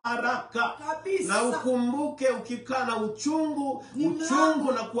kwa haraka. Kabisa. Na ukumbuke ukikaa na uchungu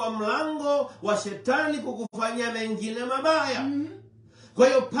na kuwa mlango wa shetani kukufanyia mengine mabaya. Kwa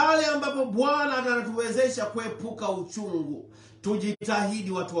hiyo pale ambapo Bwana atatuwezesha kuepuka uchungu,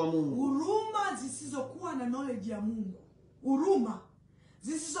 tujitahidi watu wa Mungu. Huruma zisizokuwa na knowledge ya Mungu, huruma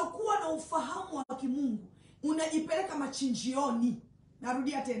zisizokuwa na ufahamu wa kimungu, unajipeleka machinjioni.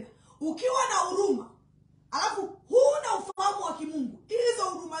 Narudia tena, ukiwa na huruma alafu huna ufahamu wa kimungu, hizo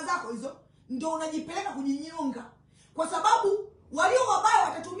huruma zako hizo ndio unajipeleka kujinyonga, kwa sababu walio wabaya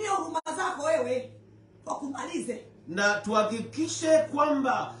watatumia huruma zako wewe wakumalize. Na tuhakikishe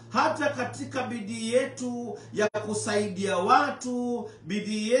kwamba hata katika bidii yetu ya kusaidia watu,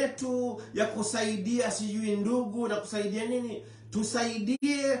 bidii yetu ya kusaidia sijui ndugu na kusaidia nini,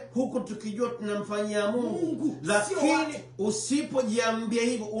 tusaidie huku tukijua tunamfanyia Mungu. Lakini usipojiambia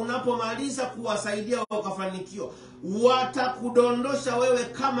hivyo, unapomaliza kuwasaidia wakafanikiwa, watakudondosha wewe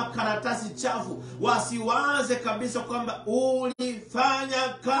kama karatasi chafu. Wasiwaze kabisa kwamba ulifanya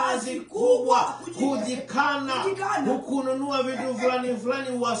kazi kubwa kujikana, hukununua vitu fulani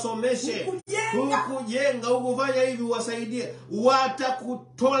uwasomeshe, hukujenga, hukufanya hivi uwasaidie.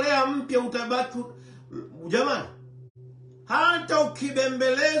 Watakutolea mpya, utabaki jamani. Hata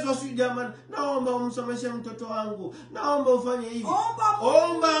ukibembelezwa si jamani, naomba umsomeshe mtoto wangu, naomba ufanye hivi.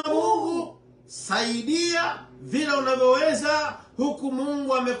 Omba Mungu, saidia vile unavyoweza, huku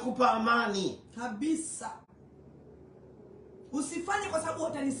Mungu amekupa amani. Kabisa. Usifanye kwa sababu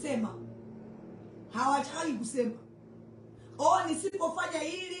watanisema. Hawataki kusema. Nisipofanya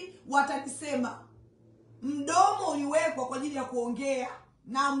hili watanisema. Mdomo uliwekwa kwa ajili ya kuongea,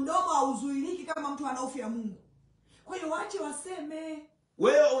 na mdomo hauzuiliki kama mtu ana hofu ya Mungu. Kwa hiyo wache waseme.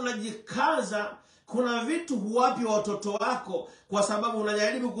 Wewe unajikaza, kuna vitu huwapi watoto wako kwa sababu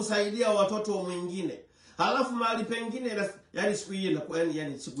unajaribu kusaidia watoto wa mwingine. Halafu mahali pengine, yani siku hii na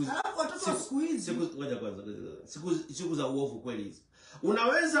yani siku hizi. Halafu watoto siku hizi. Siku za uovu kweli hizi.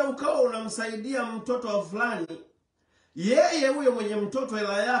 Unaweza ukawa unamsaidia mtoto wa fulani, yeye huyo mwenye mtoto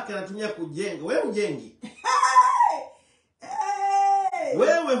hela yake anatumia kujenga, wewe hujengi.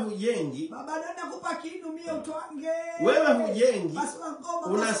 Wewe hujengi. Baba nenda kupa kinu mie utwange. Wewe hujengi.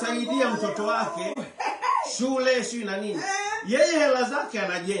 Unasaidia mtoto wake shule sio na nini. Yeye hela zake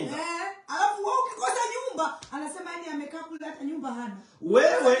anajenga. Alafu wewe ukikosa nyumba anasema yani amekaa kula hata nyumba hana.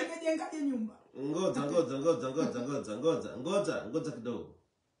 Wewe unajengaje nyumba? Ngoja kidogo.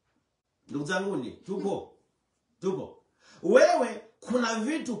 Ndugu zanguni, tupo. Wewe kuna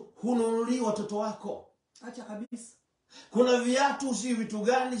vitu hununulii watoto wako. Acha kabisa. Kuna viatu si vitu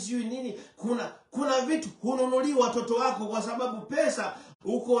gani si nini, kuna vitu hununulii watoto wako kwa sababu pesa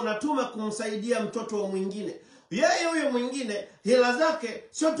uko unatuma kumsaidia mtoto wa mwingine. Yeye huyo mwingine hela zake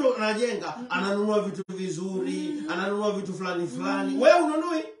sio tu anajenga, ananunua vitu vizuri, ananunua vitu fulani. Wewe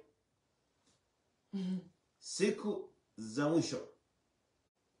ununui. Siku za mwisho.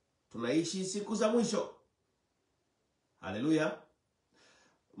 Tunaishi siku za mwisho. Haleluya.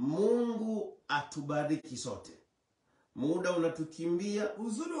 Mungu atubariki sote. Muda unatukimbia.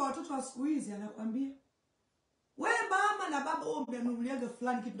 Uzuri wa watoto wa siku hizi anakuambia, wewe mama na baba wao mnanunuliaga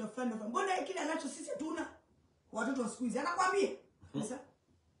fulani kitu fulani. Mbona kile anacho sisi hatuna? Watoto wa siku hizi anakuambia. Sasa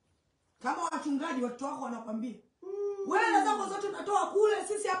kama wachungaji watoto wako wanakuambia, wewe na zako zote unatoa kule,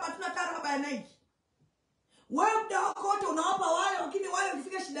 sisi hapa hatuna tara baba ya Nike. Wewe muda wako wote unawapa wale, lakini wale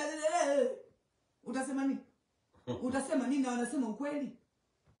ukifika shida utasema nini? Utasema nini? Na wanasema ukweli.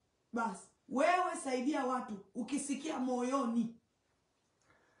 Basi wewe saidia watu ukisikia moyoni.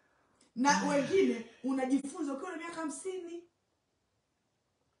 Na wengine unajifunza ukiwa na miaka 50.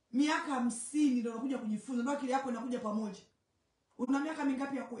 Miaka 50 ndio unakuja kujifunza, ndio akili yako inakuja pamoja. Una miaka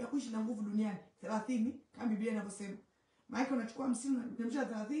mingapi ya kuishi na nguvu duniani? 30 kama Biblia inavyosema. Maana unachukua 50 unajumlisha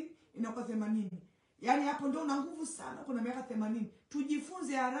 30 inakuwa 80. Yaani hapo ndio una nguvu sana, kuna miaka 80.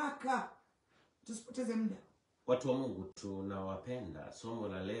 Tujifunze haraka. Tusipoteze muda. Watu wa Mungu tunawapenda. Somo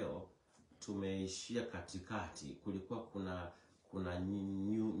la leo tumeishia katikati.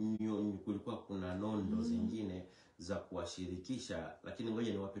 Kulikuwa kuna nondo zingine za kuwashirikisha, lakini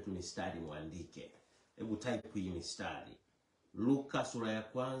ngoja niwape tu mistari muandike. Hebu type hii mistari. Luka sura ya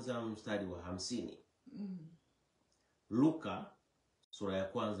 1 mstari wa 50. Luka sura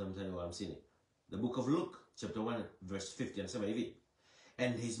ya 1 mstari wa 50. The book of Luke chapter 1 verse 50 anasema hivi: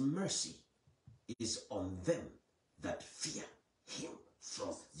 and his mercy is on them that fear him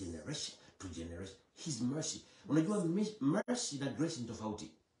from generation to generation. His mercy. Unajua mercy na grace ni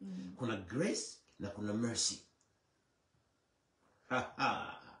tofauti. Kuna grace na kuna mercy.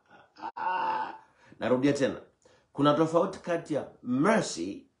 Narudia tena. Kuna tofauti kati ya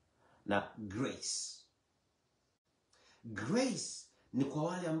mercy na grace. Grace ni kwa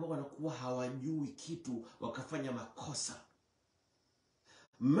wale ambao wanakuwa hawajui kitu wakafanya makosa.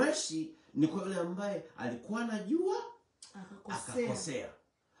 Mercy ni kwa yule ambaye alikuwa anajua akakosea.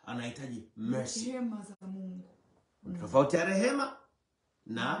 Anahitaji mercy. Rehema za Mungu. Tofauti ya rehema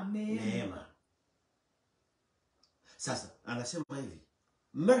na neema. Sasa anasema hivi,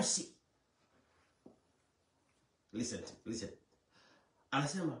 mercy. Listen.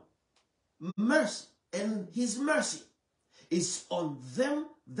 Anasema mercy, and his mercy is on them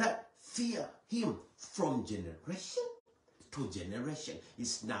that fear him from generation to generation.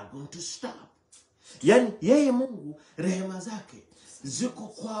 It's not going to stop. Yani yeye Mungu rehema zake ziko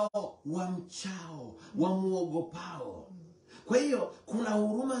kwao wamchao, wamuogopao. Kwa hiyo kuna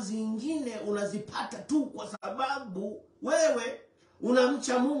huruma zingine unazipata tu kwa sababu wewe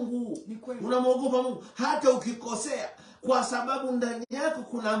unamcha Mungu, unamuogopa Mungu. Hata ukikosea, kwa sababu ndani yako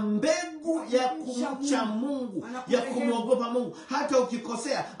kuna mbegu ya kumcha Mungu, ya kumuogopa Mungu. Hata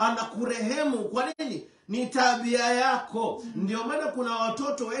ukikosea anakurehemu. Kwa nini? Ni tabia yako. Ndio maana kuna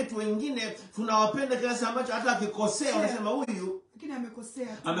watoto wetu wengine tunawapenda kiasi ambacho hata akikosea unasema huyu lakini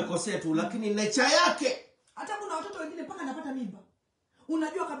amekosea tu, lakini nature yake. Hata kuna watoto wengine paka anapata mimba,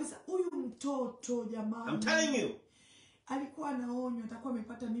 unajua kabisa huyu mtoto jamani, I'm telling you, alikuwa anaonywa atakuwa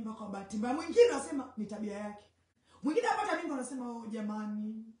amepata mimba kwa bahati mbaya. Mwingine anasema ni tabia yake. Mwingine apata mimba anasema oh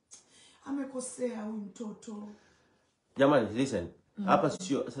jamani, amekosea huyu mtoto. Jamani listen, hapa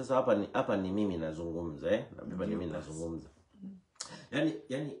sio sasa, hapa ni mimi nazungumza na baba ni mimi nazungumza.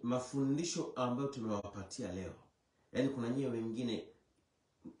 Yani mafundisho ambayo tumewapatia leo. Yani kuna nyewe wengine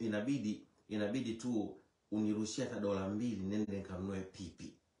inabidi tu unirushie hata $2 niende nikanunue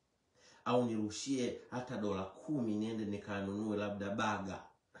pipi. Au nirushie hata $10 niende nikanunue labda baga.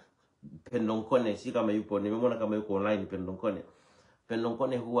 Nnunu Nkone si kama yupo, nimemwona kama yuko online Nnunu Nkone. Nnunu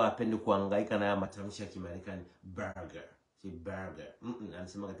Nkone huwa hapendi kuhangaika na matamshi ya Kimarekani. Burger. Si burger.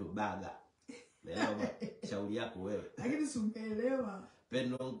 Anasema tu baga. Naelewa shauri yako wewe. Lakini si umeelewa.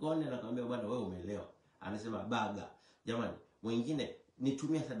 Nnunu Nkone anakuambia bwana wewe umeelewa. Anasema baga. Jamani, mwingine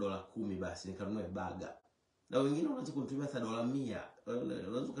nitumie hata $10 basi nikanunue baga. Na wengine wanaanza kunitumia hata $100.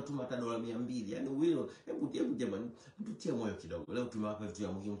 Unaweza kutuma hata $200. Yaani wewe hebu jamani, mtutie moyo kidogo. Leo tumewapa vitu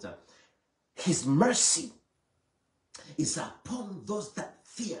ya muhimu sana. His mercy is upon those that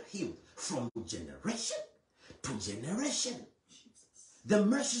fear him from generation to generation. The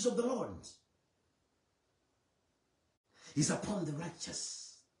mercies of the Lord is upon the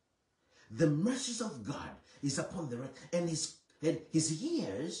righteous. The mercies of God is upon the righteous. And his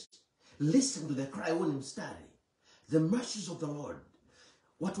ears listen to the cry when him study. The mercies of the Lord.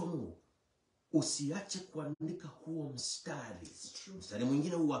 Watu wa Mungu, usiache kuandika huo mstari. Mstari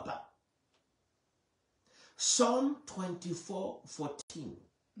mwingine huu hapa. Psalm 24:14.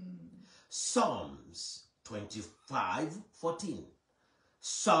 Psalms 25:14.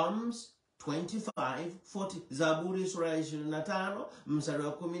 Psalms 25:40. Zaburi sura ya 25 mstari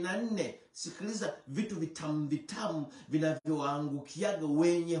wa 14. Sikiliza vitu vitamu vinavyoangukiaga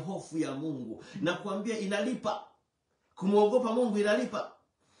wenye hofu ya Mungu. Na kuambia inalipa. Kumuogopa Mungu inalipa.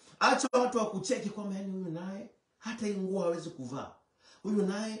 Acha watu wakucheki kwamba yani huyu naye hata nguo hawezi kuvaa. Huyu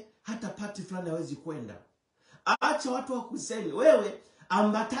naye hata party fulani hawezi kwenda. Acha watu wakuseme, wewe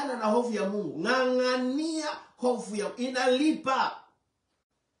ambatana na hofu ya Mungu. Ngangania hofu ya inalipa.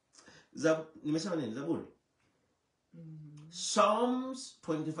 Nimesema nini? Zaburi. Psalms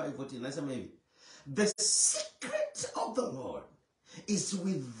 25:14 nasema hivi. The secret of the Lord is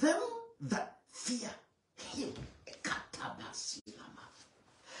with them that fear him.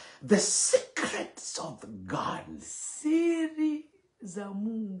 The secrets of God. Siri za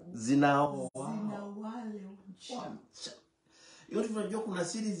Mungu zina wale mcha. Yote tunajua kuna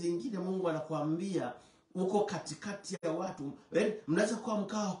siri zingine Mungu anakuambia uko katikati ya watu. Mnaweza kuwa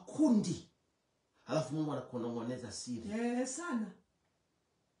mkaa kundi. Halafu Mungu anakunong'oneza siri. Sana.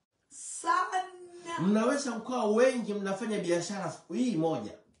 Mnaweza mkaa wengi mnafanya biashara hii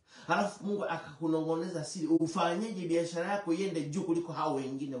moja. Halafu Mungu akakunong'oneza siri. Ufanyeje biashara yako iende juu kuliko hao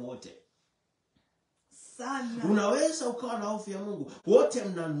wengine wote. Sana. Unaweza ukawa na hofu ya Mungu. Wote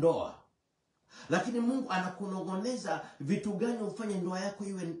mna ndoa. Lakini Mungu anakunong'oneza vitu gani ufanye ndoa yako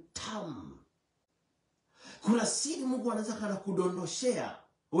iwe tamu. Kuna siri Mungu anaweza kana kudondoshea.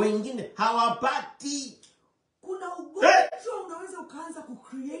 Wengine hawapati. Kuna ugonjwa unaweza ukaanza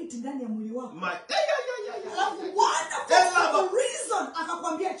kucreate ndani ya mwili wako. Alafu one of the reason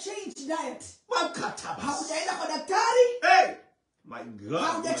akakwambia change diet. Haujaenda kwa daktari. My God.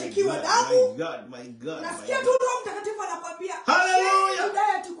 Haujachekiwa damu. My God. Nasikia tu Roho Mtakatifu anakuambia hallelujah.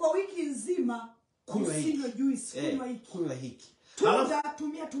 Diet kwa wiki nzima. Kunywa juice, kunywa hiki. Kunywa hiki.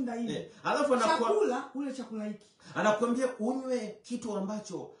 tumia tunda hili. Alafu chakula, ule chakula hiki. Anakuambia unywe kitu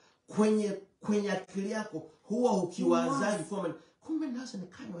ambacho kwenye akili yako huwa ukiwazaji kwamba kumbe naweza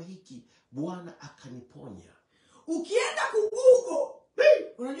nikanywa hiki, Bwana akaniponya. Ukienda kugugo,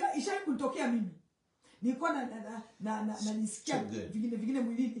 unajua ishawahi kunitokea mimi. Nilikuwa nisikia vingine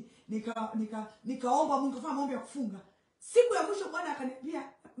mwilini, nikaomba Mungu, kafanya maombi ya kufunga. Siku ya mwisho Bwana akaniambia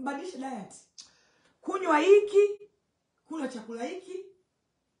mbadilishe diet. Kunywa hiki, kula chakula hiki,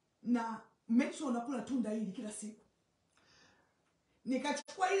 na make sure unakula tunda hili kila siku.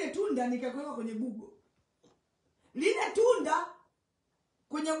 Nikachukua ile tunda nikaweka kwenye Google. Lile tunda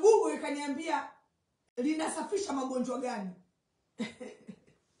kwenye Google ikaniambia linasafisha magonjwa gani.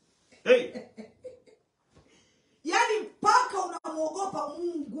 Yaani mpaka unamuogopa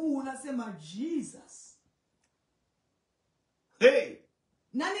Mungu, unasema Jesus.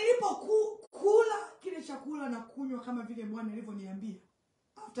 Na nilipokula kile chakula na kunywa kama vile Bwana alivyoniambia,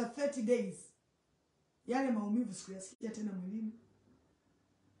 after 30 days yale maumivu sikuyasikia tena mwilini.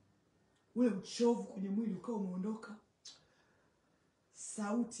 Ule uchovu kwenye mwili ukao umeondoka.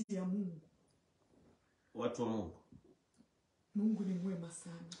 Sauti ya Mungu. Watu wa Mungu. Mungu ni mwema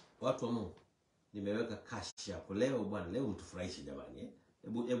sana. Watu wa Mungu. Nimeweka cash hapo leo Bwana, leo mtufurahishe jamani.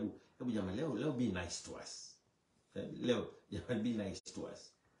 Hebu jamani, leo be nice to us. Leo jamani, be nice to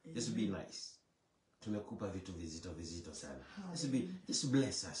us. Just be nice. Tumekupa vitu vizito sana. Just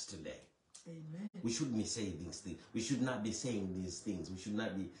bless us today. Amen. We shouldn't be saying these things. We should not be saying these things. We should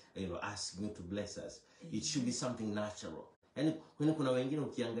not be, asking you to bless us. Amen. It should be something natural. Yani kuna wengine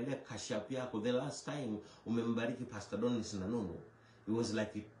ukiangalia cash app yako, the last time umembariki Pastor Donis And Nnunu, it was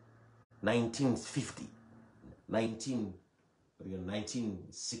like 1950,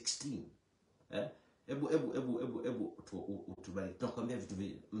 1916. Ebu tubariki. Tunakwambia vitu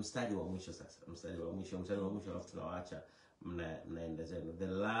mstari wa mwisho sasa. Mstari wa mwisho alafu tunawaacha mnaenda zenu. The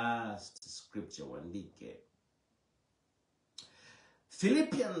last scripture wandike.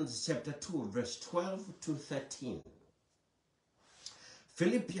 Philippians chapter 2 verse 12 to 13.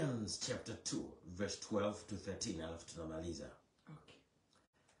 Philippians chapter 2 verse 12 to 13, alafu tunamaliza. Okay.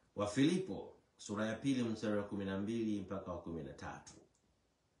 Wa Filipo sura ya 2 mstari wa 12 mpaka wa 13.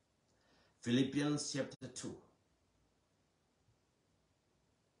 Philippians chapter 2.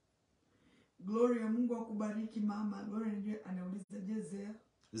 Gloria, Mungu akubariki mama. Gloria anauliza Zel.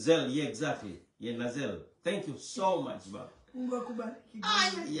 Zel, yeah, exactly. Yeah, Nazel. Thank you so much, baba. Mungu akubariki.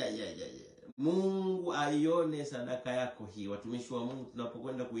 Yeah. Mungu aione sadaka yako hii. Watumishi wa Mungu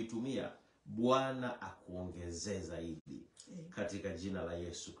tunapokwenda kuitumia, Bwana akuongezee zaidi katika jina la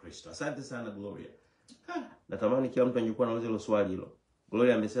Yesu Kristo. Asante sana Gloria. Natamani kila mtu angekuwa anauliza hilo swali hilo.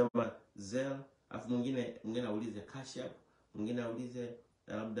 Gloria amesema Zel, afu mwingine aulize cash app, mwingine aulize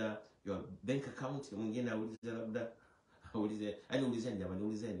labda your bank account, mwingine aulize labda ulizeni jamani,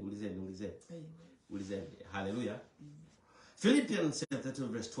 ulizeni. Ulizeni. Hallelujah. Philippians chapter 2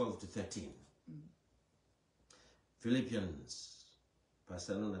 verse 12 to 13. Philippians.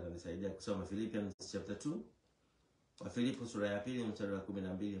 Pastor Nnunu atanisaidia kusoma Philippians chapter 2. Wa Filipo sura ya 2 mstari wa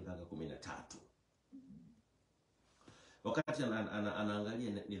 12 mpaka 13. Wakati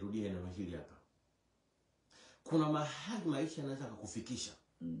anaangalia, nirudie neno hili hapa. Kuna mahali maisha yanaweza kukufikisha.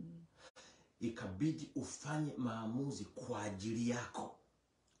 Ikabidi ufanye maamuzi kwa ajili yako.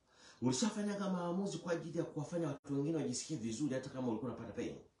 Ulishafanya kama maamuzi kwa ajili ya kuwafanya watu wengine wajisikie vizuri hata kama ulikuwa unapata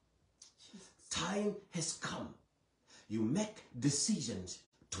pain. Time has come. You make decisions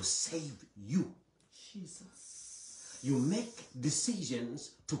to save you. Jesus. You make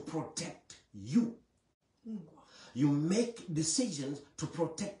decisions to protect you. You make decisions to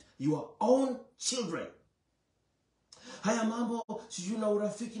protect your own children. Haya mambo sijui na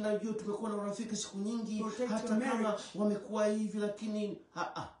urafiki, na hiyo tumekuwa na urafiki siku nyingi, hata kama wamekuwa hivi, lakini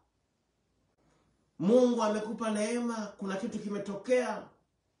Mungu amekupa neema, kuna kitu kimetokea,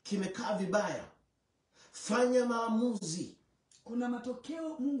 kimekaa vibaya. Fanya maamuzi. Kuna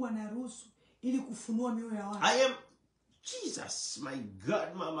matokeo Mungu anaruhusu ili kufunua mioyo ya watu. I am Jesus, my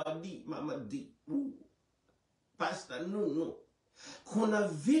God, Mama D. Pastor Nnunu. Kuna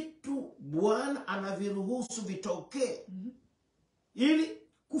vitu Bwana anaviruhusu vitokee ili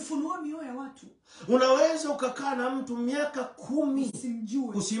kufunua mioyo ya watu. Unaweza ukakaa na mtu miaka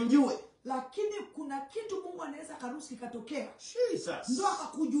 10 usimjue. Lakini kuna kitu Mungu anaweza karuhusu kikatokea. Jesus. Ndio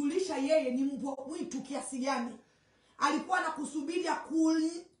akakujulisha yeye ni mbwa mwitu kiasi gani. Alikuwa anakusubiri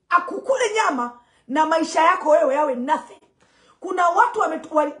akukule nyama na maisha yako wewe yawe nothing. Kuna watu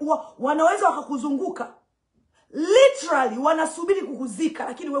wanaweza wakakuzunguka, literally wanasubiri kukuzika,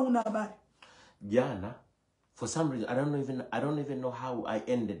 lakini wewe una habari. Jana For some reason, I don't even know how I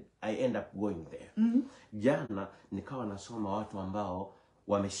end up going there. Jana nikawa nasoma watu ambao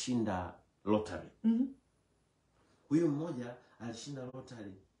wameshinda lottery. Huyu mmoja alishinda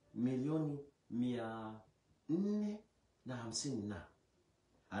lottery milioni 450 na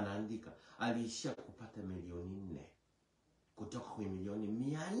anaandika aliishia kupata milioni 4 kutoka kwa milioni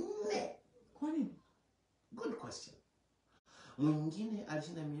 400. Kwa nini? Good question. Mwingine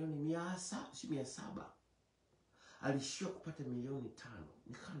alishinda milioni 700. Alishia kupata milioni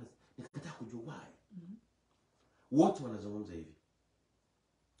 5. Nikataka kujua why. Wote wanazungumza hivi.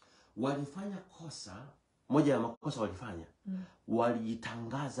 Walifanya kosa, moja ya makosa walifanya.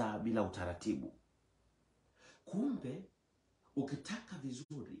 Walijitangaza bila utaratibu. Kumbe ukitaka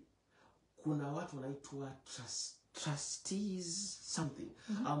vizuri kuna watu wanaitwa trustees something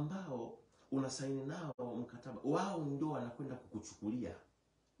ambao unasaini nao mkataba. Wao ndio wanakwenda kukuchukulia.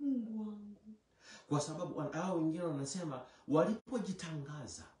 Mungu wangu. Kwa sababu hao wengine wanasema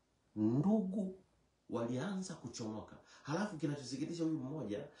walipojitangaza ndugu walianza kuchomoka. Halafu kinachosikitisha, huyu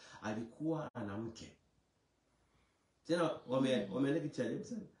mmoja alikuwa ana mke. Tena wameandika cha ajabu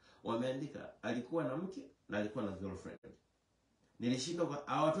sana. Wameandika alikuwa na mke na alikuwa na girlfriend. Nilishindwa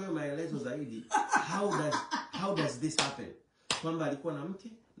hawatoe maelezo zaidi. How does this happen? Kwamba alikuwa na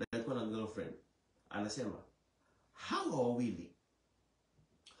mke na alikuwa na girlfriend. Anasema hawa wawili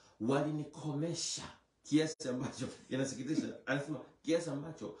walinikomesha kiasi ambacho inasikitisha. Anasema kiasi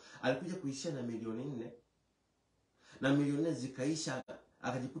ambacho alikuja kuishia na milioni 4 na milioni 4 zikaisha,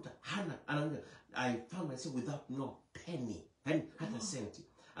 akajikuta anaambia I found myself without no penny, yani hata senti.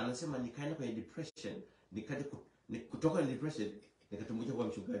 Anasema nikaenda kwenye depression, kutoka kwenye depression nikatumbukia kwa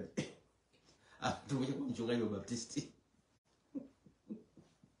mchungaji. Tumbukia kwa mchungaji wa Baptisti.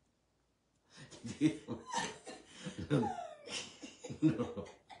 No.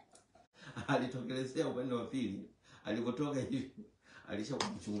 Alitokelezea upande wa pili. Alipotoka hivi alishakuwa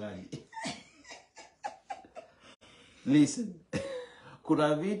mchungaji. Listen.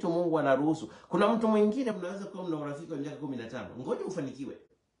 Kuna vitu Mungu anaruhusu. Kuna mtu mwingine mnaweza kuwa mna urafiki wa miaka 15. Ngoja ufanikiwe.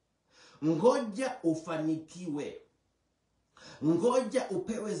 Ngoja ufanikiwe. Ngoja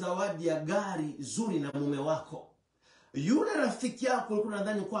upewe zawadi ya gari zuri na mume wako. Yule rafiki yako ulikuwa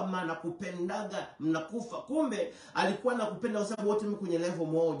unadhani kwamba anakupendaga mnakufa, kumbe alikuwa anakupenda kwa sababu wote mko kwenye level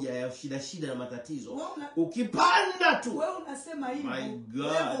moja ya shida na matatizo. Ukipanda tu wewe unasema hivyo,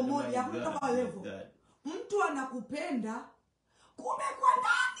 level moja kutoka level. Mtu anakupenda kumbe kwa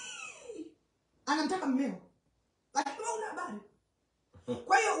ndani anamtaka mmeo, lakini wewe una habari.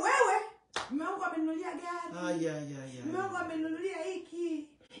 Kwa hiyo wewe Mungu amenunulia gari. Mungu amenunulia hiki.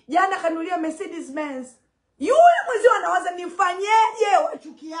 Jana kanunulia Mercedes Benz. Yule mwezi anawaza nifanyeje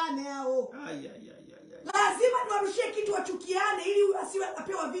wachukiane hao. Lazima niwarushie kitu wachukiane ili asiwe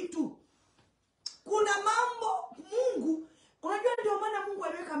apewa vitu. Kuna mambo Mungu, unajua ndio maana Mungu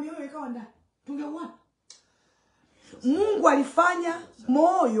aliweka mioyo ikawa ndani. Tungeuana. Mungu alifanya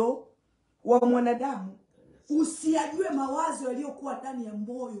moyo wa mwanadamu usiyajue mawazo yaliyokuwa ndani ya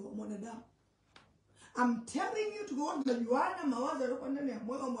moyo wa mwanadamu. I'm telling you to go on, tunajuana mawazo yaliyokuwa ndani ya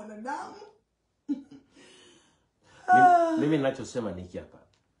moyo wa mwanadamu. Mimi ninachosema ni hapa.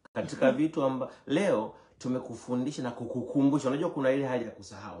 Katika vitu amba leo tumekufundisha na kukukumbusha. Unajua kuna ile haja ya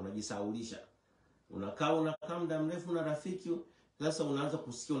kusahau, unajisahaulisha. Unakaa muda mrefu na rafiki, sasa unaanza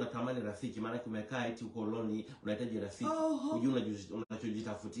kusikia unatamani rafiki, maana umekaa eti uko lonely, unahitaji rafiki. Unajua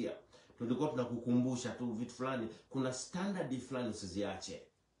unachojitafutia. Tulikuwa tunakukumbusha tu vitu fulani, kuna standard fulani usiziache.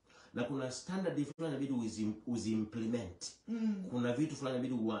 Na kuna standard fulani inabidi uziimplement. Kuna vitu fulani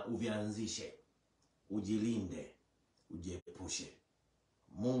inabidi uvianzishe. Ujilinde, ujiepushe.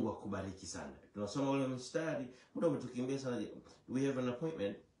 Mungu akubariki sana. Tunasoma ule mstari, muda umetukimbia sana. We have an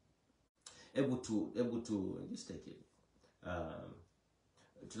appointment. Able to just take it.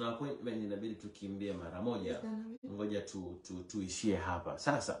 Tuna appointment, inabidi tukimbie mara moja. Ngoja tuishie hapa.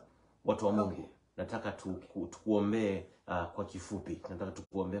 Sasa watu wa Mungu, nataka tukuombee kwa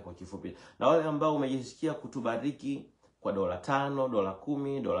kifupi. Na wale ambao umejisikia kutubariki kwa $5, $10,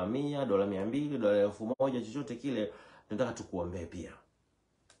 $100, $200, $1000, chochote kile, nataka tukuombee pia.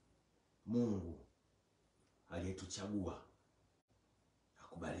 Mungu aliyetuchagua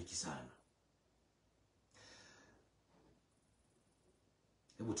akubariki sana.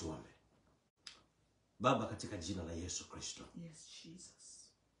 Hebu tuombe. Baba, katika jina la Yesu Kristo. Yes,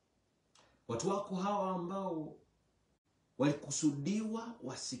 Jesus. Watu wako hawa ambao walikusudiwa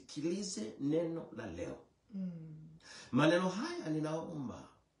wasikilize neno la leo. Maneno haya ninaomba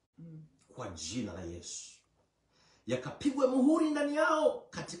kwa jina la Yesu yakapigwe muhuri ndani yao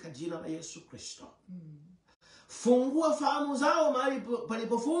katika jina la Yesu Kristo. Fungua fahamu zao mahali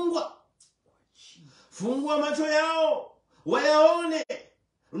palipofungwa. Fungua macho yao wayaone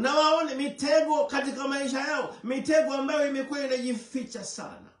na waone mitego katika maisha yao, mitego ambayo imekuwa inajificha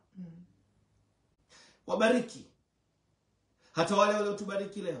sana. Wabariki hata wale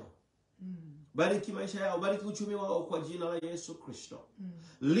waliotubariki leo. Bariki maisha yao, bariki uchumi wao kwa jina la Yesu Kristo.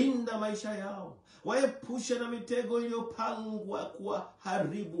 Linda maisha yao, waepushe na mitego iliyopangwa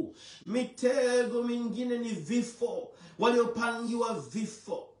kuharibu. Mitego mingine ni vifo, waliopangiwa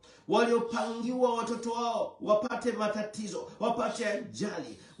vifo, waliopangiwa watoto wao wapate matatizo, wapate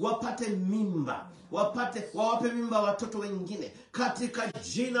ajali, wapate mimba, wawape mimba watoto wengine. Katika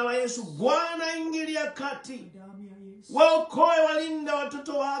jina la Yesu, Bwana ingilia kati. Waokoe, walinda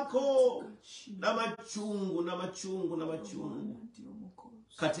watoto wako na machungu.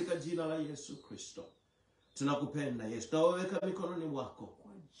 Katika jina la Yesu Kristo. Tunakupenda Yesu. Tunawaweka mikononi mwako.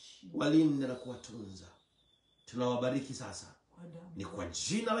 Walinde na kuwatunza. Tunawabariki sasa. Ni kwa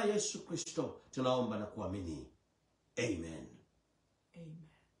jina la Yesu Kristo tunaomba na kuamini. Amen.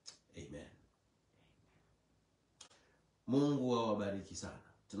 Amen. Mungu awabariki sana.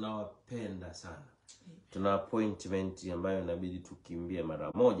 Tunawapenda sana. Tuna appointment ambayo inabidi tukimbie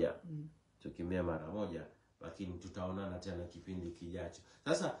mara moja. Tukimbie mara moja, lakini tutaonana tena kipindi kijacho.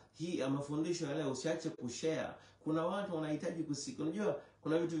 Sasa hii mafundisho ya leo usiache kushare. Kuna watu wanahitaji kusikia. Unajua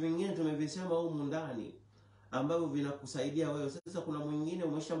kuna vitu vingine tumevisema humu ndani ambavyo vinakusaidia wewe. Sasa kuna mwingine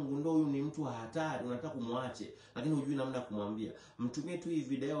umeshamgundua huyu ni mtu wa hatari, unataka kumwache lakini hujui namna kumwambia. Mtumie tu hii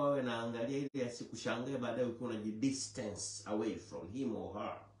video awe naangalia ili asikushangae baadaye ukiwa unajidistance away from him or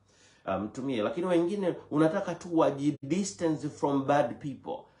her. Mtumie. Lakini wengine unataka tu wajidistance from bad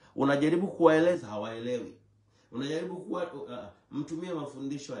people. Unajaribu kuwaeleza hawaelewi. Unajaribu mtumie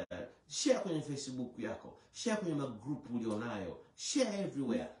mafundisho haya. Share kwenye Facebook yako, share kwenye magroup ulionayo, share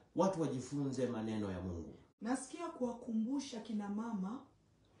everywhere. Watu wajifunze maneno ya Mungu. Nasikia kuwakumbusha kina mama.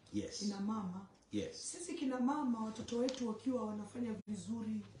 Yes. Kina mama. Yes. Sisi kina mama, watoto wetu wakiwa wanafanya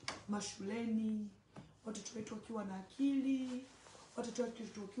vizuri mashuleni, watoto wetu wakiwa na akili, watoto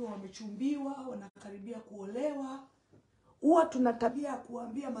wetu wakiwa wamechumbiwa, wanakaribia kuolewa, huwa tuna tabia ya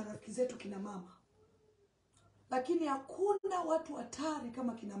kuambia marafiki zetu kina mama. Lakini hakuna watu hatari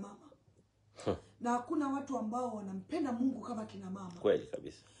kama kina mama. Na hakuna watu ambao wanampenda Mungu kama kina mama. Kweli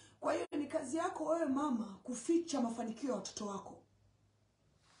kabisa. Kwa hiyo ni kazi yako wewe mama kuficha mafanikio ya watoto wako.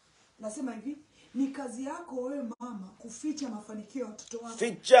 Nasema hivi, ni kazi yako wewe mama kuficha mafanikio ya watoto wako.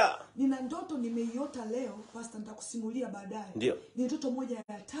 Ficha. Nina ndoto nimeiota leo, pastor nitakusimulia baadaye. Ndio. Ni ndoto moja ya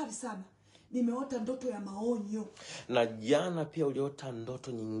hatari sana. Nimeota ndoto ya maonyo. Na jana pia uliota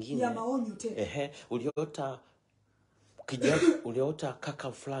ndoto nyingine. Ya maonyo tena. Uliota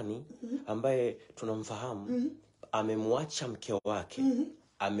kaka fulani ambaye tunamfahamu amemwacha mke wake,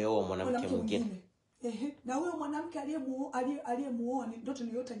 ameoa mwanamke mwingine. Na huyo mwanamke aliyemuoa ni ndoto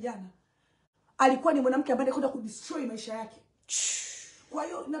niliota jana. Alikuwa ni mwanamke ambaye anakwenda kudestroy maisha yake. Kwa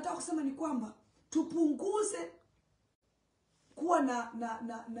hiyo nataka kusema ni kwamba tupunguze kuwa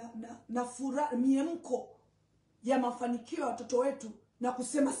na furaha, miemko ya mafanikio ya watoto wetu na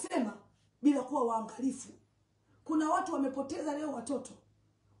kusema bila kuwa waangalifu. Kuna watu wamepoteza leo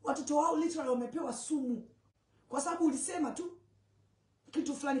watoto wao literally wamepewa sumu kwa sababu ulisema tu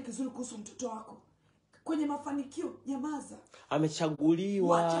kitu fulani kizuri kuhusu mtoto wako. Kwenye mafanikio, nyamaza.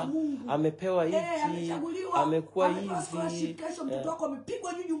 Amechaguliwa, amepewa hiki, amekuwa hivi. Kesho mtoto wako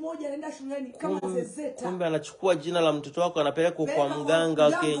amepigwa nyunyu moja anaenda shuleni kama zezeta. Kumbe anachukua jina la mtoto wako anapeleka kwa mganga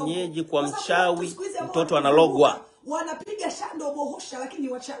wa kienyeji, kwa mchawi, mtoto analogwa. Wanapiga shando bohosha lakini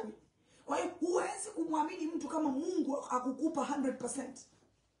wachawi. Kwa hiyo huwezi kumwamini mtu kama Mungu akukupa 100%.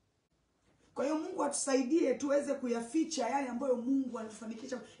 Kwa hiyo Mungu atusaidie tuweze kuyaficha yale ambayo Mungu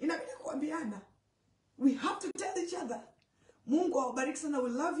alifanikisha. Inabidi kuambiana. We have to tell each other. Mungu awabariki sana. We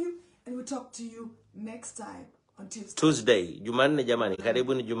love you and we talk to you next time on Tuesday. Jumanne jamani.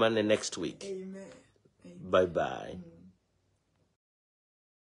 Karibuni Jumanne next week. Amen. Bye bye.